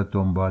یکدیگر را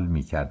دنبال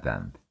می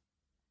کردند.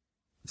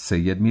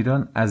 سید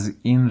میران از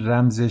این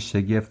رمز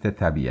شگفت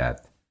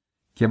طبیعت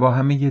که با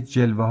همه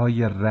جلوه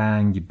های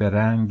رنگ به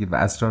رنگ و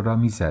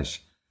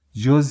اسرارآمیزش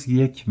جز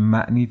یک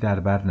معنی در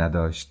بر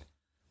نداشت،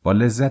 با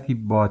لذتی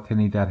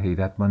باطنی در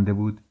حیرت مانده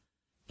بود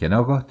که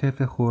ناگاه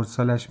طفل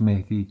خردسالش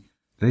مهدی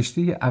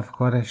رشته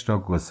افکارش را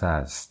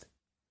گسست.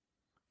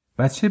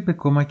 بچه به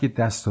کمک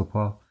دست و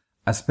پا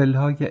از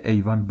پله‌های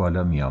ایوان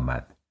بالا می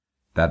آمد.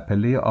 در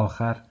پله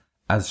آخر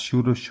از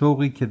شور و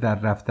شوقی که در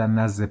رفتن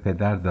نزد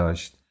پدر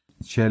داشت،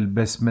 چل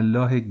بسم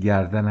الله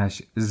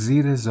گردنش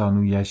زیر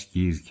زانویش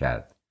گیر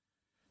کرد.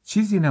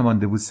 چیزی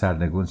نمانده بود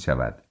سرنگون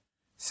شود.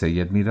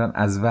 سید میران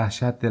از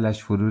وحشت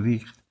دلش فرو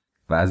ریخت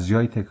و از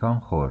جای تکان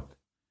خورد.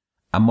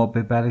 اما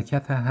به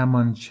برکت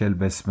همان چل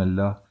بسم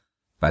الله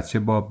بچه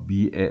با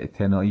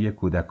بی‌اعتنایی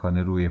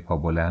کودکانه روی پا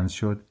بلند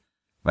شد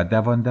و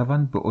دوان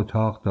دوان به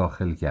اتاق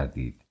داخل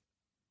گردید.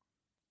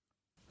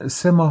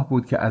 3 ماه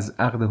بود که از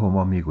عقد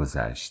هما می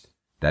گذشت.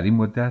 در این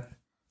مدت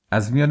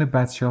از میان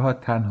بچه ها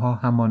تنها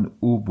همان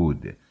او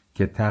بود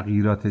که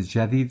تغییرات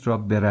جدید را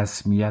به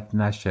رسمیت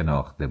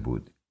نشناخته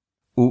بود.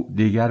 او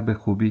دیگر به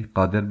خوبی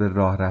قادر به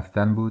راه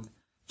رفتن بود،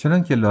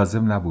 چنان که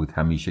لازم نبود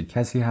همیشه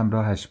کسی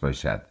همراهش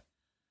باشد.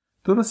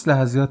 درست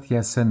لحظاتی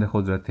از سن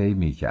خود را طی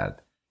می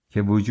کرد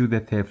که وجود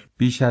طفل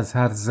بیش از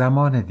هر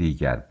زمان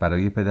دیگر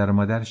برای پدر و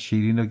مادر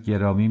شیرین و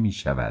گرامی می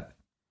شود.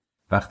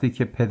 وقتی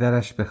که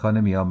پدرش به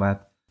خانه می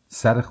آمد،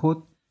 سر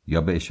خود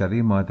یا به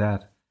اشاره مادر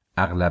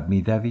اغلب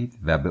می دوید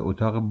و به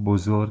اتاق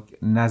بزرگ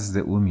نزد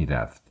او می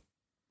رفت.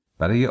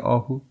 برای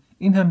آهو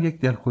این هم یک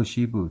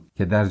دلخوشی بود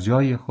که در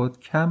جای خود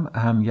کم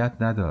اهمیت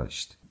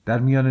نداشت. در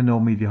میان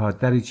نومیدی‌ها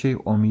دریچه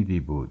امیدی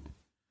بود.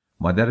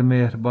 مادر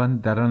مهربان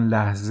در آن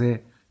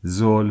لحظه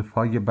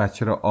زلف‌های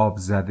بچه را آب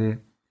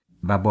زده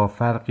و با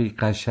فرقی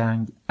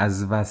قشنگ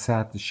از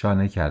وسط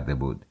شانه کرده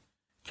بود.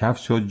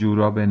 کفش و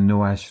جوراب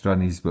نوش را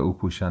نیز به او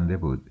پوشانده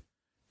بود.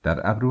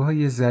 در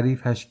ابروهای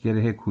ظریفش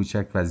گره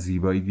کوچک و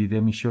زیبایی دیده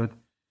میشد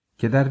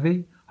که در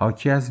وی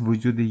حاکی از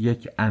وجود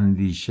یک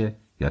اندیشه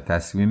یا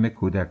تصمیم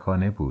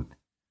کودکانه بود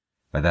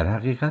و در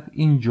حقیقت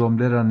این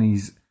جمله را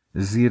نیز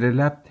زیر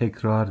لب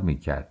تکرار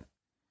میکرد: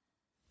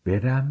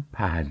 برم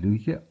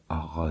پهلوی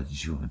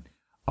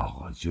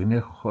آقا جون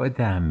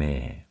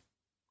خودمه.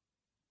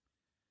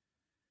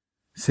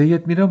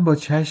 سید میران با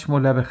چشم و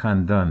لب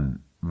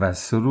خندان و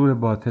سرور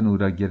باطن او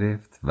را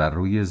گرفت و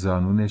روی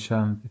زانو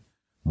نشاند،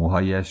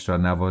 موهایش را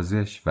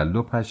نوازش و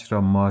لپش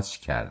را ماچ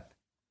کرد.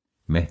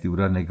 مهدی او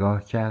را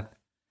نگاه کرد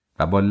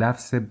و با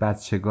لفظ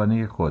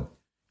بچگانه خود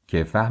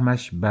که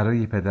فهمش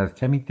برای پدر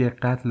کمی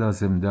دقت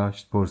لازم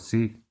داشت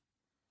پرسید: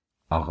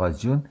 آقا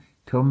جون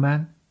تو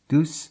من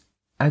دوست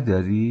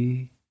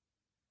نداری؟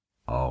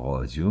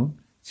 آقا جون؟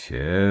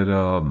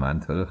 چرا؟ من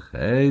تو رو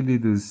خیلی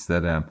دوست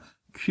دارم.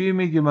 کی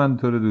میگه من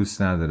تو رو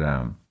دوست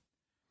ندارم؟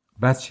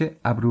 بچه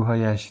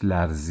ابروهایش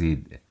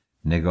لرزید،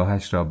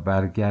 نگاهش را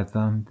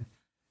برگرداند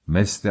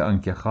مثل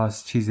آنکه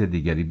خواست چیز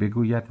دیگری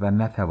بگوید و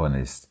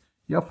نتوانست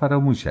یا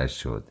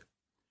فراموشش شد.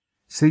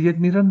 سید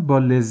میران با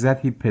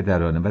لذتی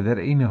پدرانه و در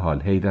این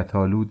حال حیرت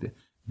آلود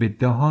به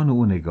دهان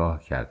او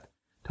نگاه کرد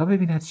تا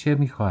ببیند چه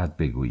میخواهد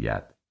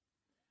بگوید.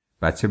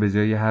 بچه به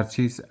جای هر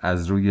چیز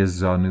از روی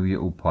زانوی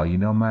او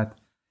پایین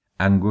آمد،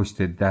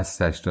 انگشت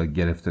دستش را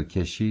گرفت و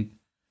کشید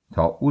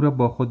تا او را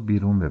با خود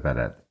بیرون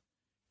ببرد.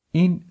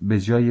 این به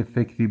جای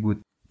فکری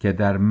بود که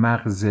در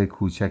مغز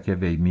کوچک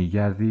وی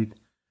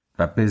میگردید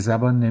و به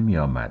زبان نمی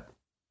آمد: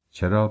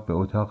 چرا به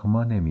اتاق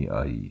ما نمی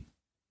آیی؟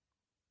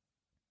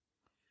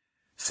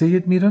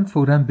 سید میران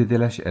فوراً به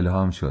دلش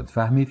الهام شد،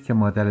 فهمید که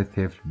مادر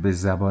طفل به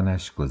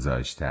زبانش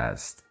گذاشته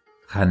است.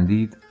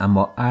 خندید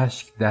اما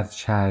اشک در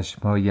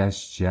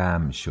چشمهایش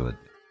جمع شد.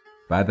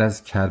 بعد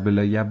از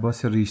کربلای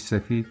عباس ریش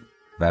سفید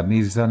و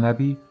میرزا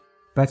نبی،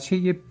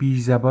 بچه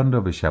بی زبان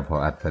را به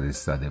شفاعت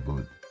فرستاده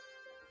بود.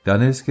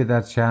 دانست که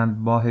در چند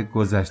ماه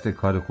گذشته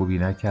کار خوبی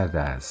نکرده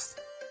است.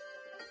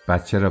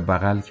 بچه را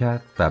بغل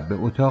کرد و به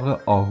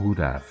اتاق آهو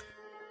رفت.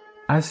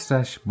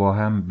 عصرش با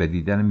هم به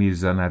دیدن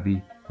میرزا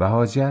نبی و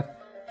هاجر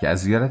که از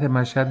زیارت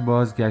مشهد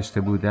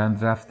بازگشته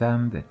بودند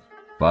رفتند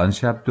و آن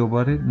شب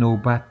دوباره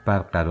نوبت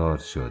برقرار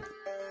شد.